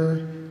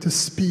desire to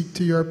speak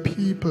to your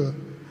people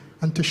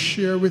and to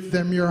share with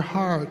them your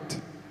heart.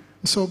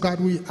 So, God,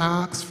 we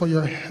ask for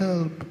your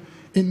help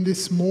in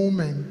this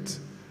moment.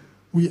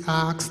 We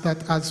ask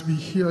that as we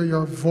hear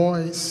your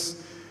voice,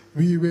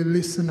 we will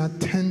listen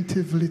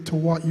attentively to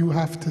what you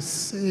have to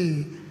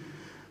say.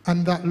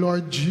 And that,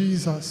 Lord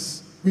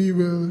Jesus, we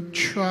will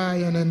try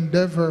and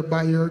endeavor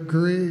by your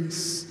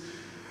grace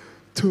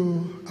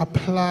to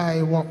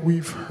apply what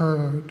we've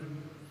heard.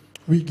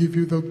 We give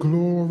you the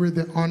glory,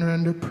 the honor,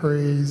 and the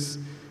praise.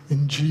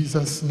 In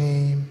Jesus'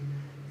 name,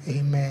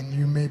 amen.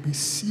 You may be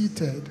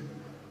seated.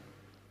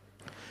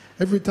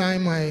 Every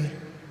time I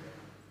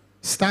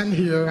stand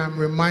here, I'm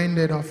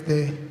reminded of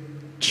the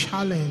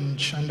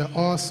challenge and the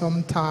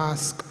awesome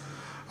task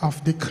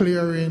of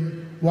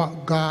declaring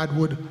what God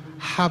would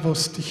have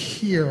us to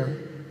hear.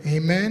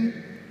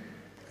 Amen?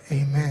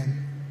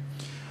 Amen.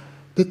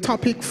 The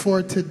topic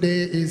for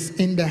today is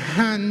in the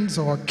hands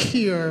or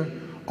care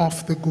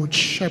of the Good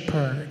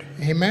Shepherd.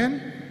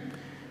 Amen?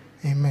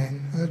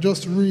 Amen. I'll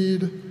just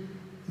read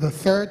the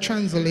 3rd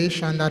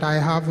translation that I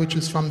have, which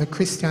is from the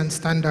Christian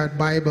Standard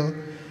Bible,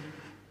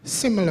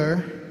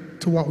 similar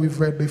to what we've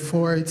read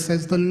before. It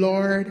says, "The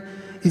Lord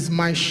is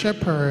my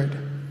shepherd.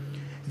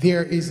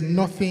 There is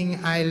nothing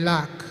I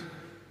lack.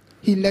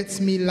 He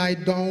lets me lie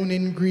down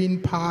in green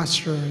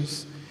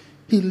pastures.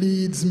 He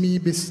leads me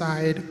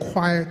beside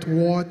quiet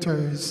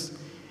waters.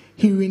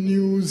 He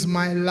renews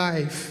my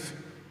life.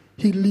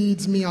 He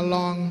leads me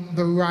along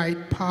the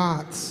right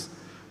paths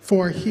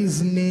for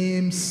His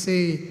name's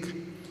sake.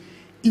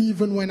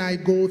 Even when I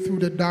go through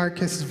the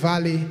darkest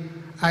valley,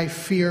 I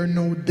fear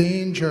no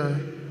danger,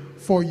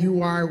 for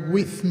you are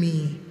with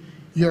me.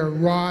 Your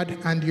rod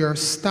and your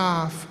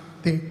staff,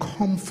 they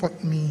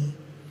comfort me.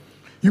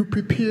 You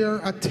prepare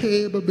a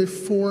table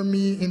before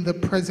me in the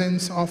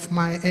presence of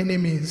my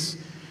enemies.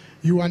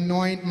 You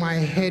anoint my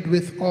head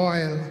with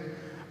oil.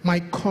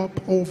 My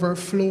cup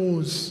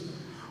overflows.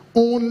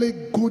 Only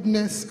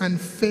goodness and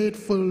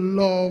faithful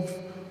love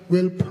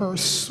will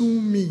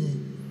pursue me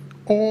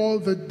all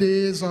the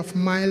days of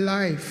my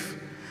life,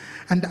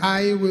 and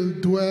I will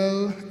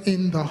dwell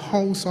in the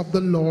house of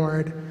the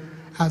Lord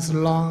as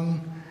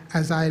long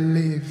as I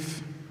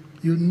live.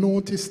 You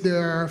notice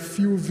there are a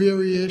few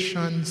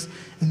variations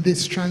in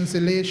this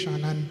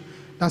translation, and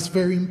that's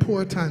very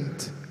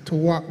important to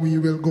what we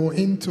will go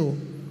into.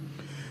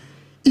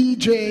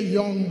 E.J.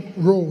 Young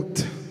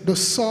wrote, the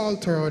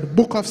Psalter, or the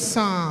book of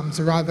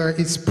Psalms rather,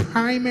 is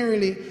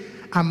primarily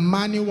a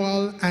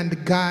manual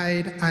and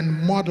guide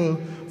and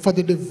model for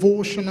the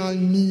devotional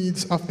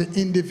needs of the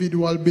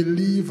individual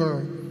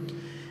believer.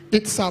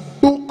 It's a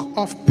book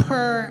of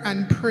prayer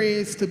and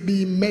praise to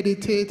be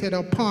meditated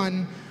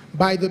upon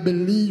by the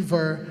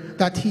believer,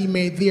 that he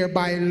may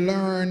thereby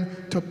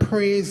learn to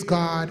praise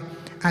God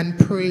and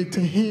pray to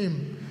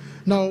him.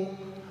 Now,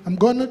 I'm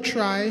going to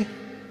try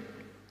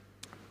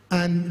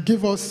and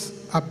give us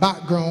a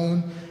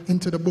background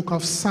into the book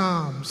of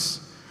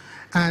Psalms.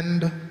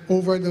 And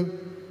over the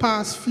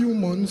past few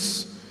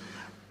months,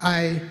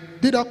 I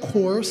did a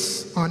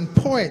course on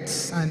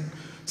poets, and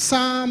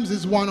Psalms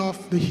is one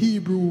of the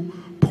Hebrew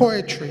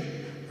poetry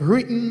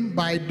written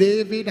by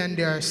David, and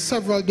there are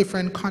several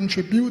different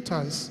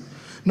contributors.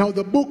 Now,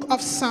 the book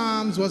of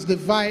Psalms was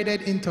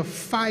divided into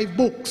 5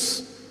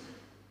 books.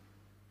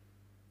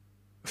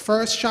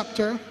 First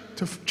chapter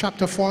to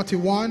chapter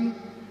 41,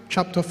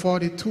 chapter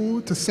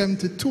 42 to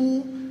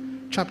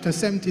 72, chapter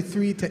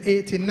 73 to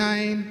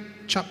 89,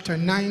 chapter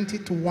 90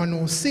 to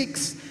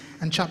 106,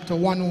 and chapter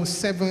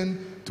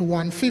 107 to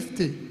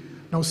 150.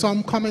 Now,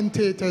 some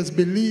commentators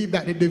believe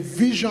that the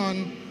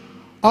division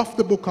of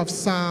the book of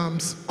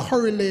Psalms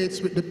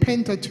correlates with the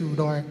Pentateuch,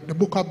 or the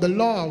book of the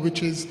law,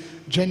 which is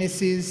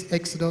Genesis,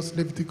 Exodus,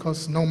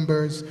 Leviticus,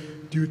 Numbers,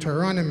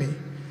 Deuteronomy.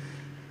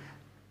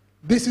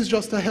 This is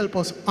just to help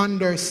us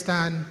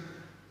understand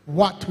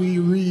what we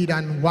read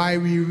and why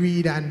we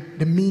read and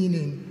the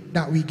meaning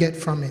that we get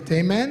from it.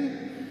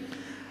 Amen?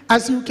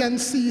 As you can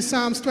see,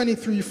 Psalms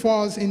 23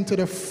 falls into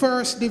the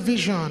first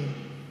division.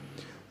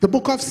 The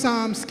book of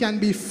Psalms can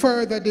be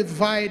further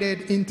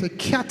divided into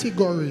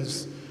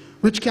categories,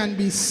 which can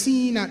be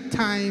seen at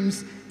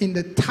times in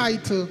the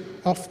title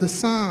of the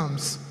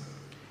Psalms.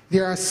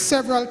 There are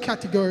several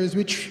categories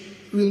which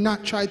we'll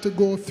not try to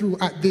go through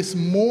at this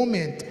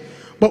moment,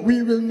 but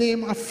we will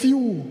name a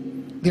few.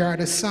 There are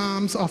the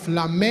Psalms of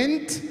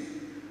Lament,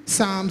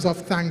 Psalms of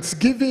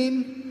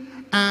Thanksgiving,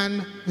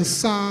 and the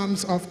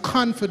Psalms of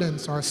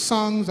Confidence, or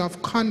Songs of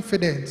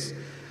Confidence.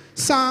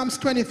 Psalms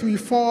 23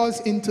 falls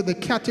into the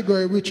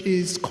category which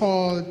is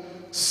called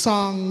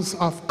Songs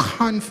of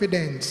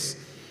Confidence.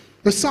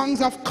 The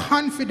Songs of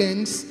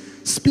Confidence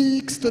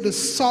speaks to the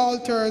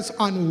psalter's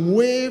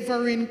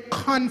unwavering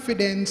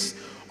confidence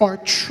or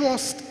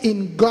trust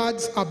in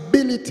God's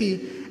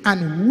ability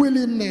and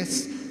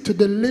willingness to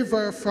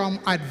deliver from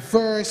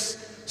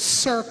adverse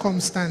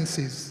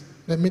circumstances.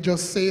 Let me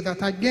just say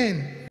that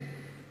again.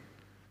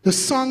 The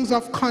Songs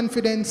of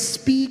Confidence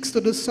speaks to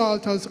the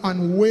psalter's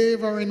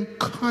unwavering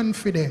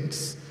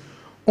confidence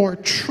or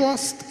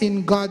trust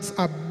in God's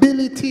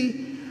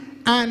ability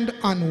and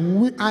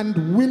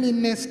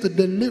willingness to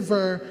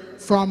deliver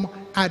from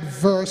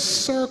adverse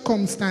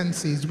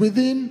circumstances.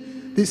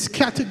 Within this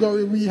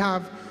category, we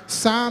have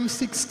Psalm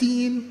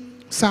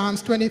 16,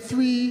 Psalms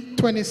 23,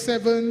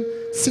 27,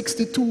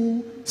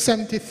 62,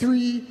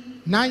 73,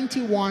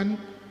 91,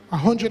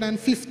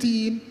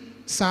 115,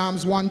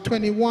 Psalms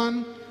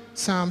 121,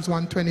 Psalms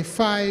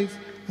 125,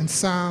 and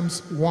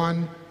Psalms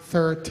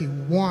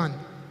 131.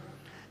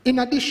 In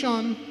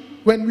addition,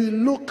 when we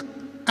look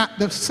at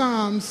the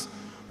Psalms,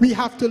 we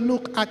have to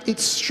look at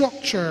its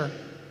structure,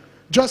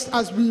 just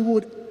as we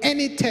would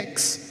any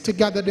text to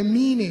gather the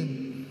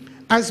meaning.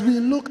 As we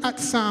look at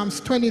Psalms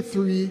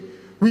 23,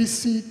 we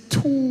see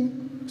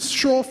 2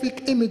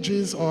 strophic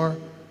images or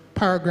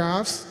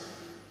paragraphs.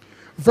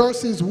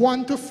 Verses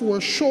 1 to 4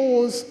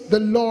 shows the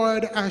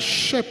Lord as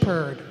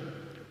shepherd.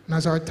 And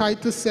as our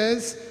title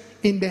says,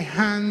 in the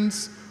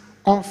hands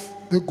of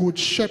the good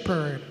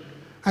shepherd.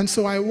 And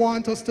so I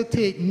want us to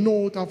take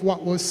note of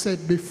what was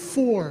said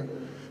before,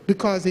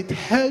 because it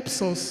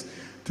helps us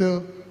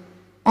to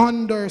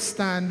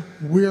understand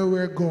where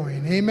we're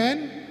going.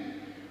 Amen?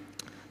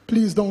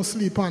 Please don't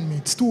sleep on me.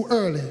 It's too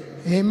early.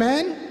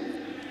 Amen?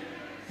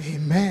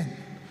 Amen.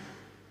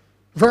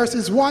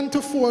 Verses 1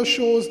 to 4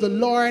 shows the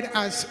Lord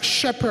as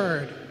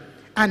shepherd,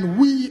 and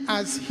we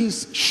as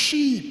his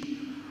sheep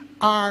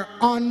are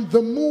on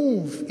the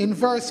move. In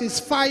verses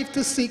 5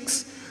 to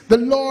 6, the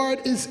Lord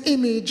is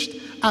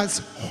imaged as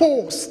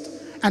host,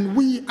 and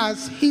we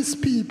as his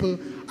people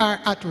are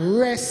at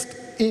rest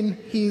in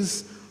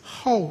his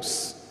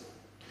house.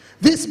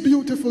 This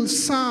beautiful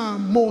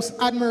psalm most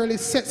admirably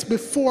sets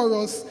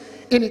before us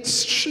in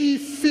its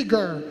chief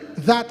figure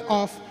that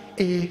of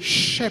a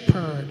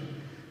shepherd,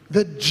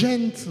 the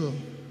gentle,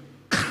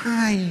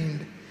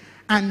 kind,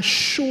 and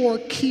sure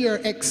care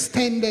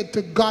extended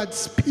to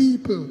God's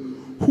people,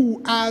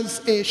 who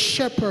as a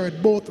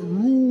shepherd both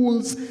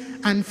rules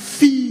and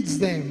feeds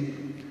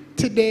them.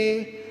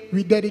 Today,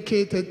 we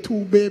dedicated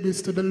 2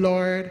 babies to the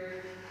Lord,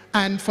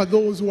 and for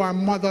those who are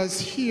mothers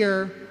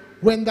here,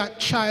 when that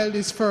child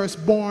is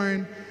first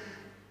born,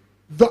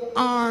 the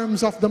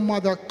arms of the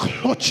mother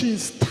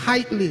clutches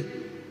tightly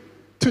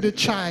to the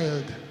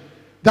child.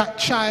 That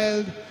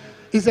child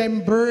is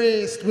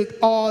embraced with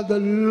all the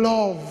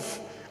love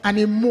and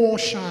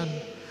emotion.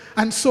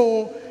 And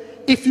so,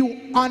 if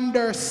you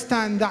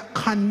understand that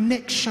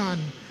connection,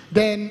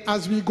 then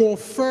as we go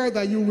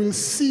further, you will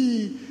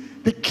see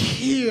the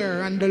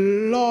care and the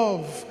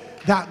love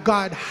that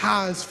God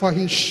has for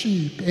his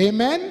sheep.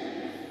 Amen?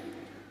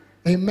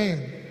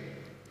 Amen.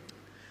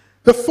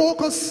 The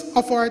focus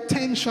of our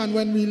attention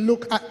when we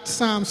look at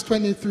Psalms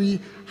 23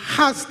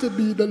 has to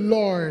be the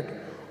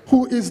Lord,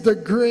 who is the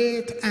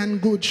great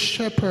and good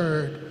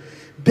shepherd.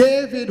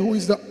 David, who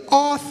is the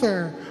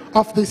author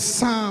of this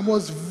psalm,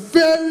 was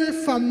very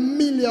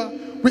familiar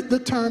with the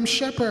term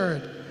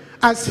shepherd,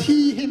 as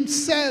he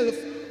himself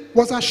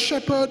was a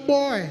shepherd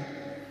boy.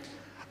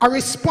 A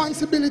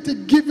responsibility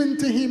given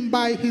to him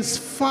by his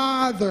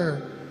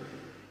father.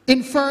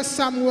 In 1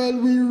 Samuel,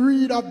 we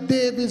read of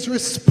David's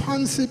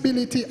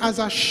responsibility as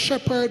a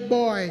shepherd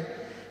boy,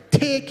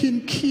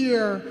 taking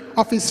care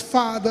of his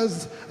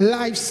father's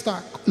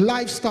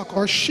livestock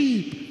or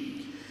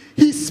sheep.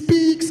 He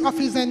speaks of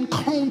his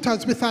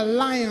encounters with a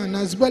lion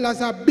as well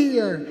as a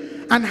bear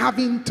and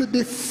having to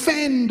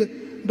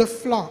defend the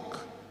flock.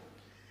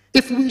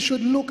 If we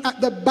should look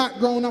at the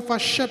background of a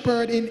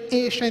shepherd in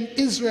ancient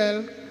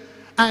Israel,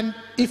 and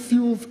if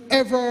you've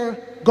ever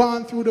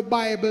gone through the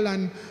Bible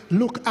and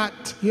look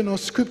at,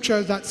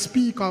 scriptures that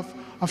speak of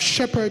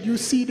shepherd, you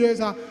see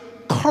there's a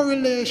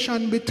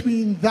correlation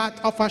between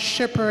that of a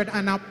shepherd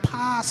and a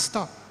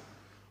pastor.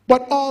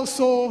 But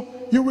also,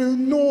 you will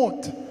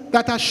note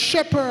that a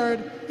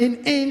shepherd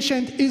in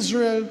ancient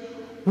Israel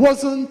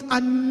wasn't a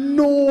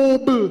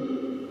noble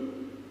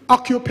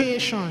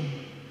occupation.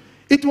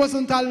 It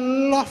wasn't a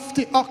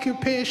lofty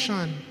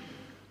occupation.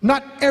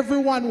 Not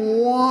everyone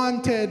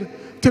wanted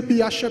to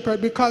be a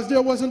shepherd because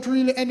there wasn't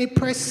really any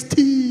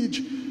prestige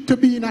to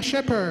being a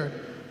shepherd.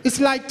 It's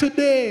like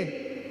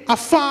today, a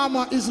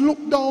farmer is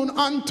looked down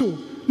onto.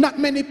 Not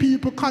many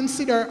people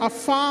consider a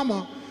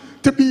farmer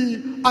to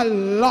be a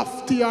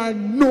lofty or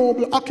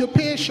noble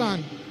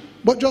occupation.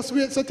 But just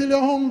wait until you're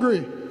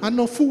hungry and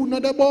no food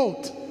not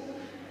about.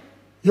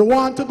 You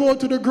want to go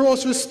to the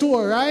grocery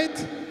store, right?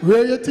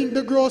 Where you think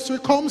the grocery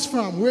comes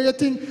from? Where you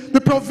think the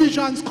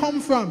provisions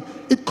come from?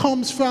 It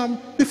comes from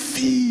the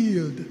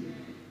field.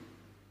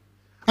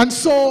 And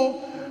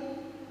so,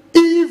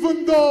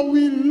 even though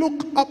we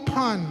look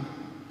upon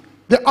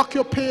the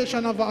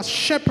occupation of a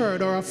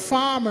shepherd or a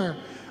farmer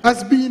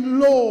as being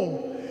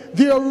low,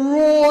 their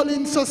role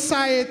in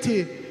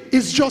society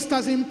is just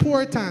as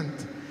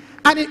important.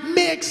 And it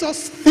makes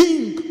us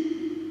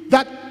think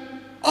that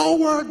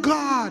our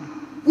God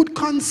would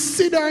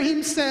consider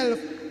himself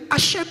a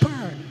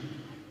shepherd.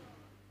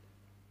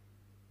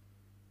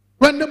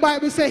 When the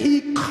Bible says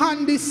he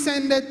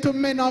condescended to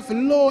men of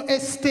low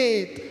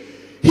estate,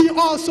 he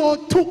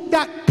also took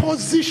that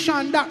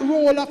position, that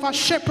role of a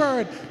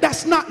shepherd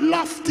that's not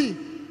lofty,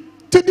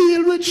 to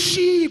deal with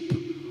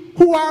sheep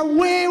who are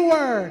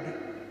wayward,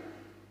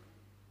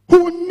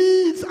 who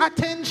needs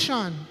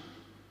attention.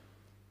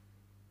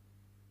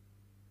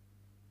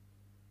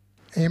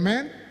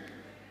 Amen?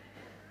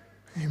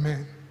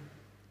 Amen.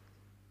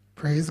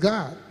 Praise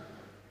God.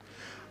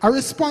 A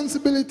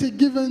responsibility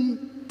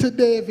given to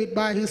David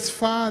by his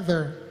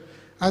father,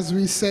 as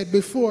we said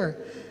before.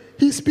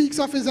 He speaks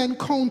of his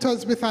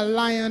encounters with a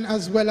lion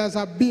as well as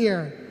a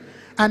bear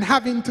and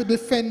having to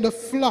defend the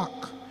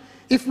flock.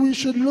 If we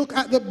should look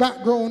at the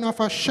background of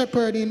a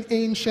shepherd in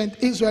ancient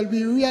Israel,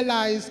 we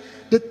realize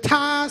the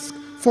task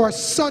for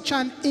such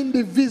an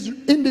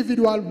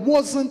individual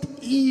wasn't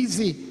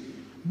easy,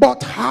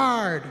 but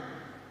hard.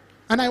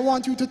 And I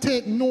want you to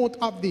take note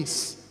of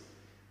this.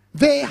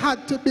 They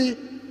had to be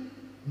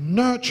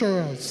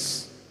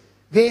nurturers.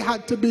 They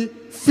had to be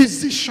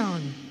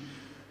physicians.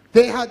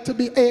 They had to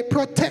be a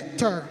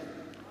protector,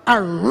 a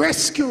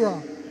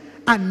rescuer,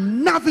 a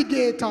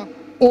navigator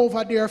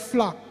over their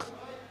flock.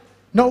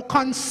 Now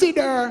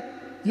consider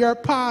your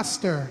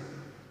pastor.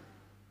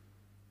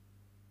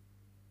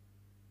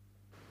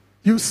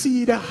 You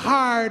see the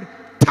hard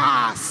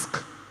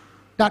task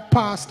that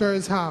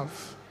pastors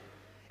have.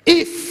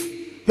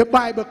 If the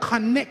Bible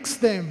connects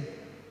them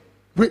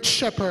with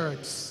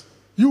shepherds,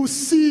 you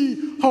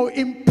see how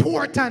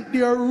important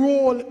their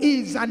role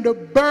is and the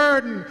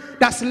burden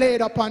that's laid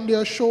upon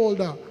their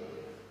shoulder.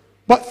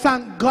 But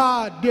thank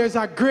God there's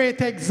a great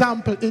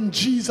example in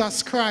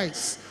Jesus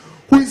Christ,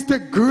 who is the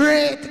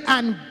great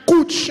and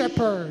good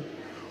shepherd,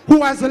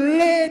 who has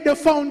laid the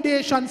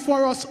foundation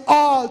for us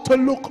all to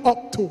look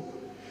up to.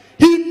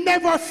 He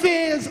never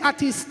fails at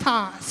his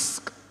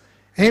task.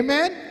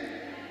 Amen?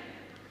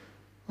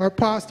 Our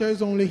pastor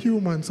is only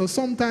human, so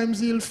sometimes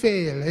he'll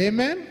fail.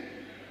 Amen?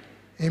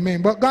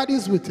 Amen. But God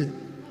is with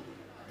him.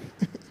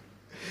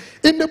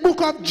 In the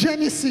book of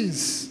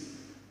Genesis,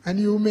 and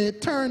you may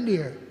turn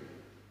there,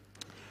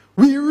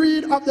 we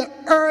read of the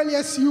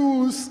earliest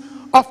use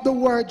of the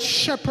word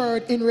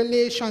shepherd in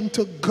relation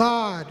to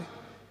God.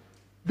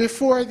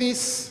 Before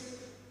this,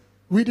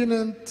 we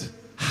didn't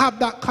have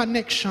that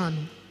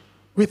connection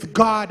with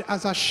God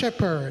as a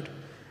shepherd.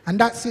 And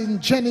that's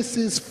in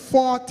Genesis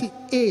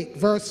 48,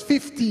 verse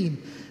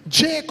 15.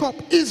 Jacob,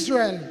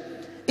 Israel,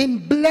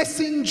 in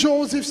blessing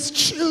Joseph's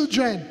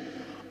children,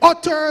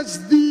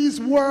 utters these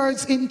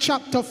words in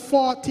chapter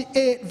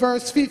 48,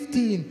 verse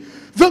 15.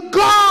 The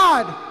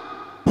God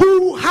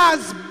who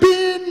has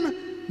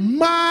been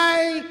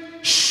my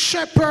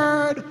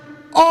shepherd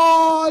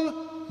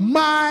all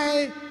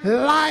my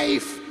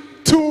life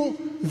to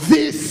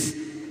this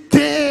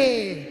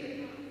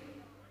day.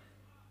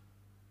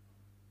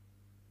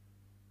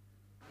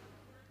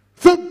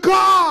 The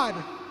God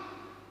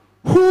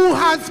who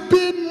has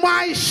been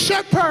my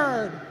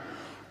shepherd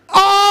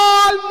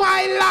all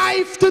my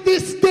life to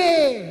this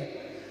day.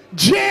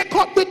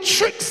 Jacob the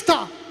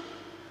trickster,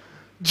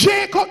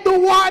 Jacob the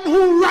one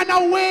who ran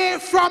away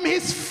from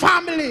his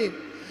family,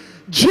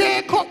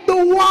 Jacob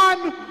the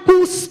one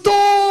who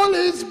stole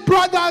his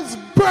brother's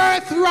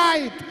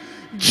birthright,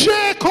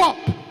 Jacob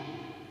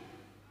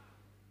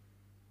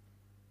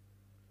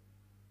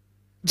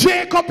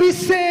is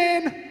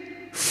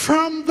saying,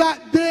 from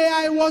that day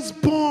I was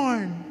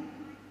born,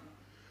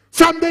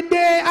 from the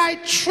day I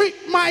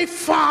tricked my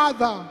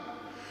father,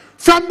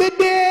 from the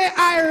day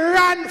I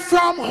ran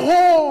from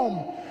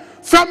home,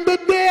 from the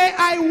day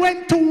I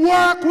went to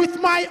work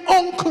with my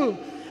uncle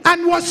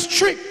and was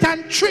tricked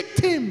and tricked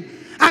him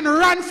and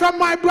ran from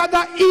my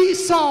brother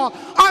Esau,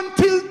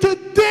 until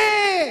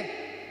today,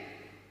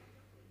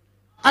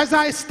 as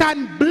I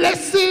stand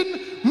blessing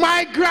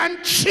my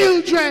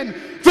grandchildren,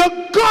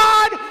 the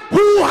God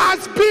who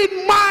has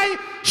been my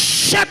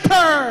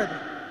shepherd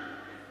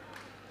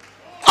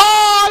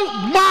all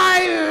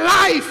my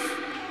life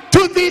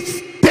to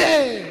this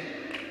day.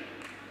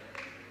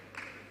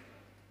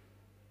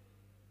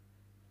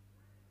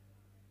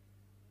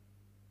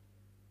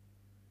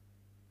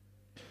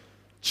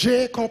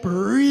 Jacob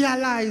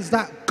realized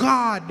that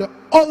God, the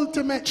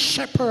ultimate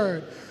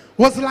shepherd,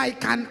 was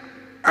like an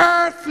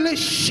earthly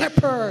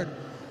shepherd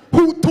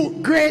who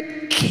took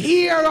great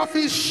care of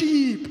his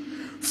sheep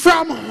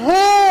from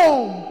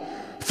home,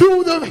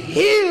 through the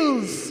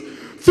hills,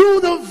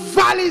 through the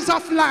valleys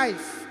of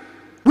life,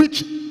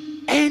 which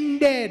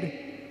ended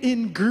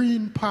in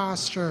green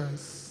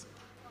pastures.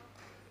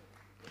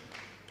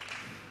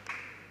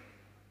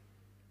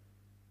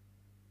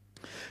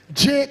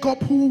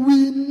 Jacob, who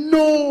we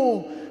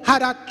know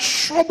had a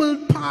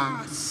troubled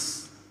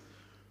past,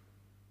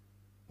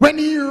 when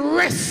he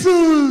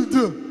wrestled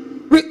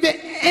with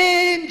the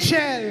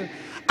angel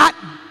at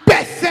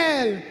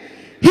Bethel,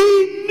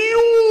 he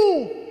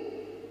knew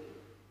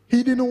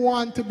he didn't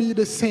want to be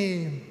the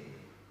same.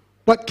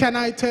 But can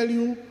I tell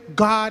you,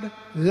 God,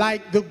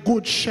 like the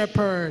good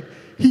shepherd,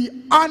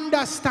 he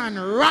understands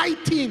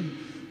writing.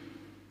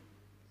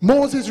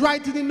 Moses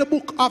writing in the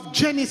book of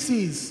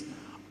Genesis,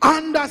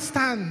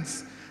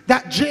 understands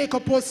that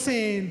Jacob was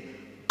saying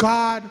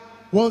God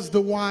was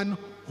the one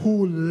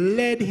who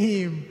led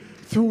him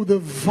through the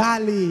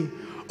valley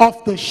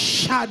of the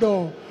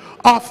shadow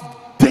of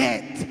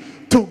death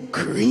to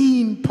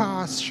green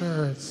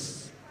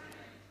pastures.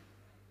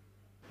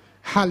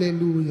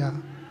 Hallelujah.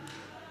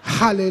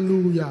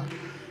 Hallelujah.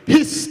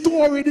 His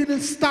story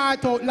didn't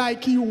start out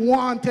like he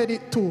wanted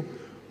it to,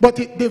 but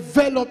it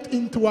developed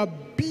into a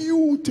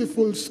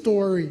beautiful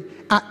story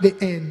at the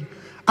end.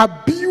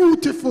 A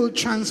beautiful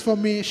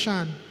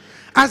transformation.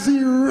 As he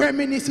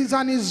reminisces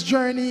on his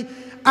journey,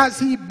 as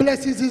he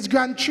blesses his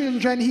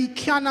grandchildren, he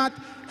cannot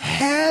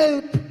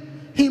help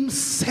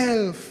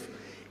himself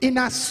in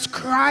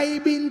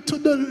ascribing to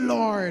the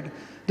Lord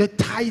the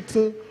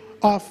title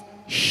of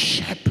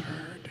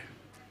shepherd.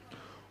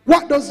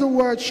 What does the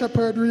word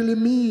shepherd really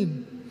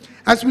mean?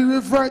 As we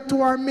revert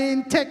to our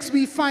main text,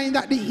 we find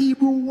that the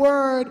Hebrew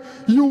word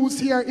used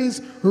here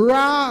is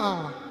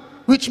ra,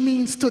 which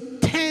means to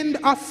tend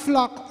a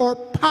flock or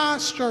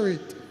pasture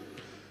it.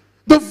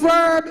 The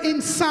verb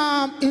in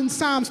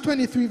Psalms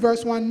 23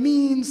 verse 1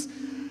 means,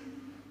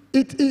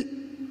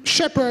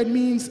 shepherd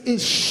means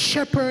is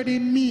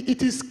shepherding me.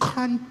 It is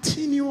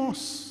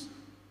continuous.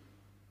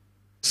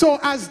 So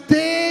as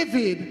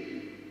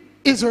David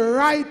is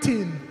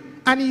writing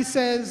and he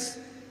says,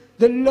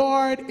 the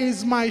Lord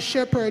is my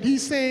shepherd,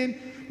 he's saying,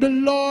 the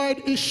Lord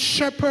is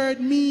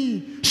shepherding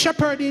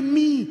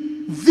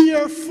me,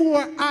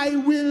 therefore I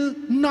will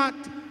not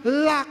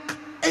lack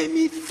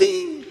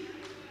anything.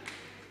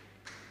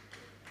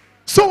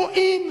 So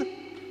in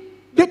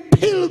the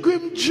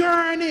pilgrim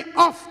journey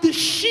of the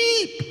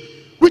sheep,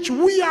 which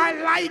we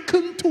are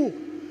likened to,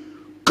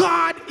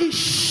 God is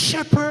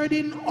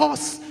shepherding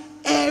us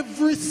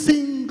every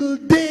single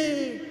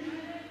day.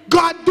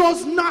 God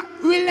does not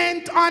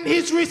relent on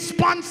his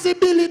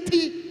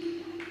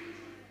responsibility.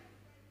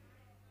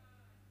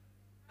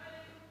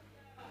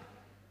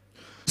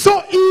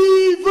 So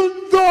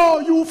even though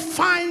you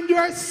find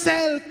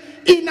yourself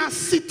in a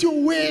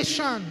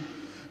situation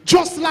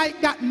just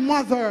like that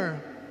mother,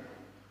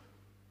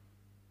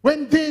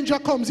 when danger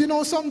comes, you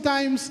know,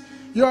 sometimes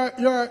you're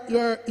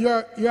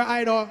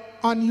either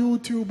on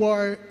YouTube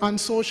or on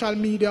social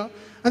media,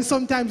 and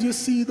sometimes you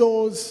see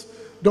those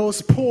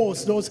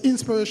posts, those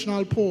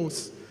inspirational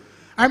posts.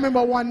 I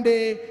remember one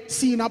day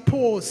seeing a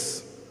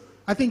post,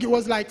 I think it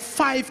was like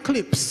 5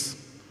 clips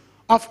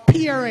of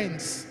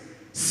parents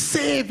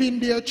saving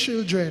their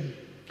children.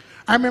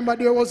 I remember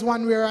there was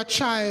one where a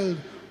child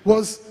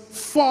was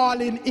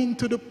falling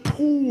into the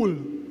pool,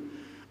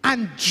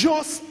 and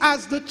just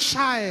as the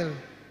child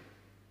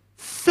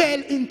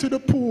fell into the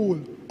pool,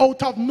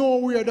 out of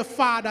nowhere the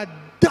father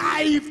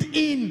dived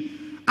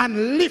in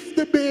and lift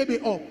the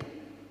baby up.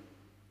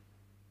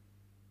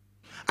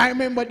 I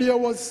remember there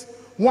was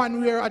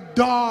one where a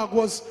dog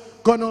was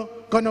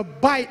gonna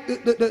bite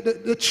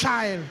the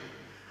child,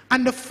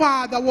 and the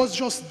father was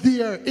just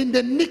there in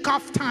the nick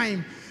of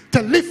time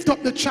to lift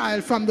up the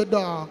child from the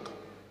dog.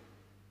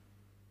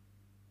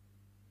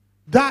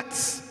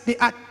 That's the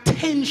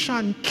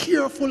attention,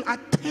 careful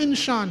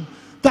attention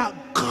that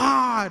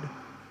God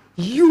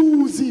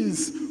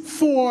uses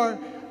for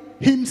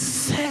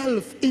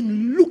himself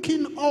in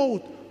looking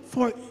out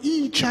for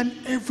each and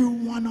every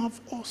one of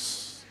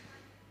us.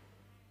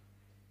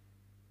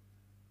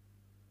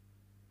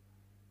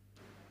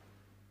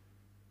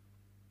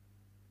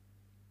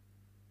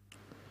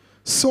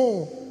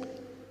 So,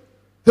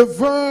 the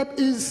verb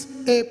is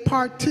a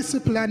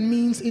participle and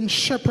means in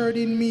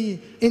shepherding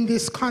me in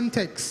this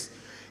context.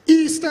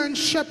 Eastern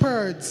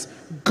shepherds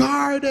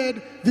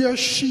guarded their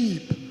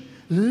sheep,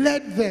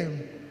 led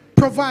them,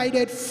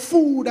 provided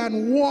food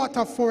and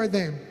water for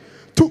them,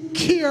 took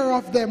care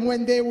of them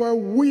when they were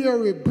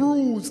weary,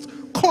 bruised,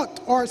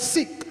 cut, or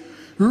sick,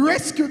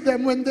 rescued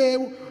them when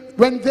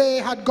they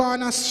had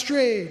gone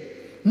astray,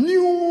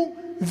 knew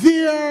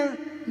their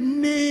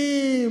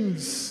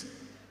names.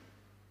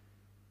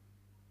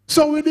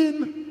 So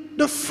within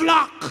the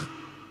flock,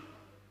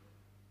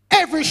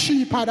 every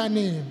sheep had a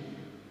name.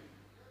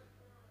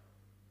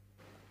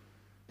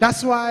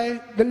 That's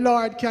why the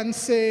Lord can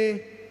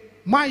say,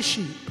 my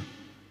sheep,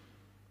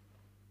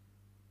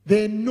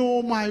 they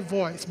know my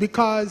voice,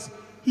 because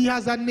he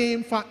has a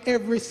name for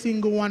every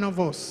single one of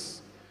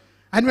us.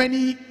 And when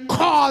he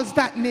calls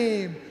that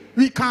name,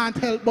 we can't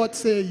help but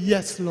say,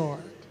 yes,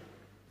 Lord.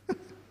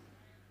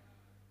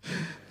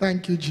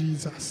 Thank you,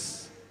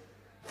 Jesus.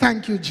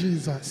 Thank you,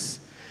 Jesus.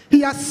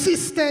 He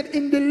assisted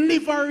in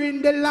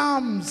delivering the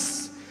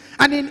lambs,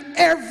 and in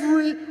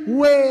every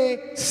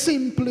way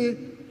simply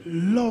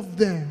loved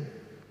them.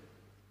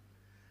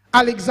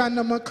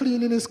 Alexander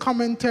McLean, in his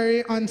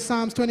commentary on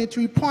Psalms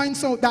 23,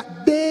 points out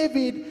that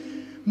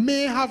David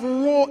may have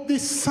wrote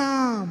this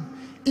psalm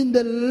in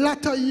the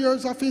latter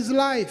years of his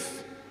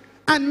life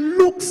and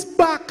looks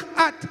back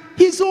at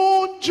his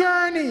own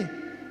journey.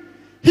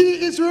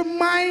 He is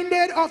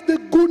reminded of the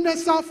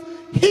goodness of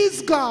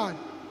his God,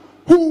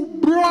 who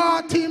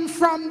brought him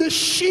from the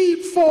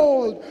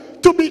sheepfold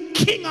to be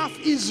king of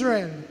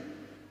Israel.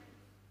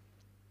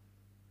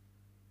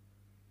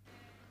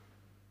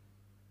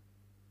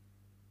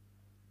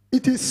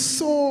 It is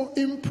so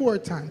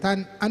important,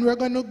 and we're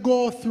going to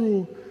go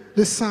through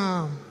the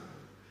psalm.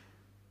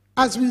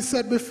 As we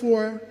said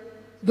before,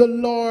 the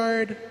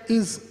Lord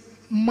is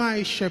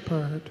my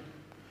shepherd.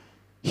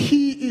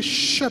 He is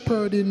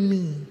shepherding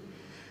me.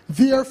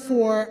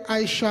 Therefore,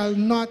 I shall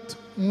not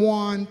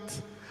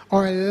want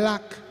or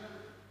lack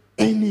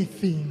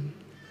anything.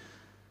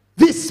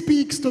 This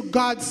speaks to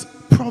God's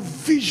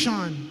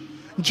provision.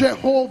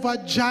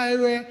 Jehovah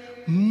Jireh,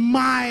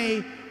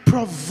 my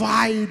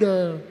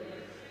provider.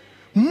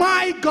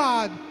 My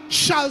God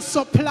shall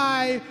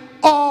supply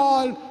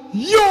all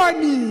your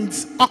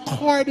needs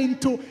according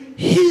to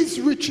his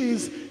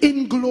riches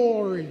in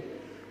glory.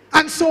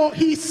 And so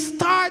he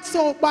starts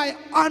out by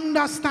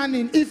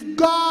understanding, if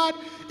God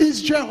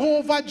is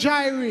Jehovah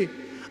Jireh,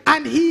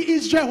 and he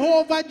is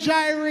Jehovah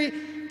Jireh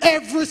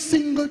every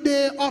single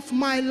day of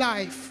my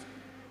life,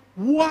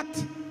 what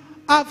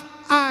have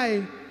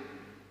I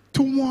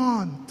to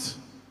want?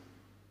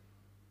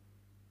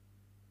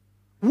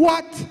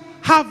 What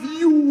have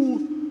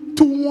you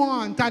to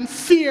want and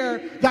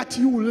fear that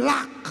you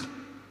lack?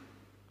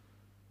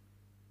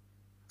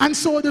 And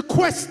so the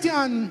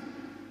question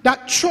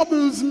that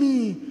troubles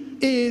me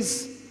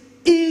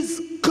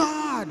is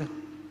God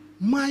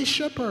my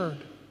shepherd?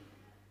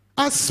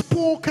 As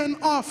spoken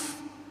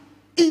of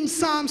in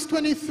Psalms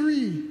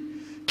 23.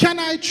 Can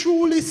I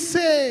truly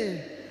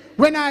say,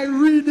 when I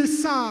read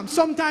this psalm,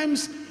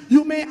 sometimes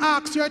you may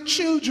ask your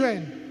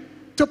children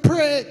to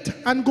pray it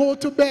and go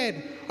to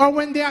bed, or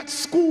when they're at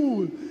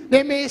school,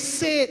 they may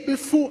say it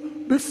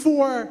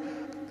before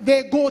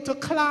they go to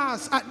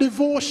class at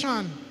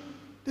devotion.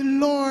 The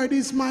Lord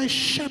is my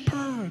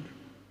shepherd.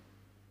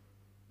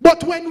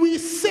 But when we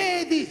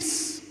say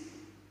this,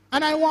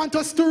 and I want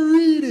us to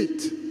read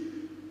it,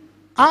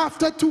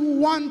 after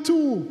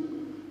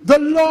 1:2, the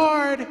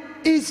Lord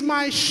is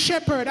my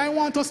shepherd, I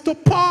want us to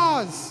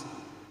pause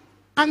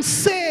and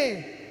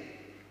say,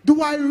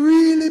 do I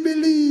really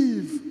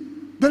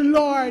believe the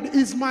Lord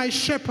is my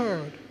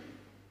shepherd?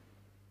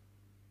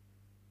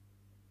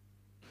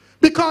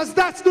 Because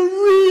that's the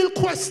real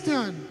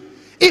question.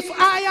 If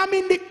I am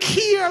in the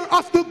care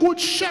of the good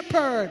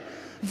shepherd,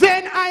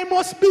 then I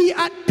must be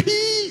at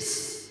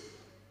peace.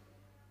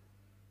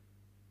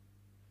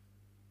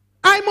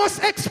 I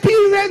must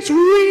experience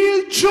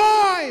real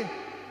joy.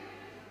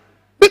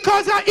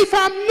 Because if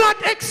I'm not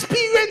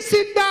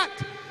experiencing that,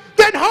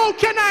 then how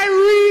can I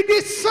read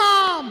this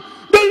psalm?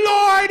 The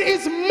Lord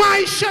is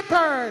my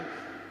shepherd.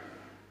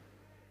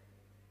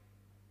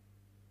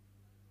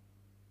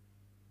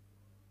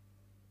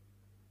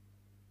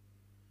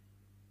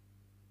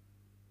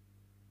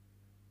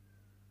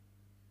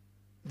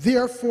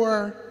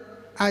 therefore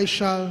I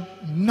shall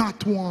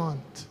not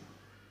want.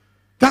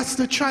 That's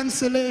the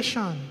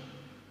translation.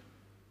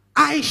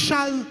 I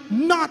shall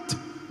not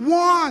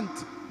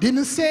want.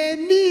 Didn't say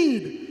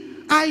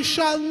need. I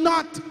shall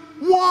not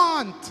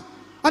want.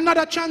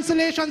 Another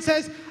translation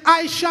says,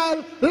 I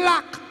shall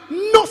lack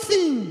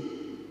nothing.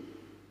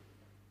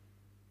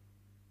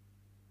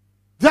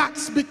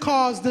 That's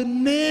because the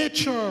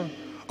nature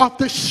of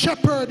the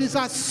shepherd is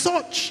as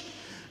such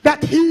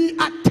that he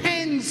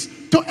attends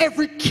to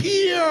every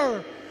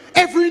care,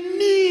 every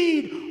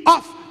need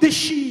of the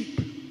sheep.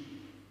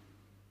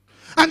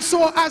 And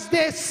so as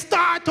they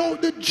start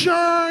out the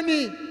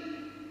journey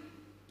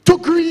to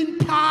green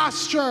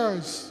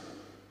pastures,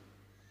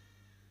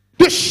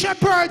 the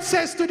shepherd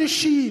says to the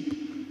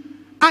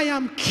sheep, I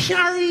am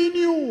carrying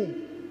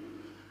you.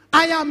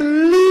 I am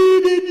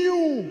leading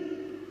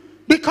you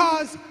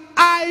because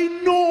I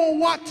know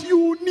what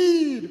you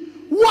need.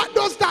 What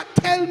does that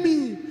tell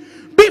me?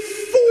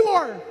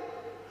 Before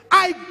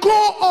I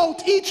go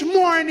out each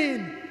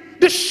morning,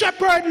 the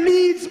shepherd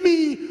leads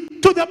me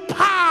to the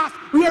path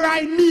where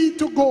I need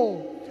to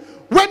go.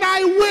 When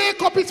I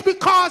wake up, it's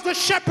because the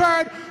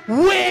shepherd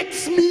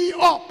wakes me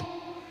up.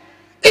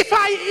 If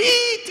I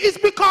eat, it's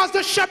because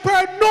the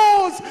shepherd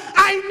knows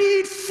I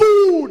need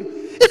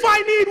food. If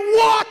I need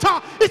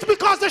water, it's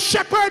because the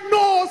shepherd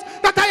knows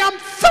that I am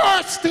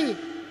thirsty.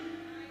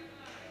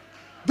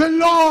 The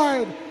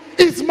Lord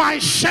is my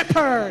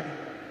shepherd.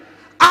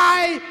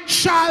 I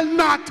shall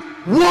not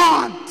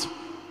want.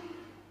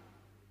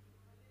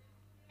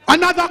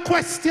 Another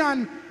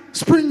question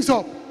springs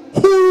up.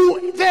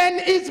 Who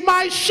then is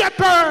my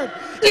shepherd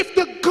if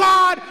the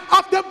God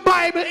of the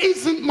Bible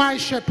isn't my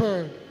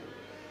shepherd?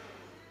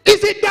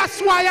 Is it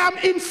that's why I'm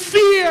in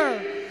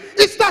fear?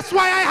 Is that's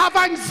why I have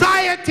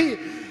anxiety?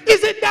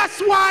 Is it that's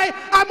why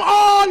I'm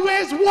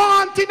always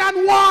wanting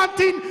and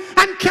wanting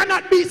and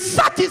cannot be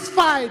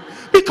satisfied?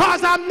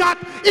 Because I'm not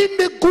in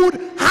the good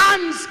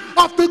hands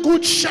of the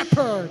good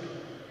shepherd.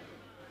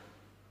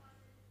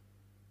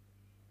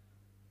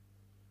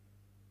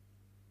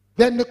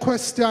 Then the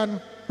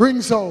question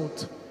rings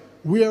out,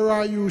 where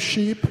are you,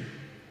 sheep?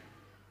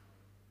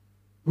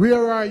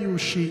 Where are you,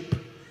 sheep?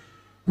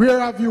 Where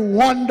have you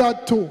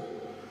wandered to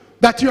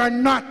that you are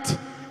not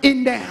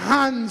in the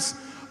hands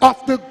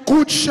of the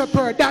good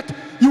shepherd, that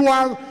you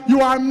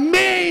are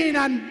maying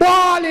and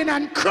bawling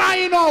and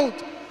crying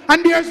out,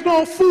 and there's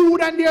no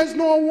food and there's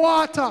no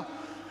water,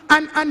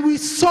 and we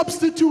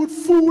substitute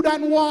food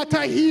and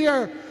water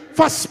here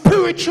for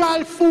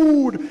spiritual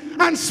food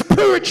and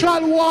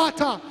spiritual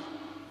water.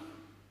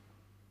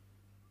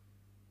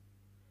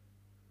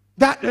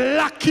 That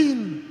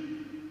lacking,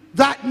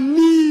 that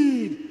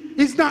need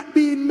is not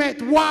being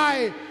met.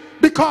 Why?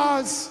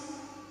 Because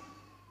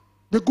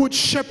the good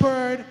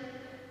shepherd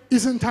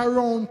isn't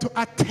around to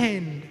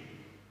attend.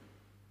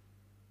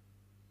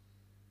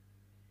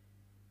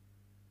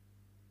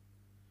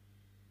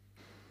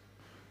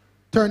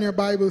 Turn your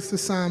Bibles to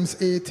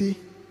Psalms 80,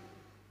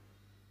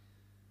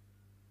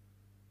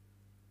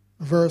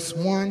 verse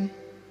 1. It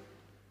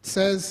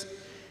says,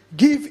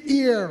 give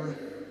ear,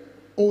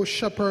 O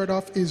shepherd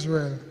of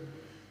Israel,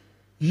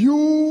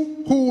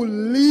 you who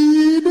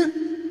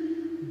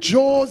lead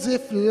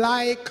Joseph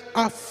like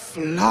a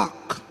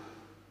flock,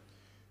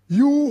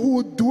 you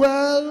who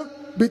dwell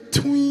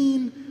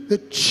between the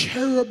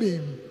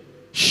cherubim,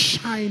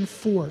 shine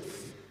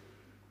forth.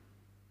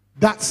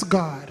 That's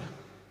God.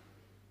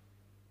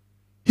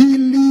 He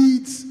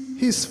leads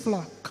his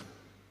flock.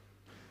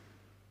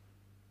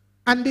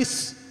 And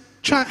this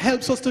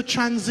helps us to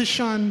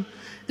transition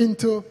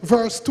into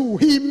verse 2.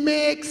 He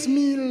makes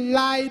me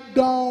lie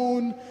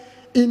down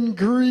in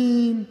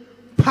green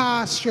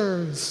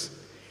pastures.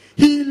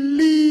 He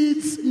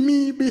leads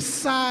me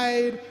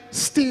beside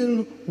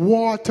still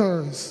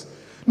waters.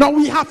 Now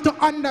we have to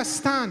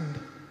understand,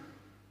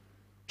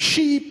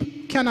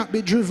 sheep cannot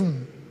be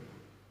driven.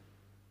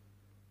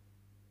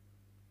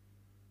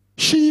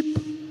 Sheep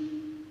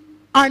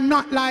are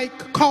not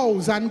like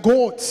cows and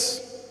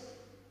goats.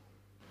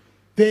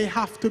 They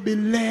have to be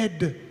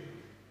led.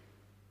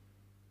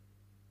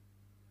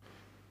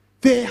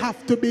 They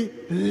have to be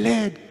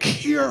led,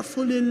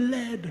 carefully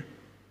led.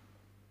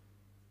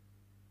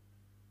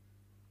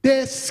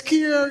 They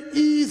scare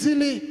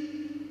easily.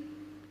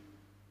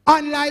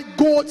 Unlike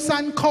goats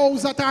and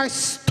cows that are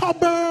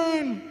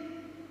stubborn.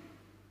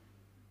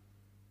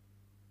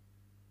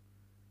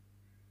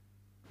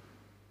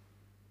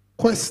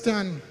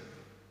 Question: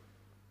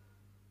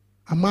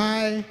 am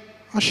I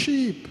a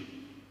sheep?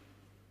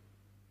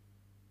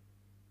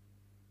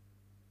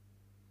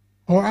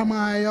 Or am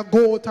I a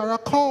goat or a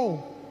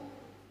cow?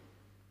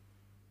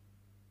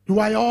 Do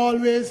I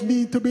always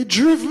need to be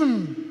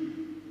driven?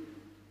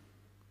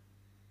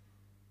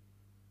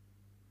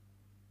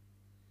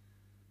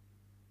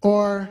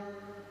 Or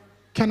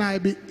can I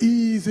be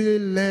easily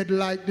led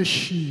like the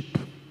sheep,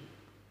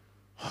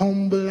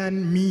 humble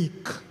and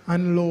meek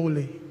and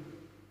lowly?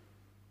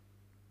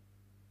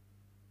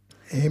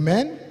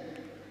 Amen?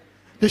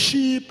 The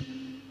sheep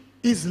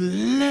is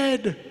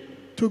led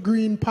to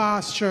green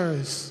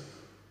pastures.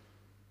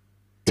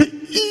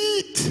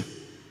 eat,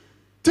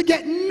 to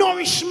get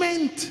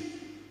nourishment.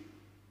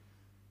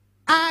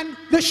 And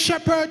the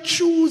shepherd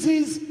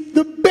chooses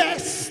the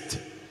best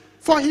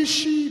for his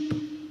sheep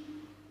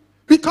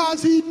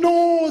because he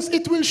knows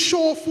it will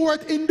show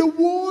forth in the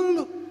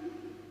wool,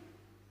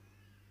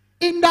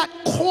 in that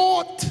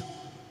coat.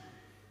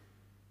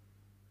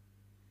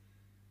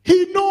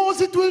 He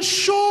knows it will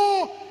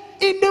show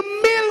in the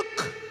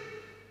milk.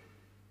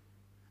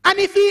 And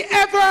if he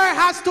ever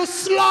has to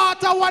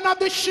slaughter one of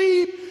the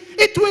sheep,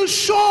 it will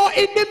show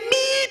in the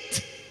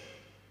meat.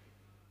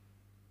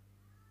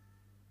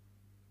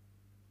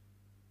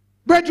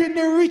 Brethren,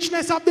 the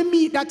richness of the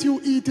meat that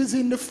you eat is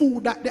in the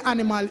food that the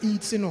animal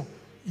eats, you know.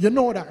 You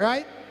know that,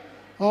 right?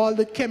 All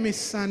the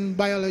chemists and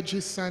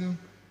biologists and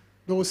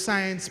those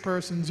science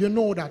persons, you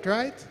know that,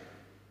 right?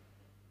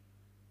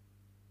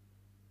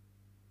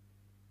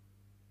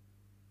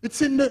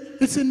 It's in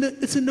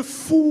the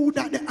food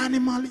that the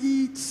animal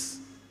eats.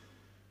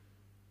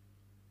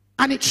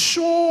 And it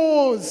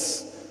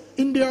shows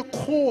in their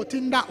coat,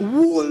 in that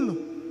wool.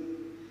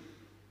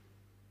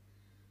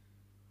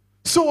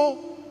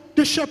 So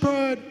the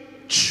shepherd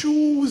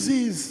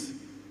chooses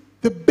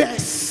the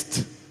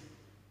best,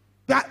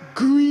 that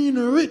green,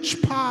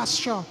 rich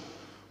pasture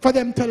for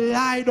them to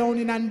lie down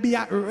in and be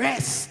at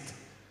rest,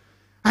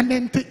 and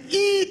then to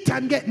eat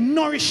and get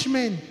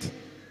nourishment.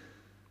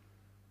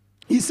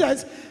 He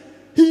says,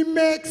 he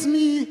makes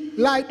me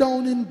lie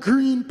down in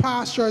green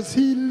pastures.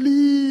 He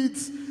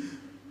leads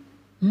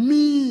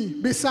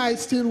me beside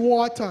still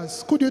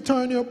waters. Could you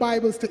turn your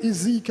Bibles to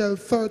Ezekiel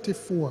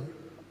 34?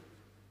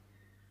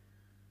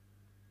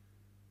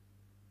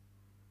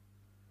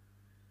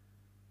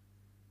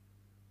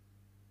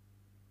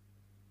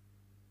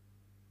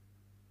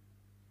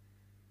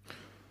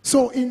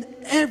 So in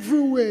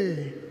every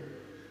way,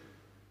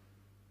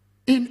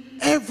 in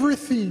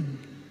everything,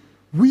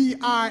 we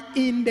are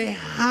in the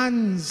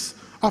hands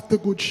of the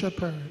Good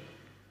Shepherd.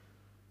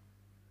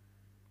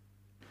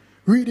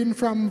 Reading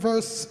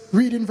verse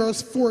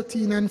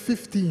 14 and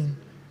 15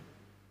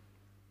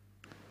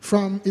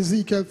 from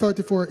Ezekiel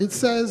 34, it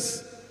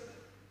says,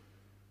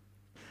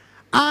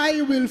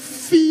 I will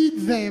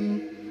feed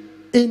them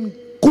in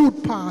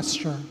good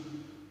pasture.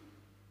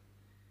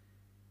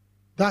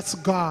 That's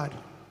God.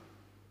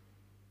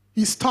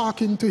 He's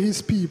talking to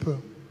his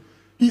people.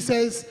 He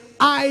says,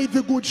 I,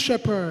 the Good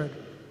Shepherd,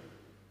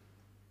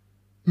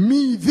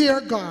 me,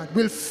 their God,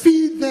 will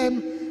feed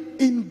them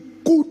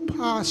in good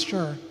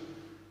pasture,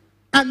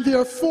 and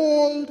their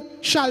fold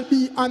shall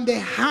be on the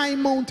high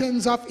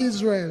mountains of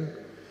Israel.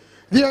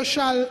 There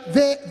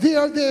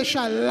they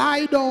shall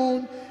lie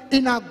down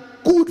in a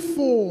good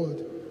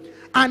fold,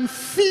 and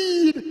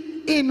feed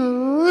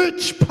in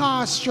rich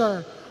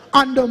pasture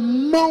on the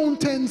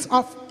mountains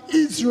of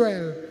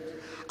Israel.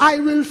 I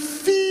will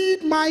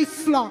feed my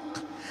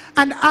flock,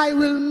 and I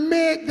will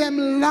make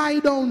them lie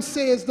down,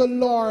 says the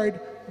Lord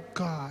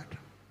God.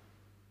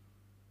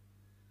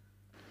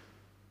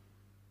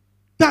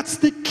 That's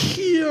the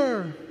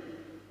care.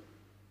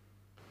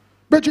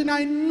 Brethren,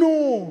 I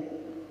know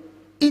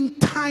in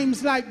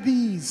times like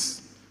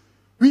these,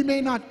 we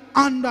may not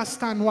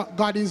understand what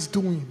God is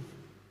doing,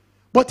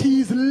 but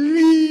he is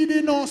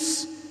leading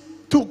us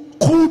to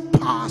good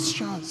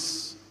pastures.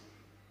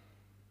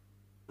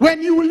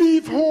 When you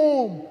leave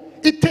home,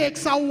 it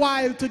takes a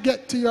while to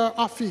get to your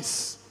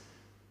office.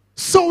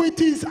 So it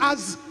is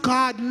as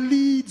God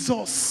leads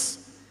us.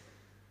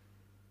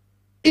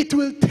 It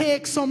will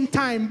take some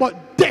time,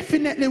 but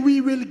definitely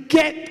we will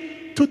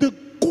get to the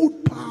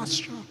good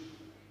pasture.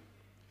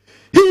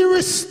 He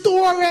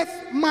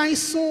restoreth my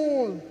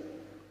soul.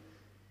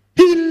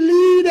 He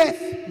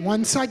leadeth,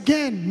 once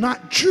again,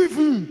 not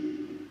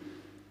driven,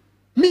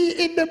 me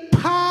in the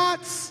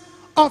paths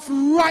of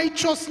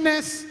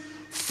righteousness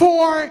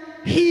for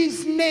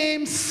his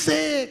name's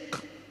sake.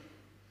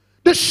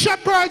 The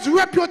shepherd's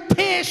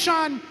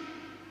reputation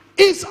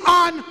is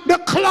on the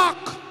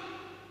clock.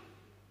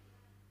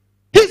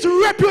 His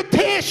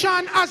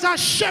reputation as a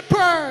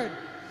shepherd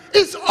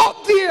is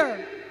up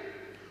there.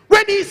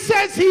 When he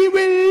says he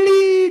will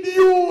lead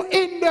you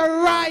in the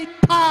right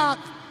path.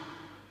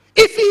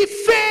 If he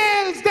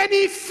fails, then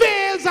he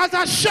fails as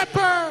a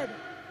shepherd.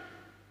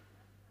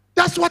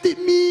 That's what it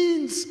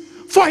means.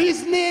 For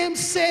his name's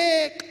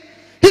sake.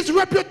 His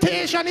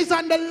reputation is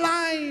on the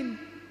line.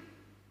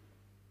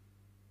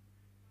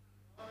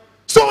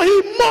 So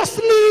he must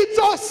lead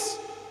us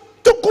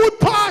to good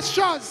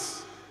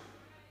pastures.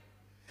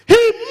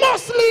 He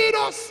must lead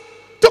us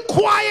to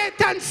quiet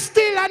and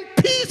still and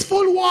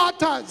peaceful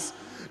waters.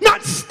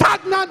 Not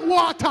stagnant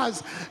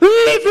waters,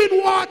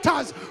 living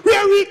waters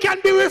where we can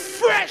be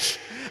refreshed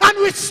and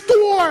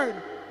restored.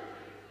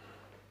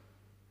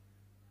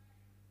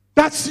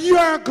 That's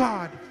your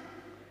God.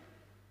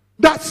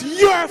 That's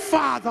your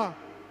Father.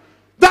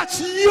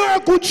 That's your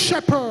Good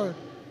Shepherd.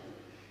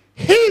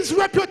 His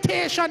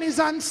reputation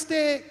is on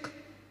stake.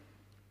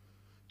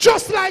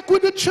 Just like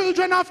with the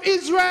children of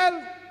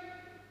Israel,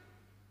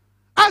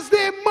 as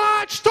they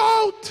marched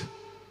out,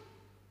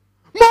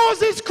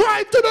 Moses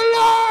cried to the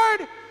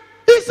Lord.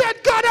 He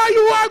said, God,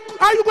 God,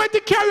 are you going to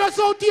carry us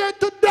out here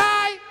to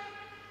die?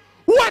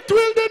 What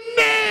will the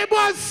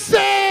neighbors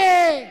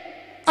say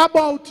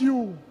about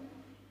you?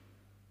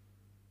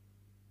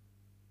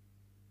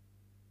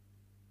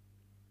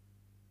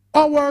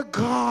 Our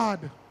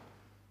God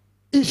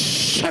is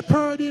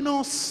shepherding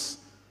us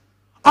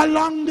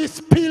along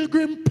this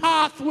pilgrim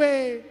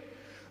pathway.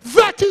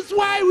 That is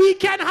why we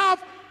can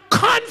have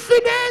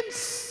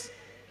confidence.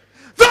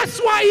 That's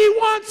why he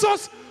wants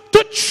us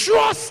to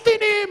trust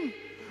in him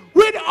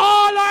with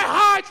all our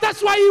hearts.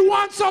 That's why he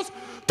wants us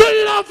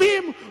to love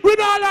him with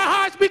all our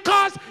hearts,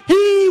 because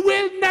he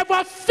will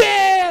never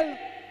fail.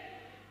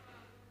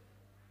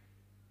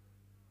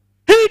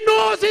 He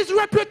knows his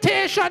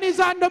reputation is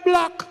on the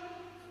block.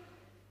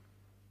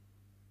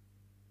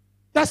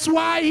 That's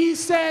why he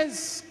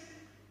says,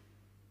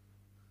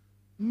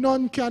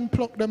 none can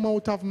pluck them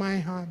out of my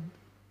hand,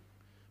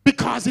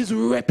 because his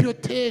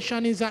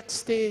reputation is at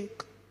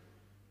stake.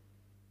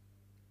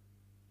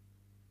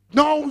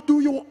 Now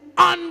do you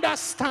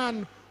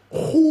understand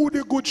who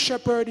the good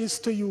shepherd is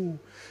to you?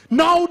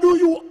 Now do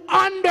you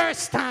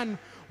understand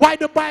why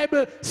the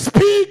Bible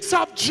speaks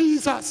of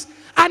Jesus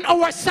and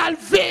our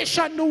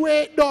salvation the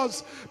way it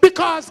does?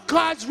 Because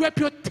God's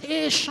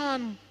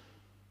reputation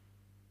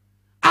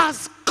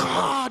as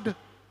God,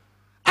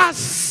 as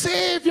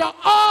Savior,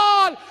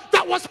 all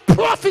that was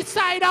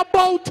prophesied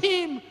about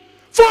him.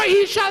 For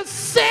he shall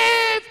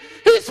save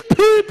his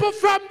people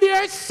from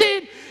their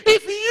sin.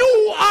 If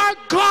you are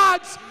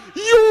God's,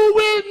 you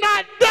will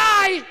not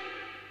die.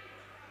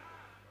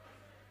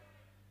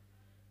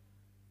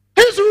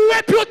 His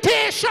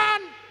reputation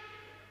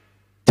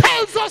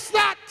tells us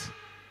that.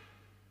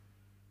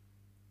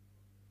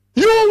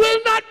 You will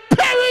not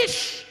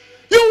perish.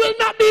 You will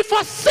not be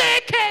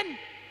forsaken.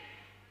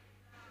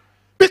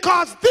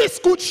 Because this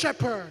good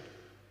shepherd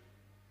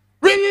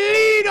will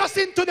lead us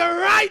into the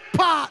right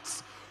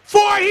paths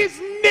for his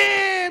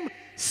name's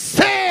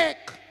sake.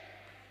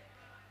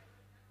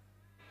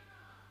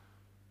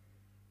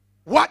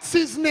 What's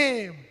his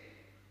name?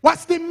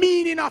 What's the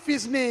meaning of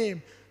his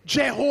name?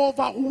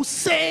 Jehovah who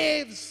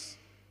saves.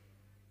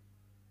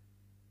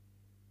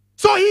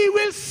 So he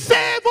will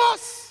save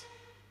us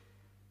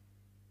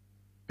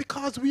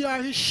because we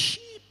are his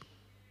sheep.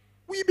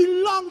 We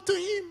belong to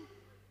him.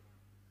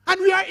 And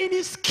we are in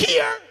his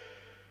care.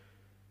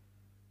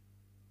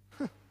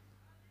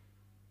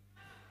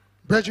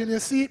 Brethren, you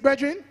see it,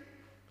 brethren?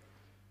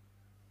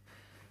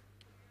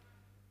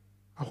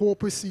 I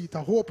hope we see it.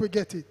 I hope we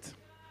get it.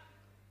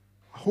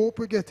 I hope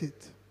we get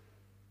it.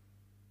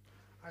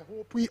 I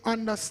hope we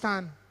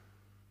understand.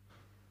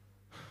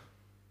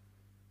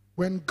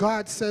 When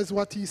God says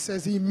what he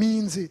says, he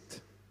means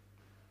it.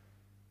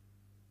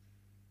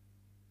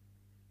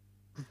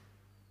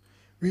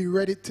 We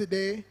read it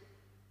today.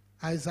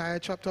 Isaiah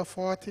chapter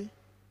 40,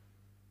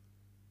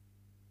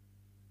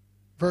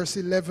 verse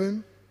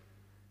 11,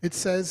 it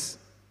says,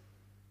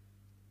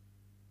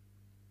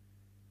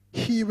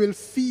 he will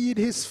feed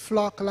his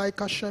flock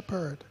like a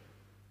shepherd.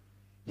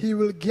 He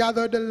will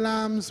gather the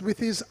lambs with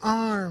his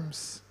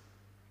arms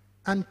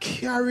and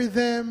carry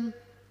them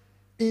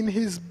in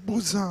his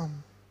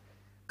bosom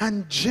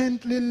and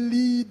gently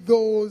lead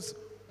those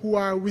who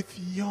are with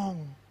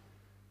young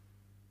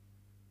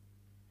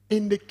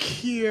in the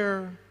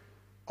care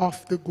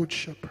of the good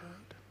shepherd.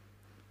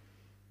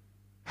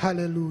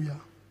 Hallelujah.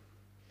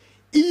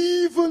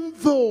 Even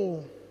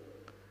though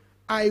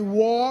I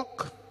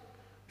walk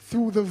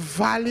through the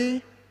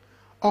valley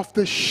of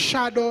the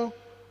shadow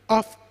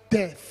of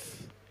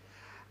death,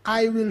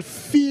 I will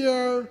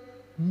fear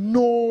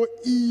no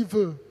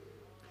evil,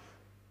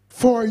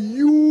 for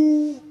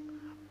you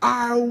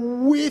are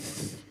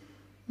with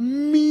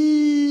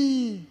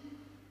me.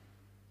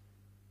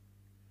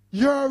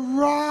 Your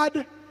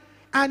rod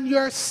and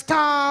your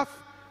staff,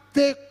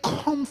 they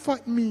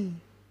comfort me.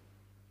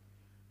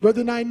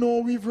 Brethren, I know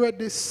we've read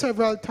this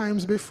several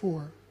times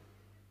before.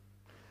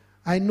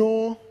 I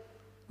know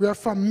we are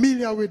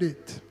familiar with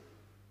it.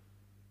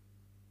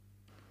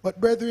 But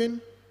brethren,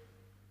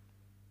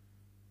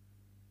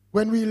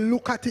 when we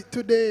look at it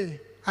today,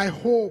 I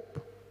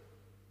hope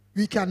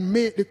we can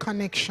make the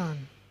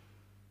connection.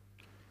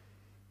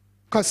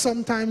 Because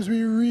sometimes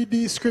we read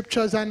these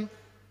scriptures and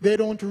they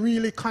don't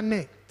really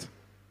connect.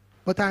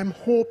 But I'm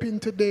hoping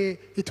today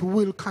it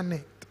will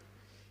connect.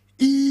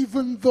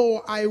 Even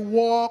though I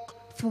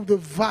walk through the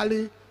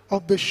valley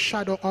of the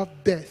shadow of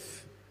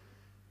death.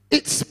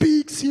 It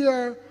speaks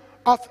here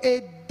of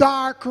a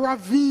dark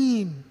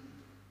ravine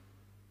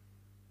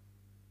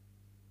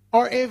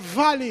or a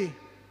valley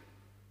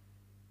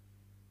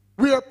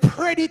where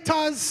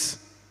predators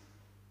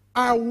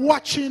are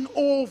watching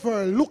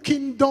over,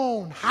 looking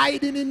down,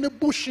 hiding in the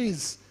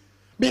bushes,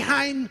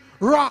 behind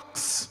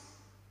rocks,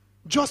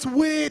 just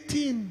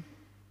waiting.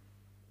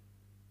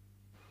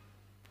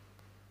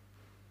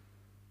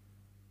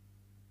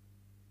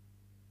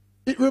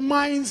 It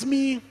reminds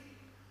me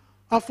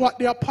of what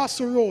the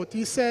apostle wrote.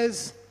 He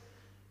says,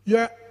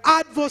 your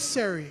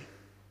adversary,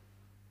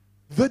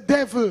 the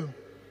devil,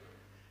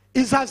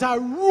 is as a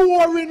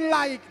roaring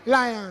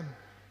lion,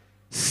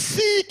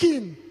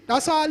 seeking,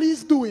 that's all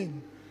he's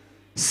doing,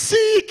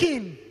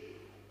 seeking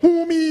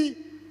whom he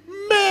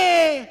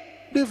may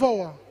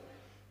devour.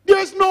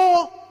 There's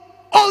no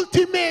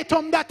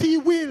ultimatum that he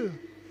will.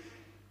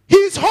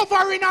 He's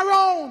hovering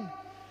around.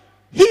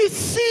 He's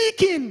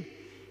seeking.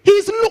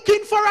 He's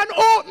looking for an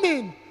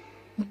opening.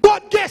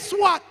 But guess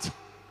what?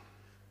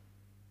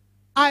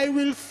 I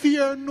will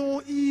fear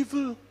no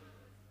evil.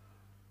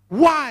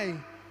 Why?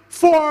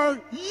 For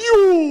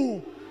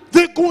you,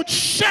 the good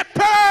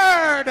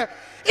shepherd,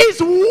 is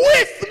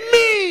with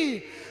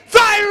me.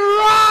 Thy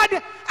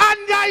rod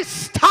and thy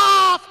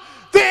staff,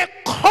 they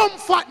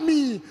comfort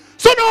me.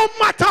 So no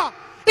matter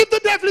if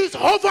the devil is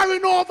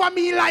hovering over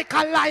me like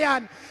a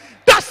lion,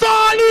 that's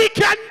all he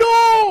can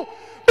do,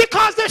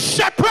 because the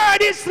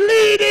shepherd is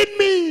leading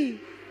me.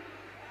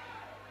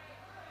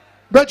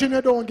 Brethren,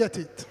 you don't get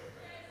it.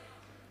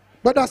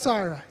 But that's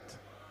all right.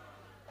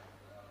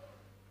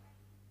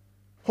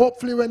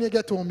 Hopefully when you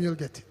get home, you'll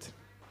get it.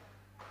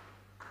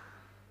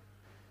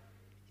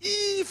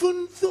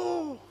 Even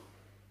though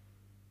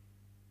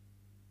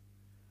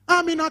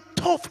I'm in a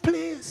tough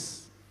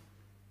place,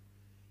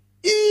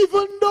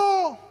 even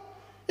though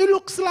it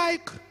looks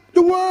like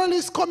the world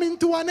is coming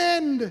to an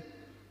end,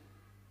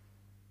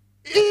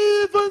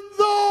 even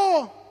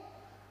though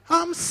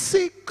I'm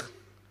sick,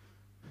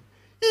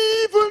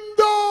 even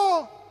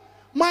though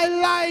my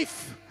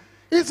life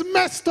is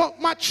messed up,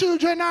 my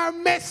children are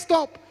messed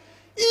up,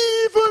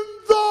 even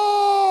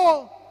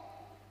though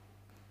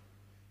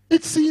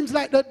it seems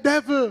like the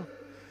devil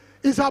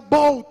is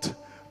about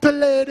to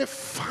lay the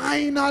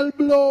final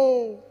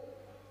blow,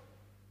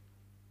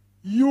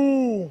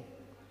 you,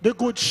 the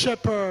good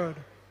shepherd,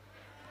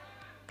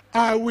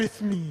 are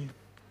with me.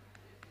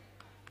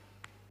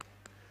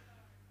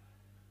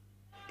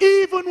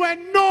 Even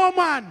when no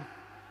man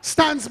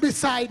stands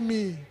beside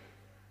me,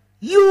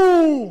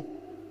 you,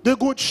 the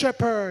good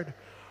shepherd,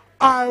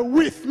 are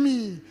with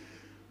me.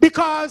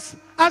 Because,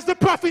 as the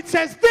prophet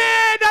says,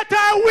 they that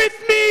are with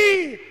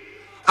me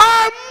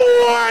are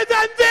more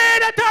than they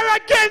that are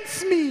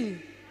against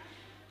me.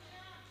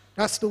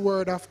 That's the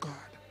word of God.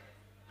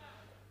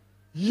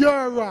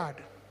 Your rod,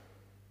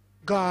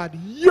 God,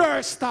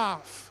 your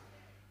staff,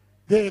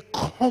 they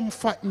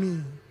comfort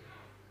me.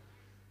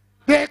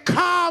 They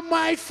calm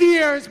my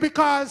fears,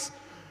 because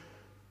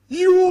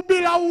you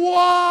build a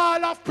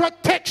wall of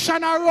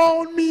protection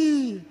around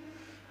me.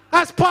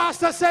 As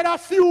Pastor said a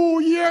few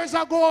years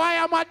ago, I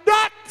am a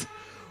dot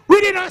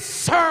within a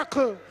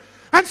circle.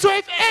 And so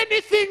if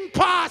anything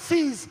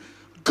passes,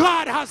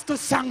 God has to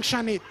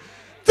sanction it.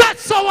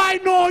 That's how I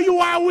know you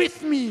are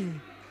with me.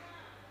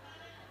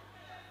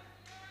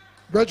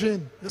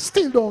 Brethren, you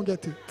still don't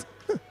get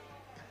it.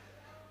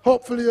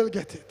 Hopefully you'll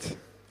get it.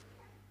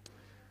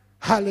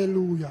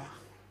 Hallelujah.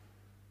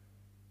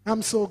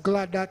 I'm so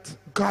glad that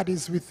God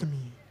is with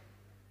me.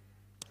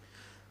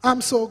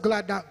 I'm so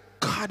glad that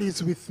God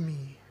is with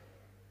me.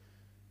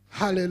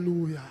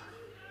 Hallelujah.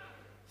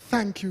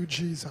 Thank you,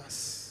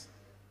 Jesus.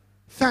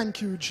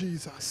 Thank you,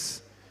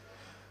 Jesus.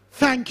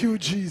 Thank you,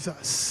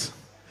 Jesus.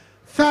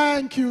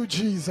 Thank you,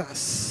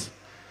 Jesus.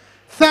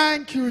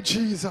 Thank you,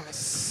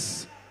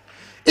 Jesus.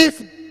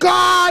 If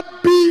God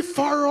be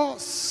for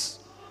us,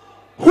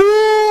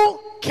 who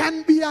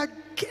can be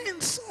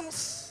against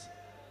us?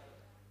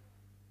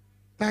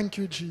 Thank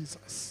you,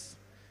 Jesus.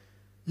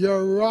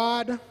 Your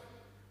rod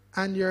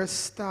and your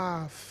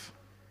staff,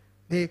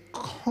 they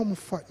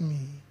comfort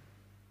me.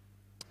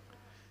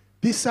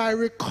 This I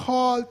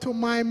recall to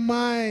my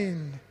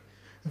mind.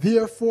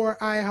 Therefore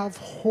I have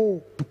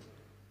hope.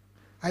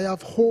 I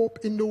have hope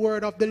in the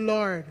word of the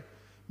Lord,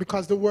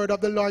 because the word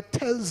of the Lord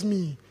tells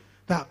me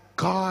that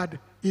God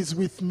is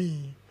with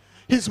me.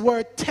 His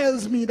word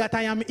tells me that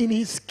I am in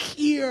his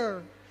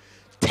care.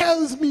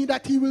 Tells me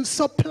that he will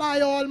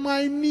supply all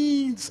my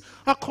needs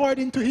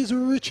according to his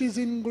riches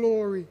in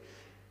glory.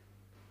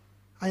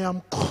 I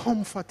am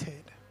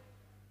comforted.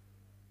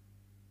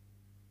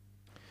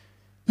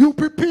 You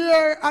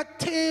prepare a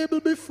table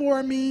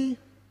before me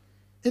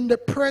in the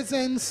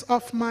presence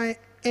of my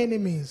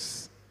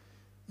enemies.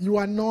 You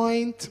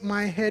anoint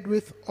my head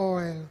with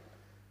oil.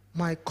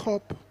 My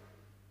cup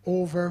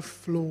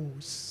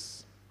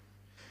overflows.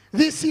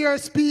 This here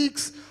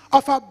speaks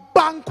of a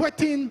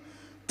banqueting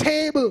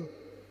table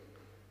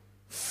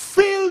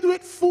filled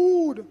with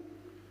food.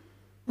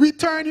 We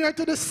turn here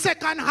to the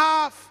second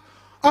half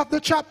of the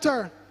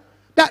chapter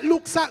that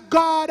looks at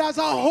God as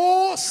a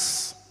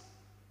host,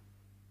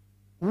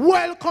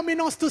 welcoming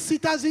us to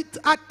sit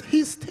at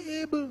his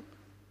table.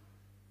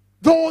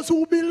 Those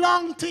who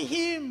belong to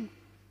him,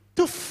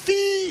 to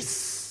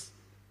feast,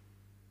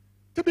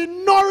 to be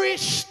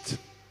nourished,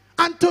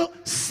 and to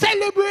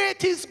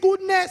celebrate his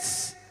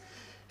goodness.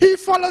 He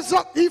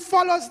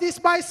follows this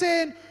by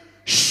saying,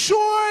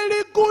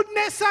 surely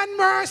goodness and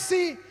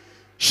mercy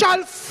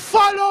shall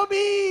follow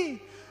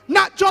me.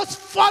 Not just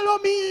follow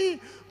me,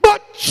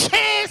 but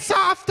chase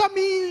after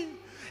me.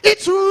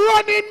 It's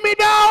running me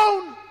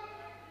down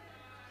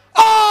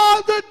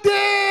all the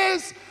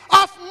days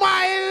of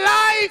my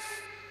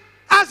life.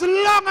 As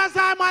long as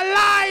I'm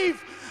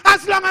alive,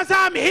 As long as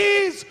I'm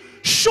his,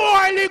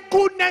 surely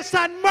goodness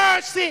and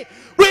mercy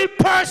will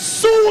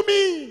pursue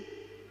me.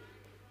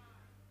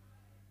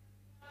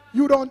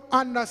 You don't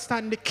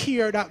understand the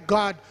care that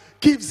God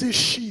gives his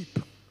sheep.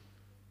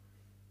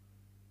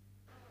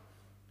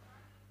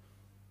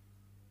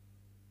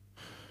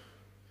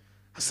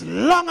 As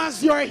long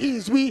as you're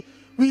his, we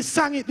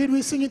sang it, did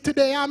we sing it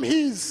today? I'm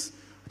his.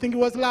 I think it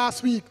was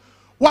last week.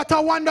 What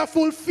a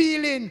wonderful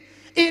feeling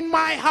in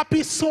my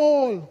happy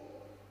soul.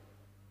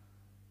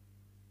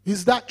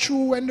 Is that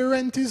true when the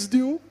rent is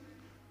due?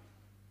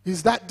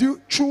 Is that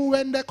true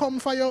when they come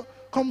for your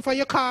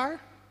car?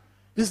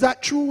 Is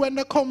that true when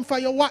they come for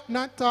your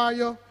whatnot or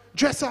your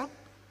dresser?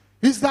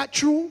 Is that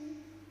true?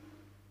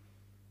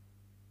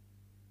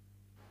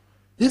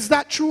 Is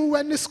that true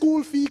when the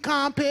school fee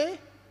can't pay?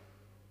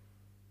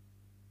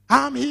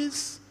 I'm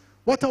his.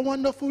 What a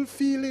wonderful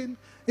feeling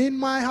in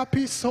my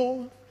happy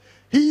soul.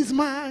 He's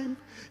mine.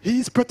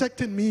 He's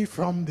protecting me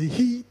from the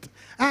heat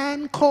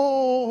and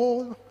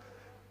cold.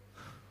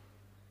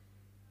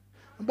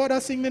 But I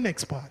sing the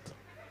next part.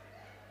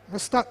 I'll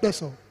start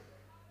this out.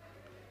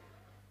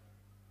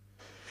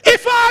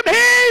 If I'm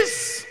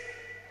his,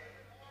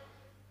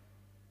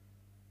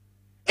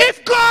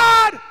 if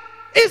God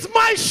is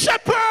my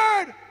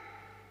shepherd,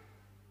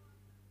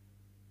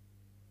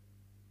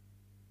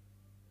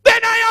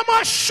 then I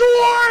am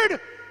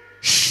assured,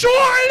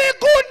 surely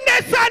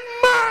goodness and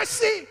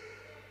mercy,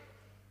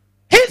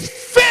 his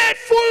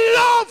faithful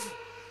love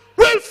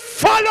will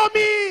follow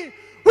me,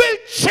 will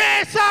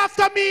chase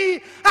after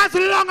me as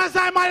long as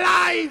I'm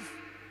alive.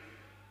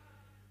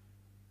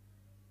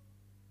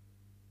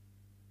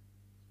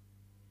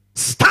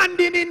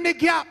 Standing in the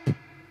gap.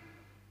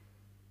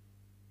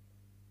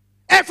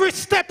 Every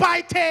step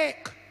I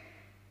take,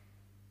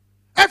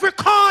 every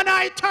corner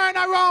I turn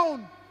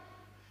around,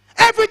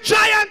 every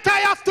giant I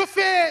have to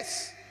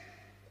face.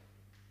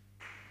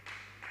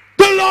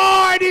 The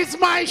Lord is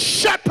my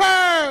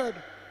shepherd.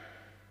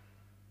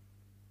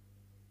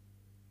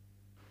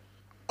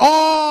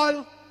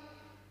 All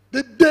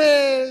the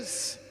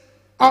days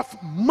of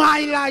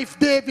my life,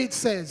 David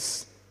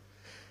says.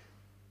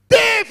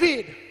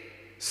 David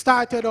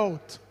started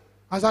out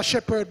as a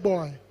shepherd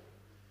boy,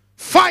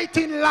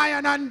 fighting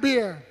lion and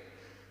bear.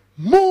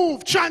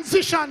 Move,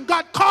 transition,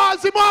 God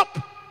calls him up,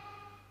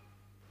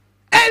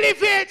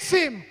 elevates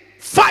him,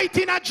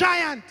 fighting a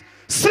giant,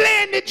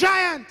 slaying the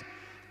giant,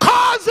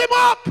 calls him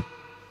up,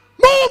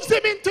 moves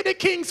him into the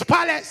king's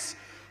palace,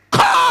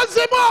 calls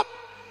him up,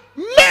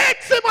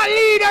 makes him a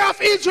leader of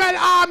Israel's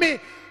army,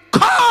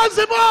 calls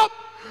him up,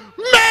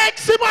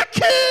 makes him a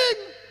king,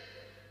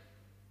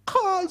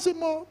 calls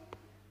him up,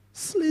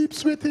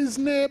 sleeps with his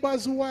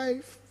neighbor's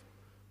wife,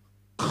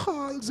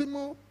 calls him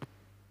up.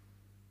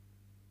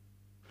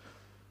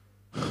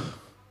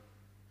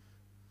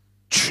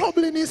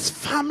 Trouble in his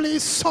family,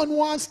 his son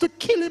wants to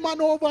kill him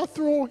and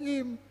overthrow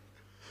him.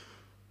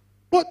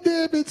 But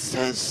David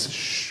says,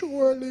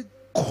 surely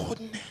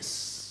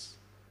goodness.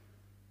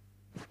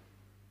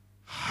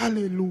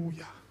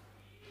 Hallelujah.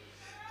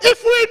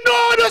 If we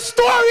know the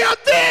story of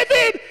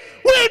David,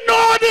 we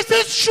know this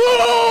is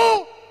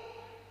true.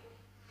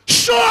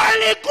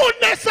 Surely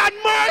goodness and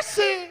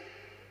mercy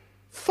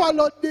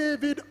followed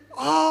David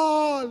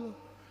all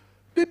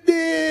the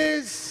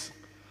days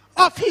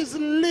of his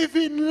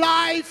living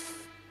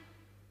life.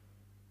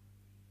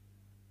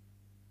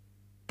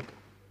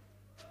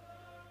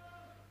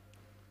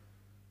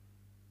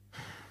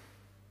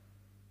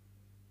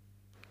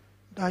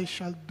 I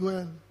shall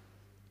dwell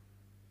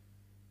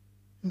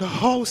in the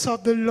house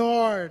of the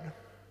Lord.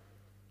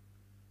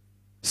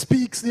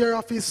 Speaks there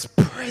of his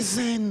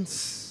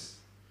presence,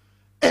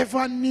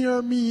 ever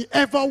near me,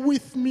 ever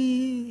with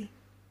me,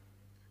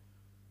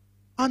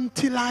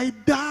 until I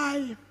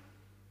die.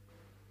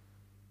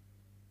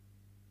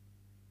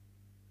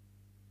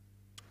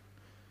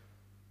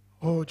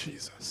 Oh,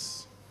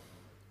 Jesus.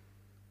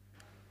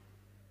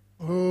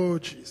 Oh,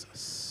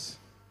 Jesus.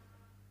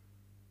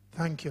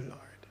 Thank you, Lord.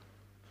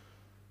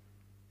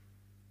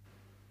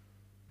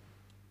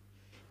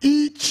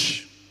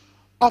 Each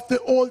of the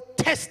Old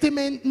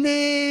Testament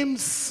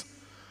names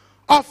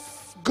of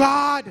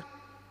God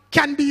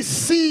can be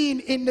seen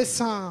in the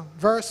Psalm.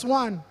 Verse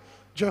 1,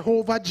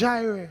 Jehovah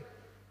Jireh,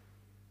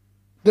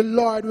 the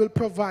Lord will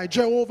provide.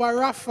 Jehovah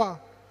Rapha,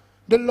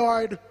 the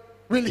Lord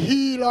will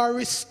heal or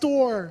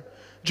restore.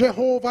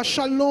 Jehovah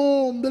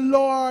Shalom, the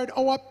Lord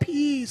our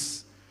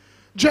peace.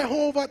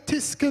 Jehovah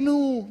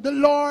Tiskenu, the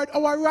Lord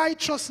our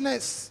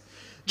righteousness.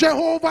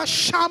 Jehovah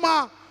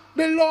Shammah,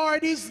 the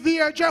Lord is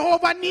there.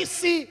 Jehovah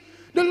Nissi,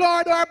 the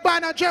Lord our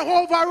banner.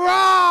 Jehovah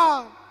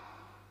Ra,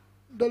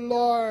 the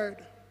Lord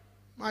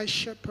my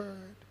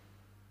shepherd.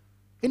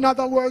 In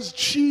other words,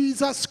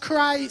 Jesus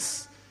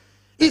Christ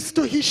is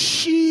to his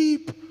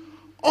sheep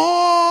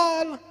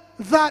all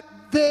that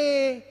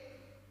they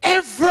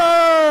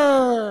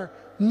ever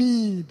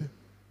need.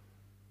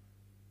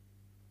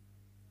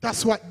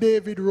 That's what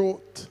David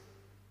wrote.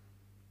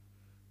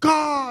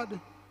 God,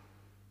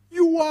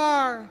 you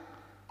are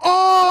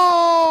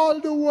all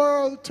the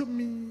world to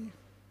me,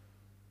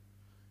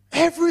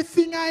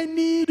 Everything I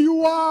need,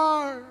 you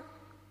are.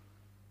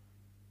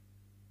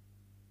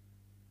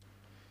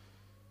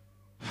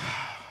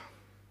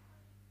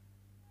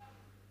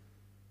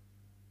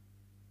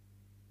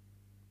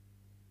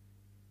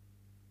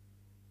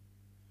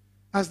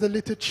 As the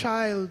little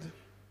child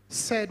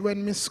said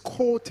when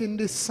misquoting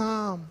this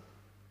psalm,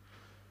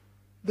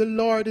 the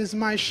Lord is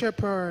my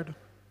shepherd.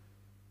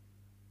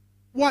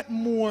 What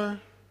more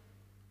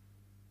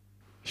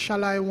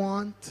shall I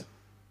want?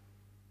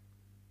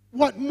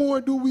 What more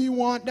do we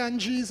want than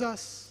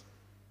Jesus?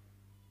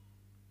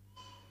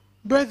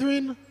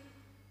 Brethren,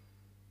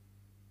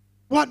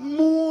 what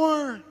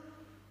more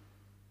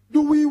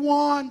do we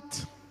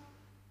want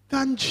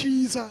than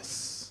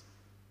Jesus?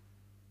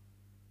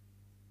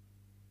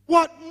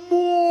 What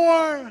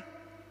more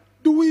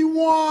do we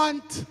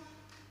want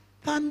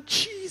than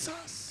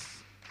Jesus?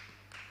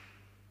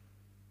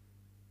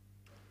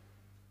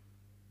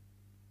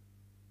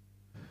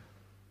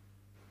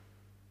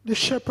 The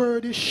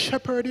shepherd is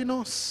shepherding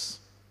us.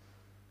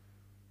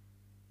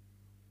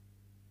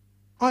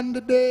 On the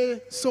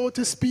day, so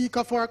to speak,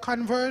 of our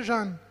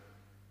conversion,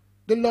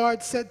 the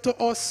Lord said to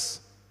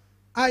us,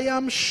 I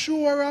am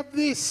sure of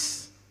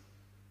this,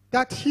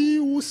 that he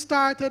who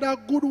started a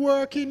good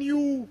work in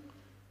you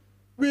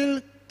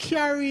will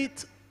carry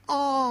it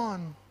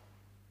on.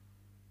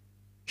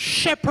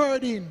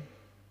 Shepherding,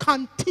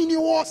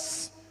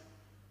 continuous,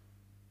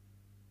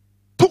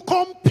 to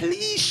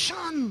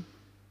completion,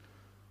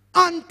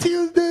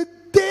 until the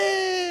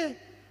day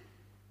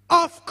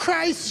of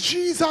Christ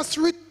Jesus'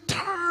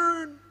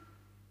 return.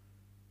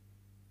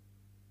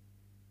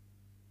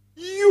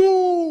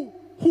 You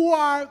who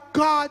are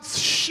God's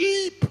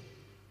sheep,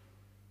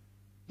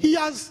 he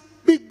has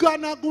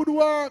begun a good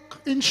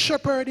work in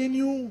shepherding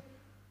you.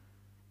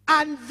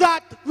 And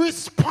that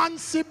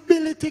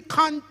responsibility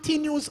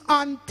continues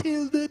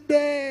until the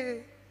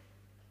day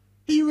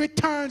he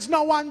returns.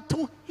 Now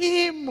unto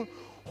him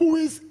who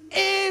is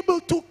able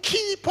to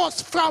keep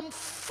us from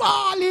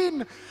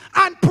falling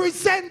and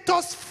present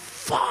us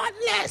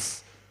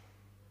faultless.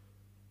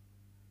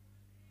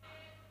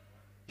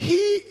 He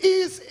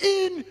is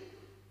in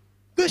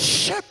the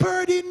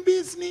shepherding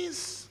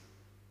business.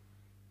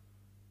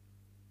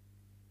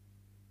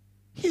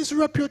 His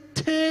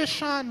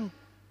reputation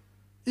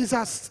is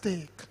at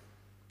stake.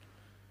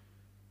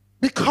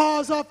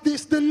 Because of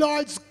this, the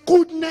Lord's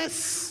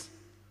goodness,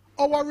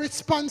 our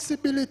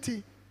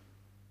responsibility.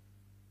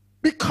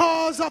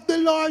 Because of the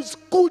Lord's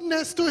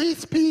goodness to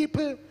his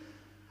people,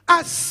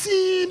 as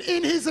seen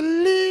in his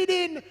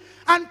leading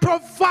and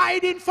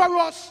providing for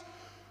us,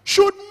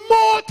 should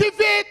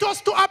motivate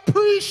us to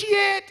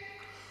appreciate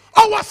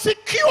our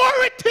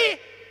security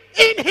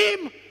in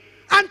him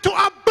and to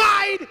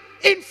abide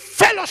in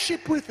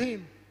fellowship with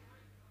him.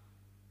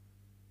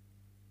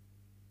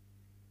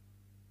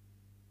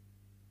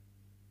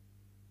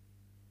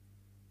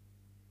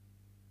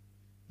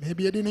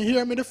 Maybe you didn't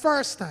hear me the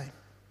first time.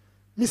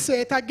 Me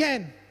say it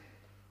again.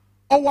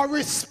 Our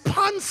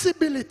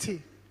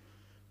responsibility,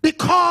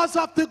 because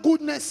of the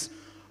goodness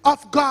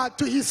of God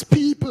to his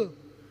people,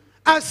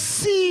 as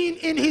seen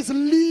in his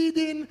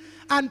leading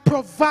and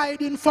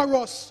providing for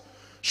us,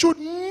 should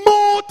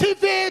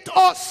motivate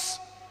us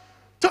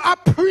to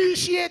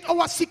appreciate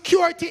our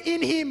security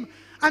in him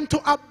and to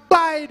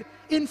abide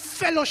in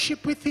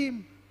fellowship with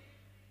him.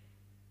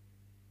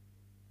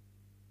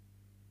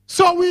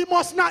 So we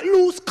must not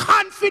lose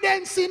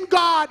confidence in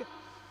God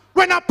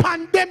when a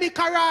pandemic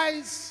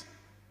arises.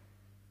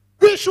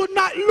 We should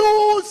not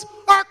lose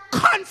our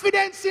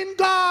confidence in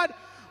God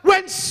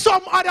when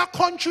some other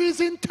country is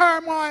in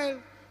turmoil.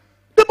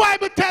 The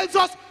Bible tells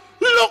us,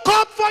 look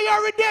up for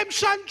your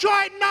redemption,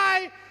 draw it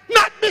nigh,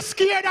 not be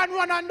scared and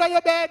run under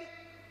your bed.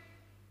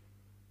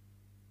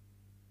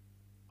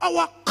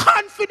 Our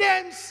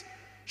confidence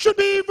should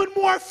be even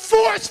more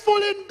forceful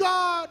in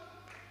God.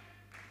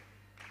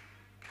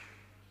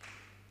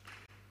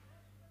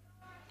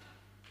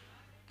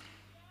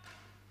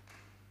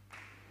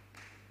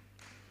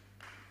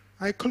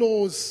 I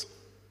close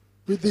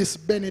with this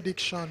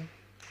benediction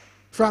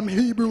from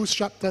Hebrews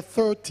chapter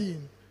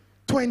 13,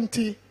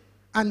 20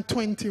 and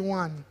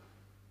 21.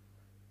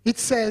 It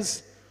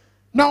says,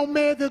 now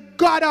may the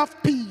God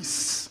of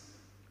peace,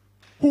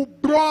 who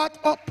brought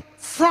up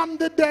from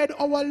the dead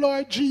our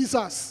Lord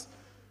Jesus,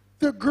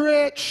 the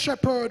great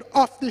shepherd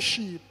of the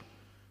sheep,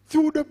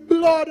 through the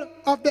blood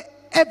of the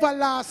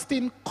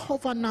everlasting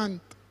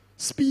covenant,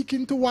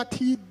 speaking to what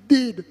he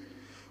did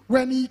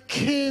when he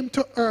came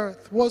to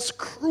earth, was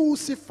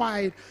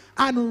crucified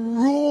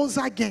and rose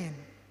again.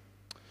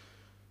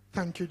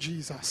 Thank you,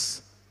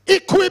 Jesus.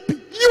 Equip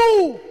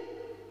you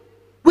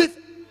with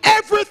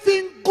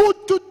everything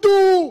good to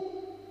do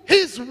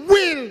his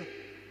will,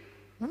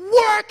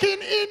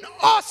 working in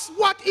us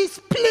what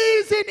is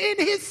pleasing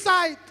in his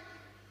sight,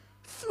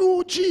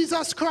 through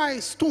Jesus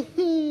Christ, to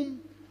whom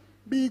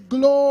be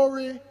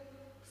glory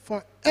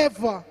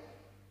forever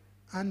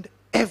and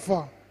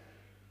ever.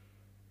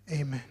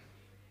 Amen.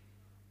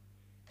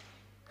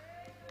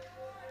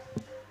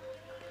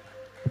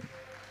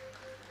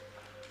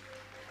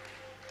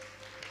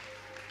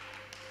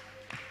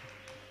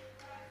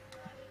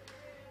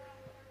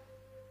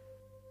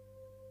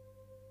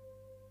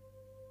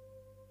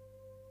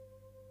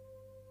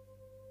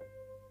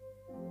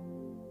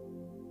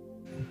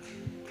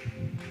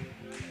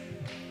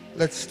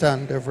 Let's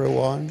stand,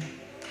 everyone.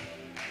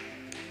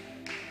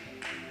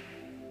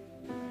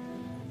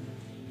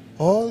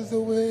 All the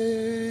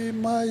way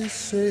my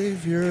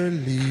Savior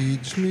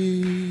leads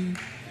me,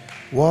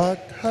 what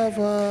have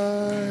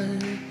I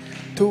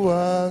to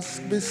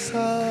ask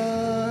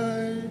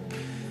beside?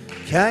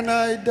 Can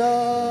I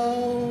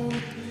doubt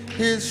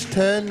his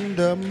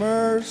tender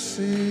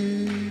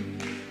mercy,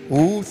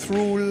 who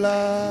through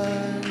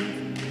life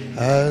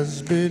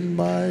has been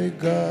my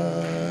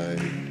guide?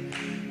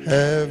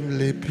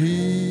 Heavenly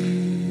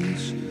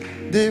peace,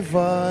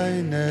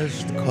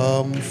 divinest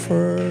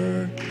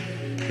comfort,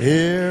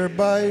 here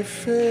by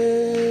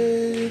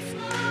faith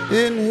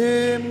in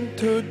him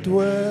to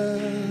dwell.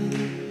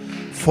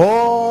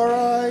 For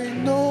I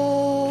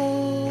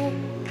know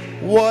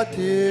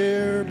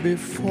whate'er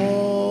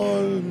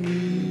befall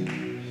me,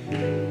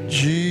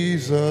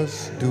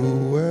 Jesus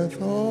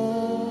doeth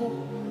all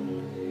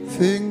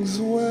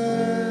things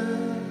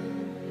well.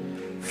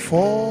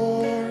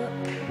 For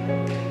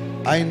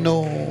I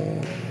know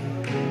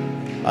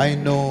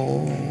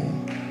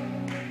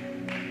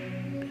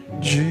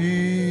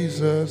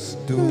Jesus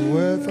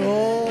doeth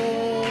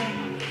all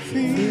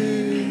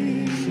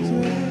things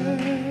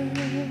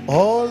well.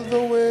 All the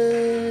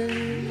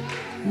way,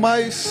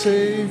 my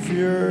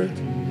Savior,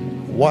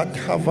 what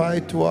have I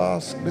to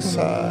ask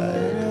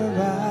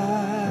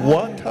beside?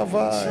 What have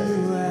I?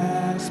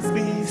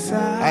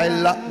 I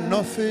lack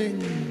nothing.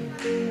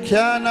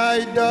 Can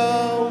I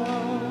doubt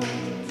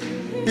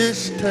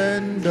his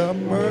tender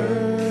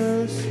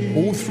mercy,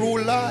 who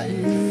through life,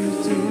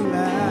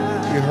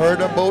 we heard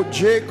about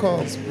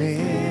Jacob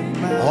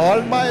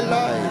all my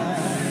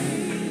life.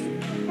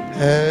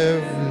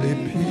 Heavenly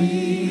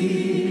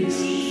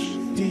peace,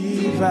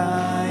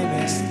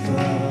 divinest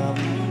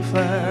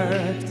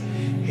comfort,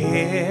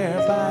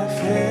 here by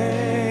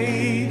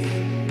faith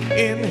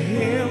in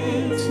him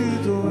to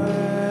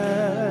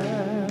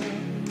dwell.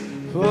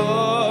 For I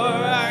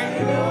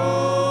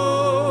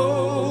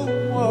know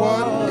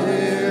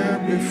whate'er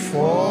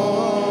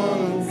befall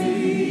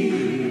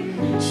me,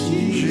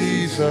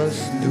 Jesus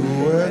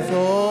doeth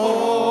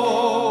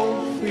all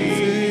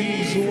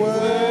things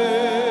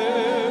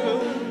well.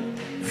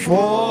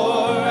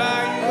 For I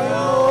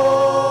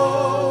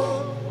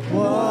know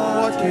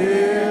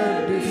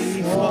whate'er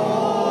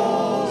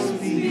befalls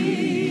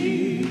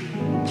me,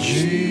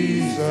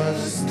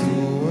 Jesus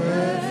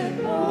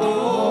doeth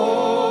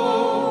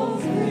all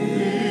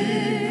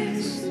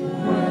things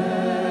well.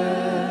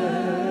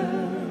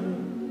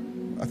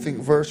 I think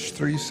verse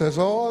 3 says,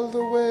 all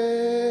the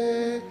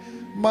way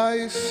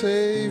my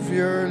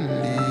Savior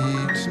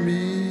leads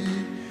me,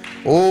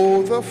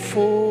 oh, the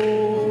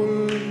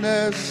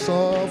fullness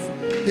of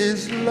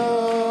his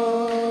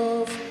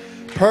love,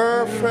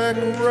 perfect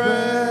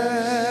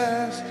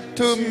rest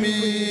to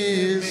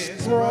me is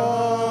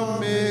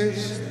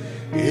promised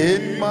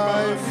in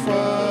my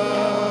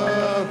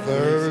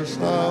Father's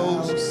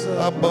house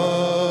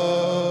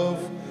above,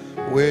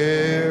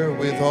 where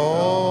with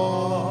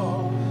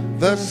all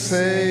the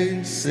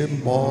saints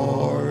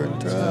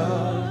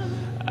immortal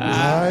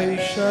I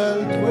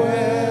shall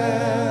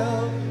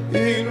dwell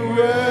in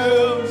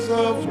realms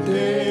of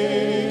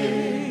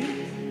day.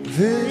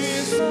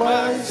 This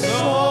my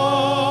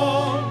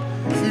song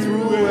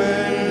through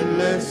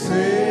endless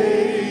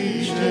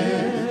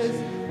ages.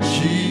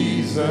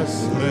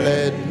 Jesus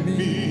led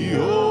me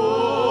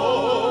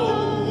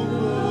all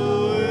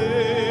the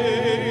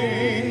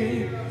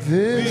way.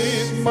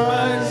 This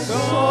my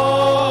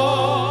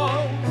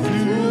song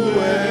through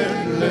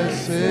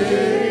endless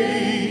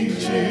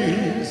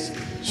ages.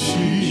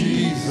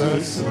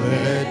 Jesus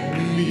led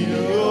me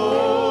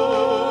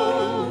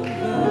all the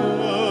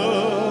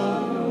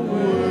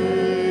way.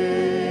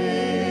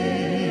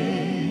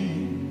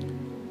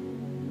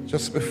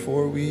 Just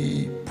before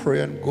we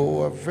pray and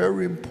go, a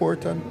very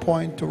important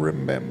point to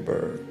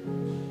remember.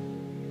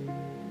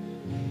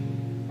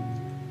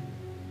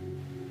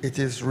 It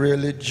is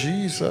really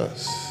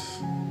Jesus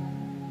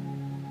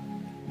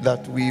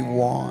that we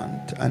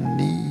want and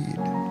need.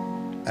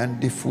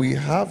 And if we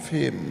have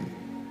him,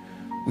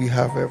 we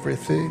have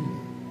everything.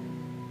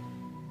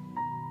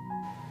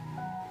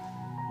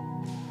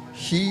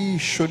 He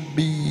should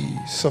be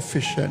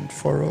sufficient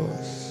for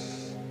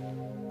us.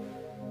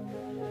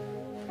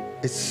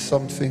 It's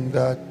something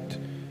that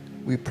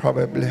we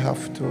probably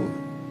have to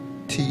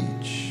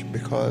teach,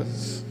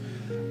 because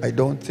I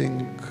don't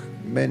think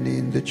many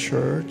in the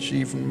church,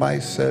 even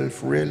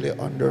myself, really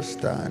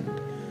understand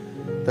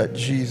that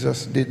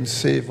Jesus didn't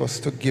save us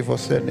to give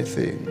us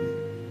anything.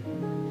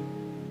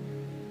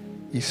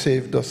 He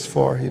saved us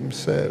for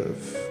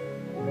himself.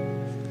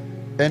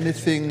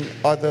 Anything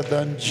other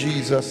than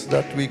Jesus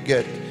that we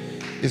get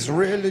is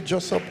really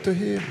just up to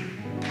him.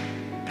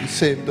 He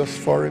saved us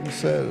for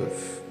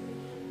himself.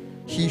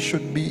 He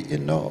should be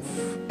enough.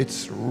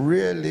 It's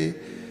really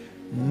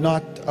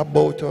not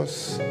about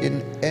us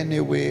in any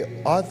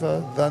way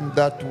other than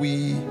that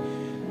we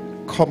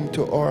come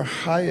to our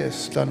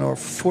highest and our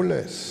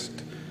fullest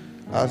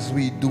as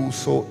we do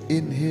so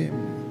in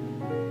him.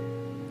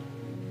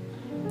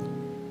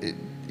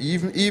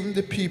 Even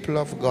the people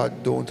of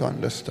God don't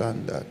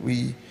understand that.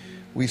 We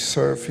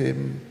serve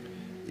him.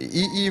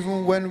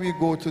 Even when we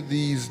go to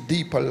these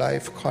deeper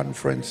life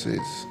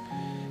conferences,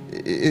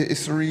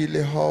 it's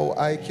really how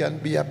I can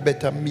be a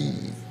better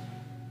me.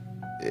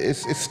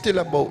 It's still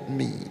about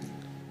me.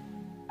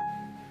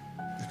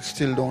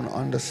 Still don't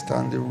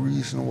understand the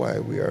reason why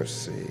we are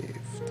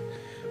saved.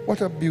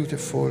 What a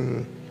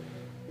beautiful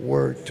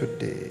word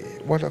today.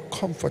 What a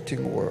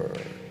comforting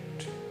word.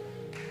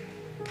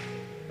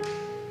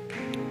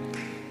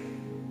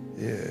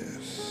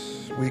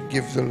 Yes, we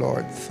give the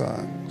Lord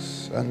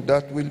thanks. And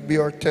that will be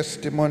our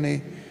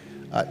testimony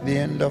at the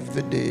end of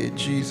the day.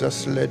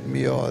 Jesus led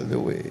me all the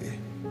way.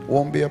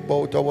 Won't be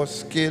about our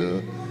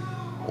skill.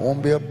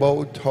 Won't be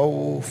about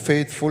how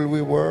faithful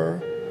we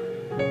were.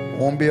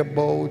 Won't be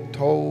about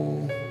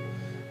how,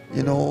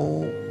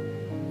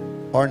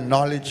 our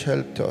knowledge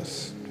helped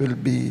us. It will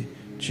be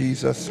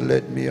Jesus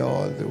led me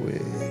all the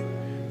way,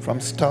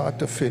 from start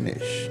to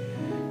finish.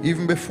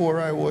 Even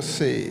before I was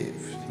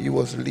saved, he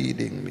was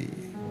leading me.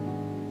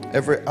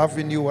 Every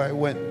avenue I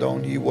went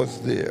down, he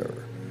was there.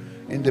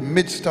 In the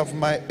midst of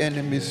my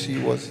enemies, he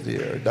was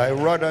there. Thy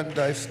rod and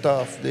thy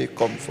staff, they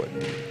comfort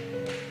me.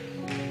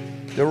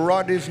 The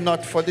rod is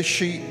not for the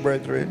sheep,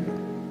 brethren.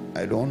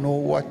 I don't know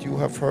what you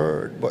have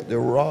heard, but the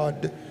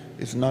rod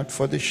is not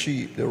for the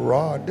sheep. The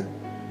rod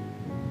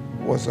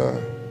was a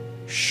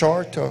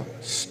shorter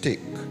stick,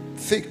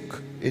 thick.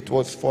 It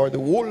was for the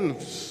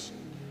wolves.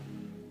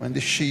 When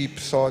the sheep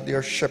saw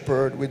their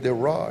shepherd with the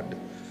rod,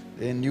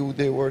 they knew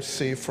they were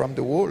safe from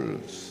the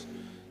wolves.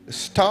 The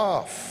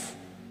staff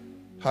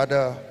had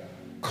a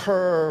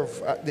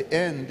curve at the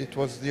end. It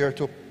was there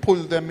to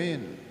pull them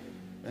in,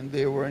 and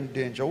they were in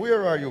danger.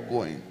 Where are you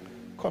going?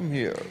 Come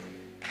here.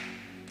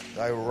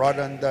 Thy rod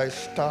and thy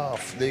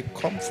staff, they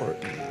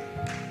comfort me.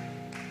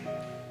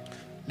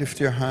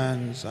 Lift your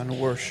hands and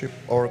worship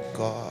our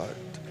God.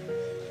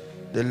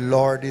 The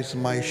Lord is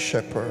my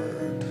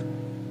shepherd.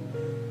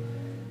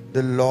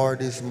 The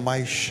Lord is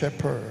my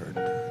shepherd.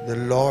 The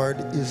Lord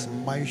is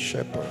my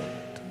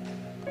shepherd.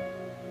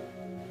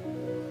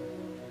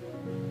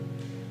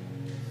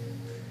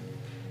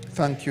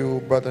 Thank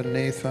you, Brother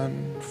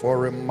Nathan, for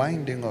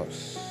reminding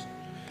us.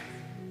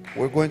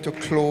 We're going to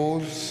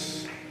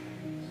close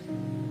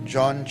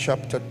John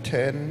chapter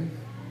 10,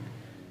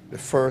 the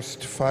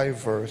first 5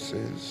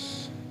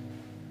 verses.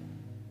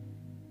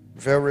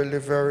 Verily,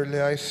 verily,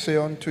 I say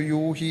unto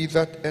you, he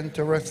that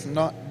entereth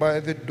not by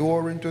the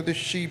door into the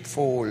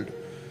sheepfold,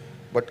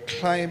 but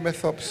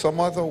climbeth up some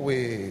other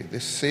way, the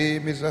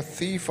same is a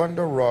thief and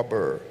a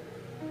robber.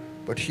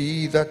 But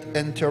he that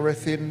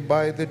entereth in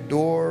by the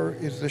door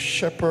is the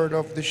shepherd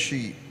of the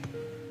sheep.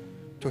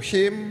 To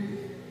him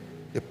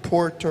the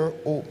porter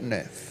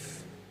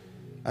openeth,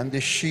 and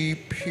the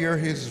sheep hear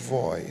his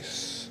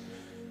voice,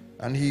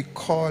 and he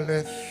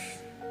calleth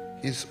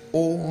his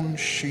own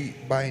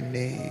sheep by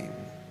name,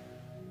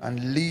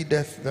 and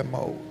leadeth them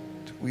out.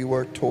 We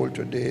were told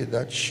today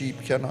that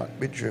sheep cannot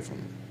be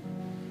driven.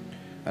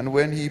 And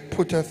when he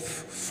putteth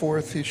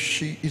forth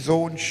his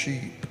own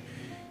sheep,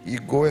 he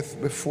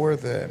goeth before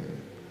them,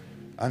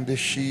 and the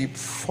sheep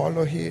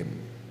follow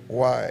him.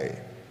 Why?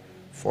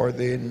 For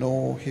they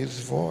know his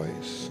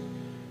voice.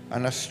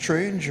 And a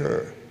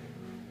stranger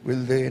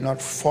will they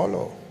not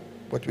follow,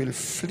 but will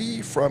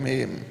flee from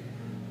him,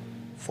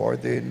 for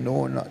they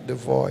know not the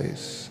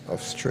voice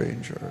of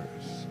strangers.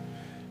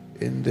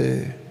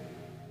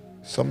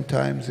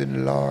 Sometimes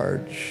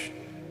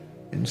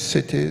in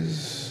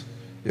cities,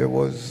 there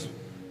was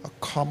a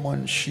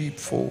common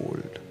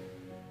sheepfold.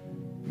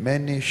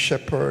 Many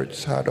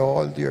shepherds had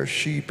all their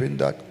sheep in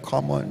that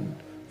common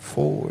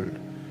fold.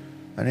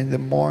 And in the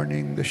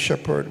morning, the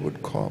shepherd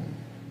would come.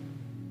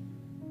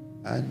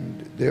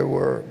 And there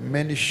were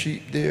many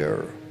sheep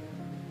there.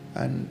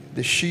 And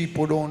the sheep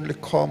would only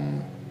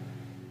come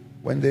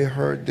when they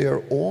heard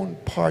their own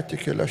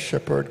particular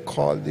shepherd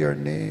call their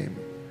name.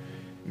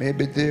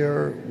 Maybe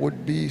there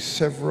would be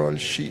several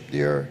sheep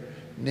there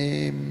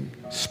named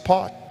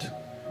Spot.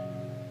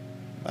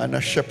 And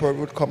a shepherd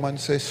would come and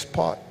say,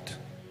 Spot.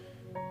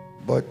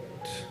 But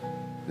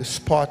the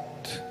Spot,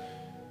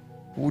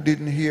 who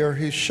didn't hear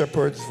his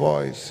shepherd's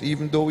voice,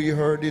 even though he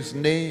heard his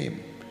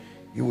name,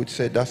 he would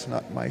say, that's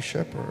not my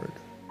shepherd.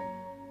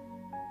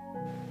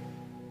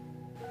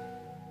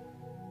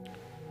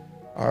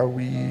 Are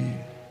we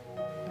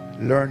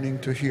learning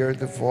to hear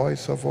the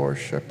voice of our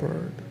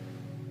shepherd?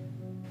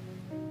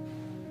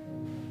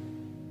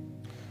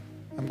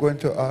 I'm going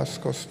to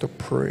ask us to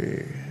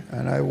pray,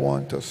 and I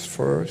want us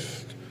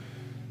first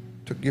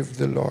to give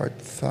the Lord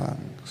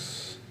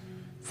thanks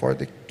for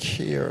the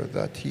care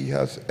that he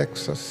has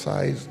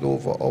exercised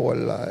over our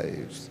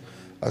lives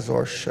as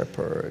our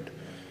shepherd.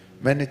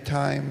 Many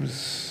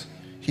times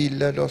he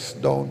led us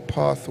down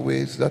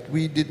pathways that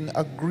we didn't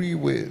agree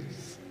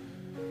with,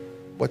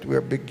 but we're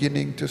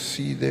beginning to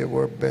see they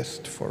were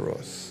best for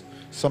us.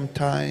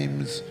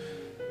 Sometimes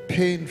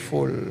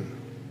painful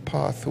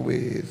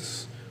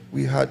pathways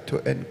we had to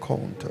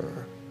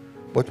encounter,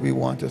 but we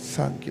want to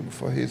thank him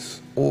for his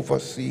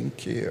overseeing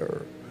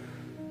care.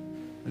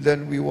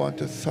 Then we want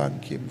to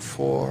thank him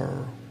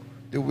for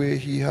the way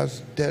he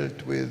has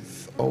dealt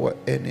with our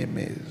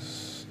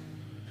enemies.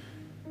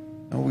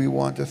 And we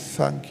want to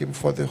thank him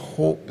for the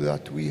hope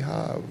that we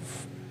have,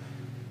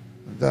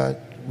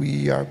 that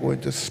we are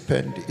going to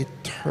spend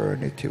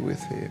eternity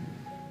with him.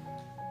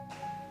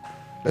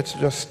 Let's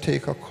just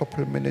take a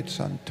couple minutes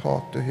and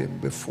talk to him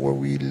before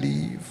we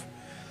leave.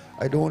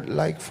 I don't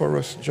like for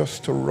us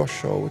just to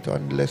rush out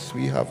unless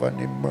we have an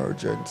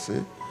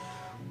emergency.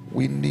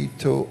 We need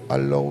to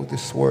allow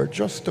this word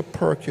just to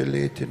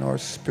percolate in our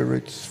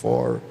spirits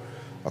for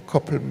a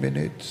couple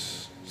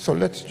minutes. So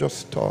let's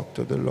just talk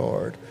to the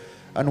Lord.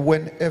 And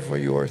whenever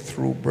you are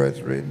through,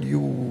 brethren,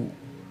 you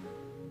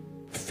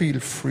feel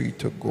free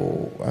to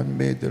go, and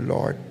may the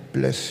Lord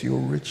bless you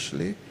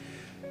richly.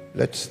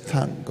 Let's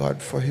thank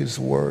God for his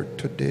word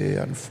today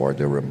and for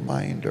the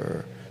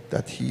reminder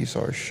that he's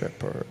our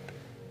shepherd.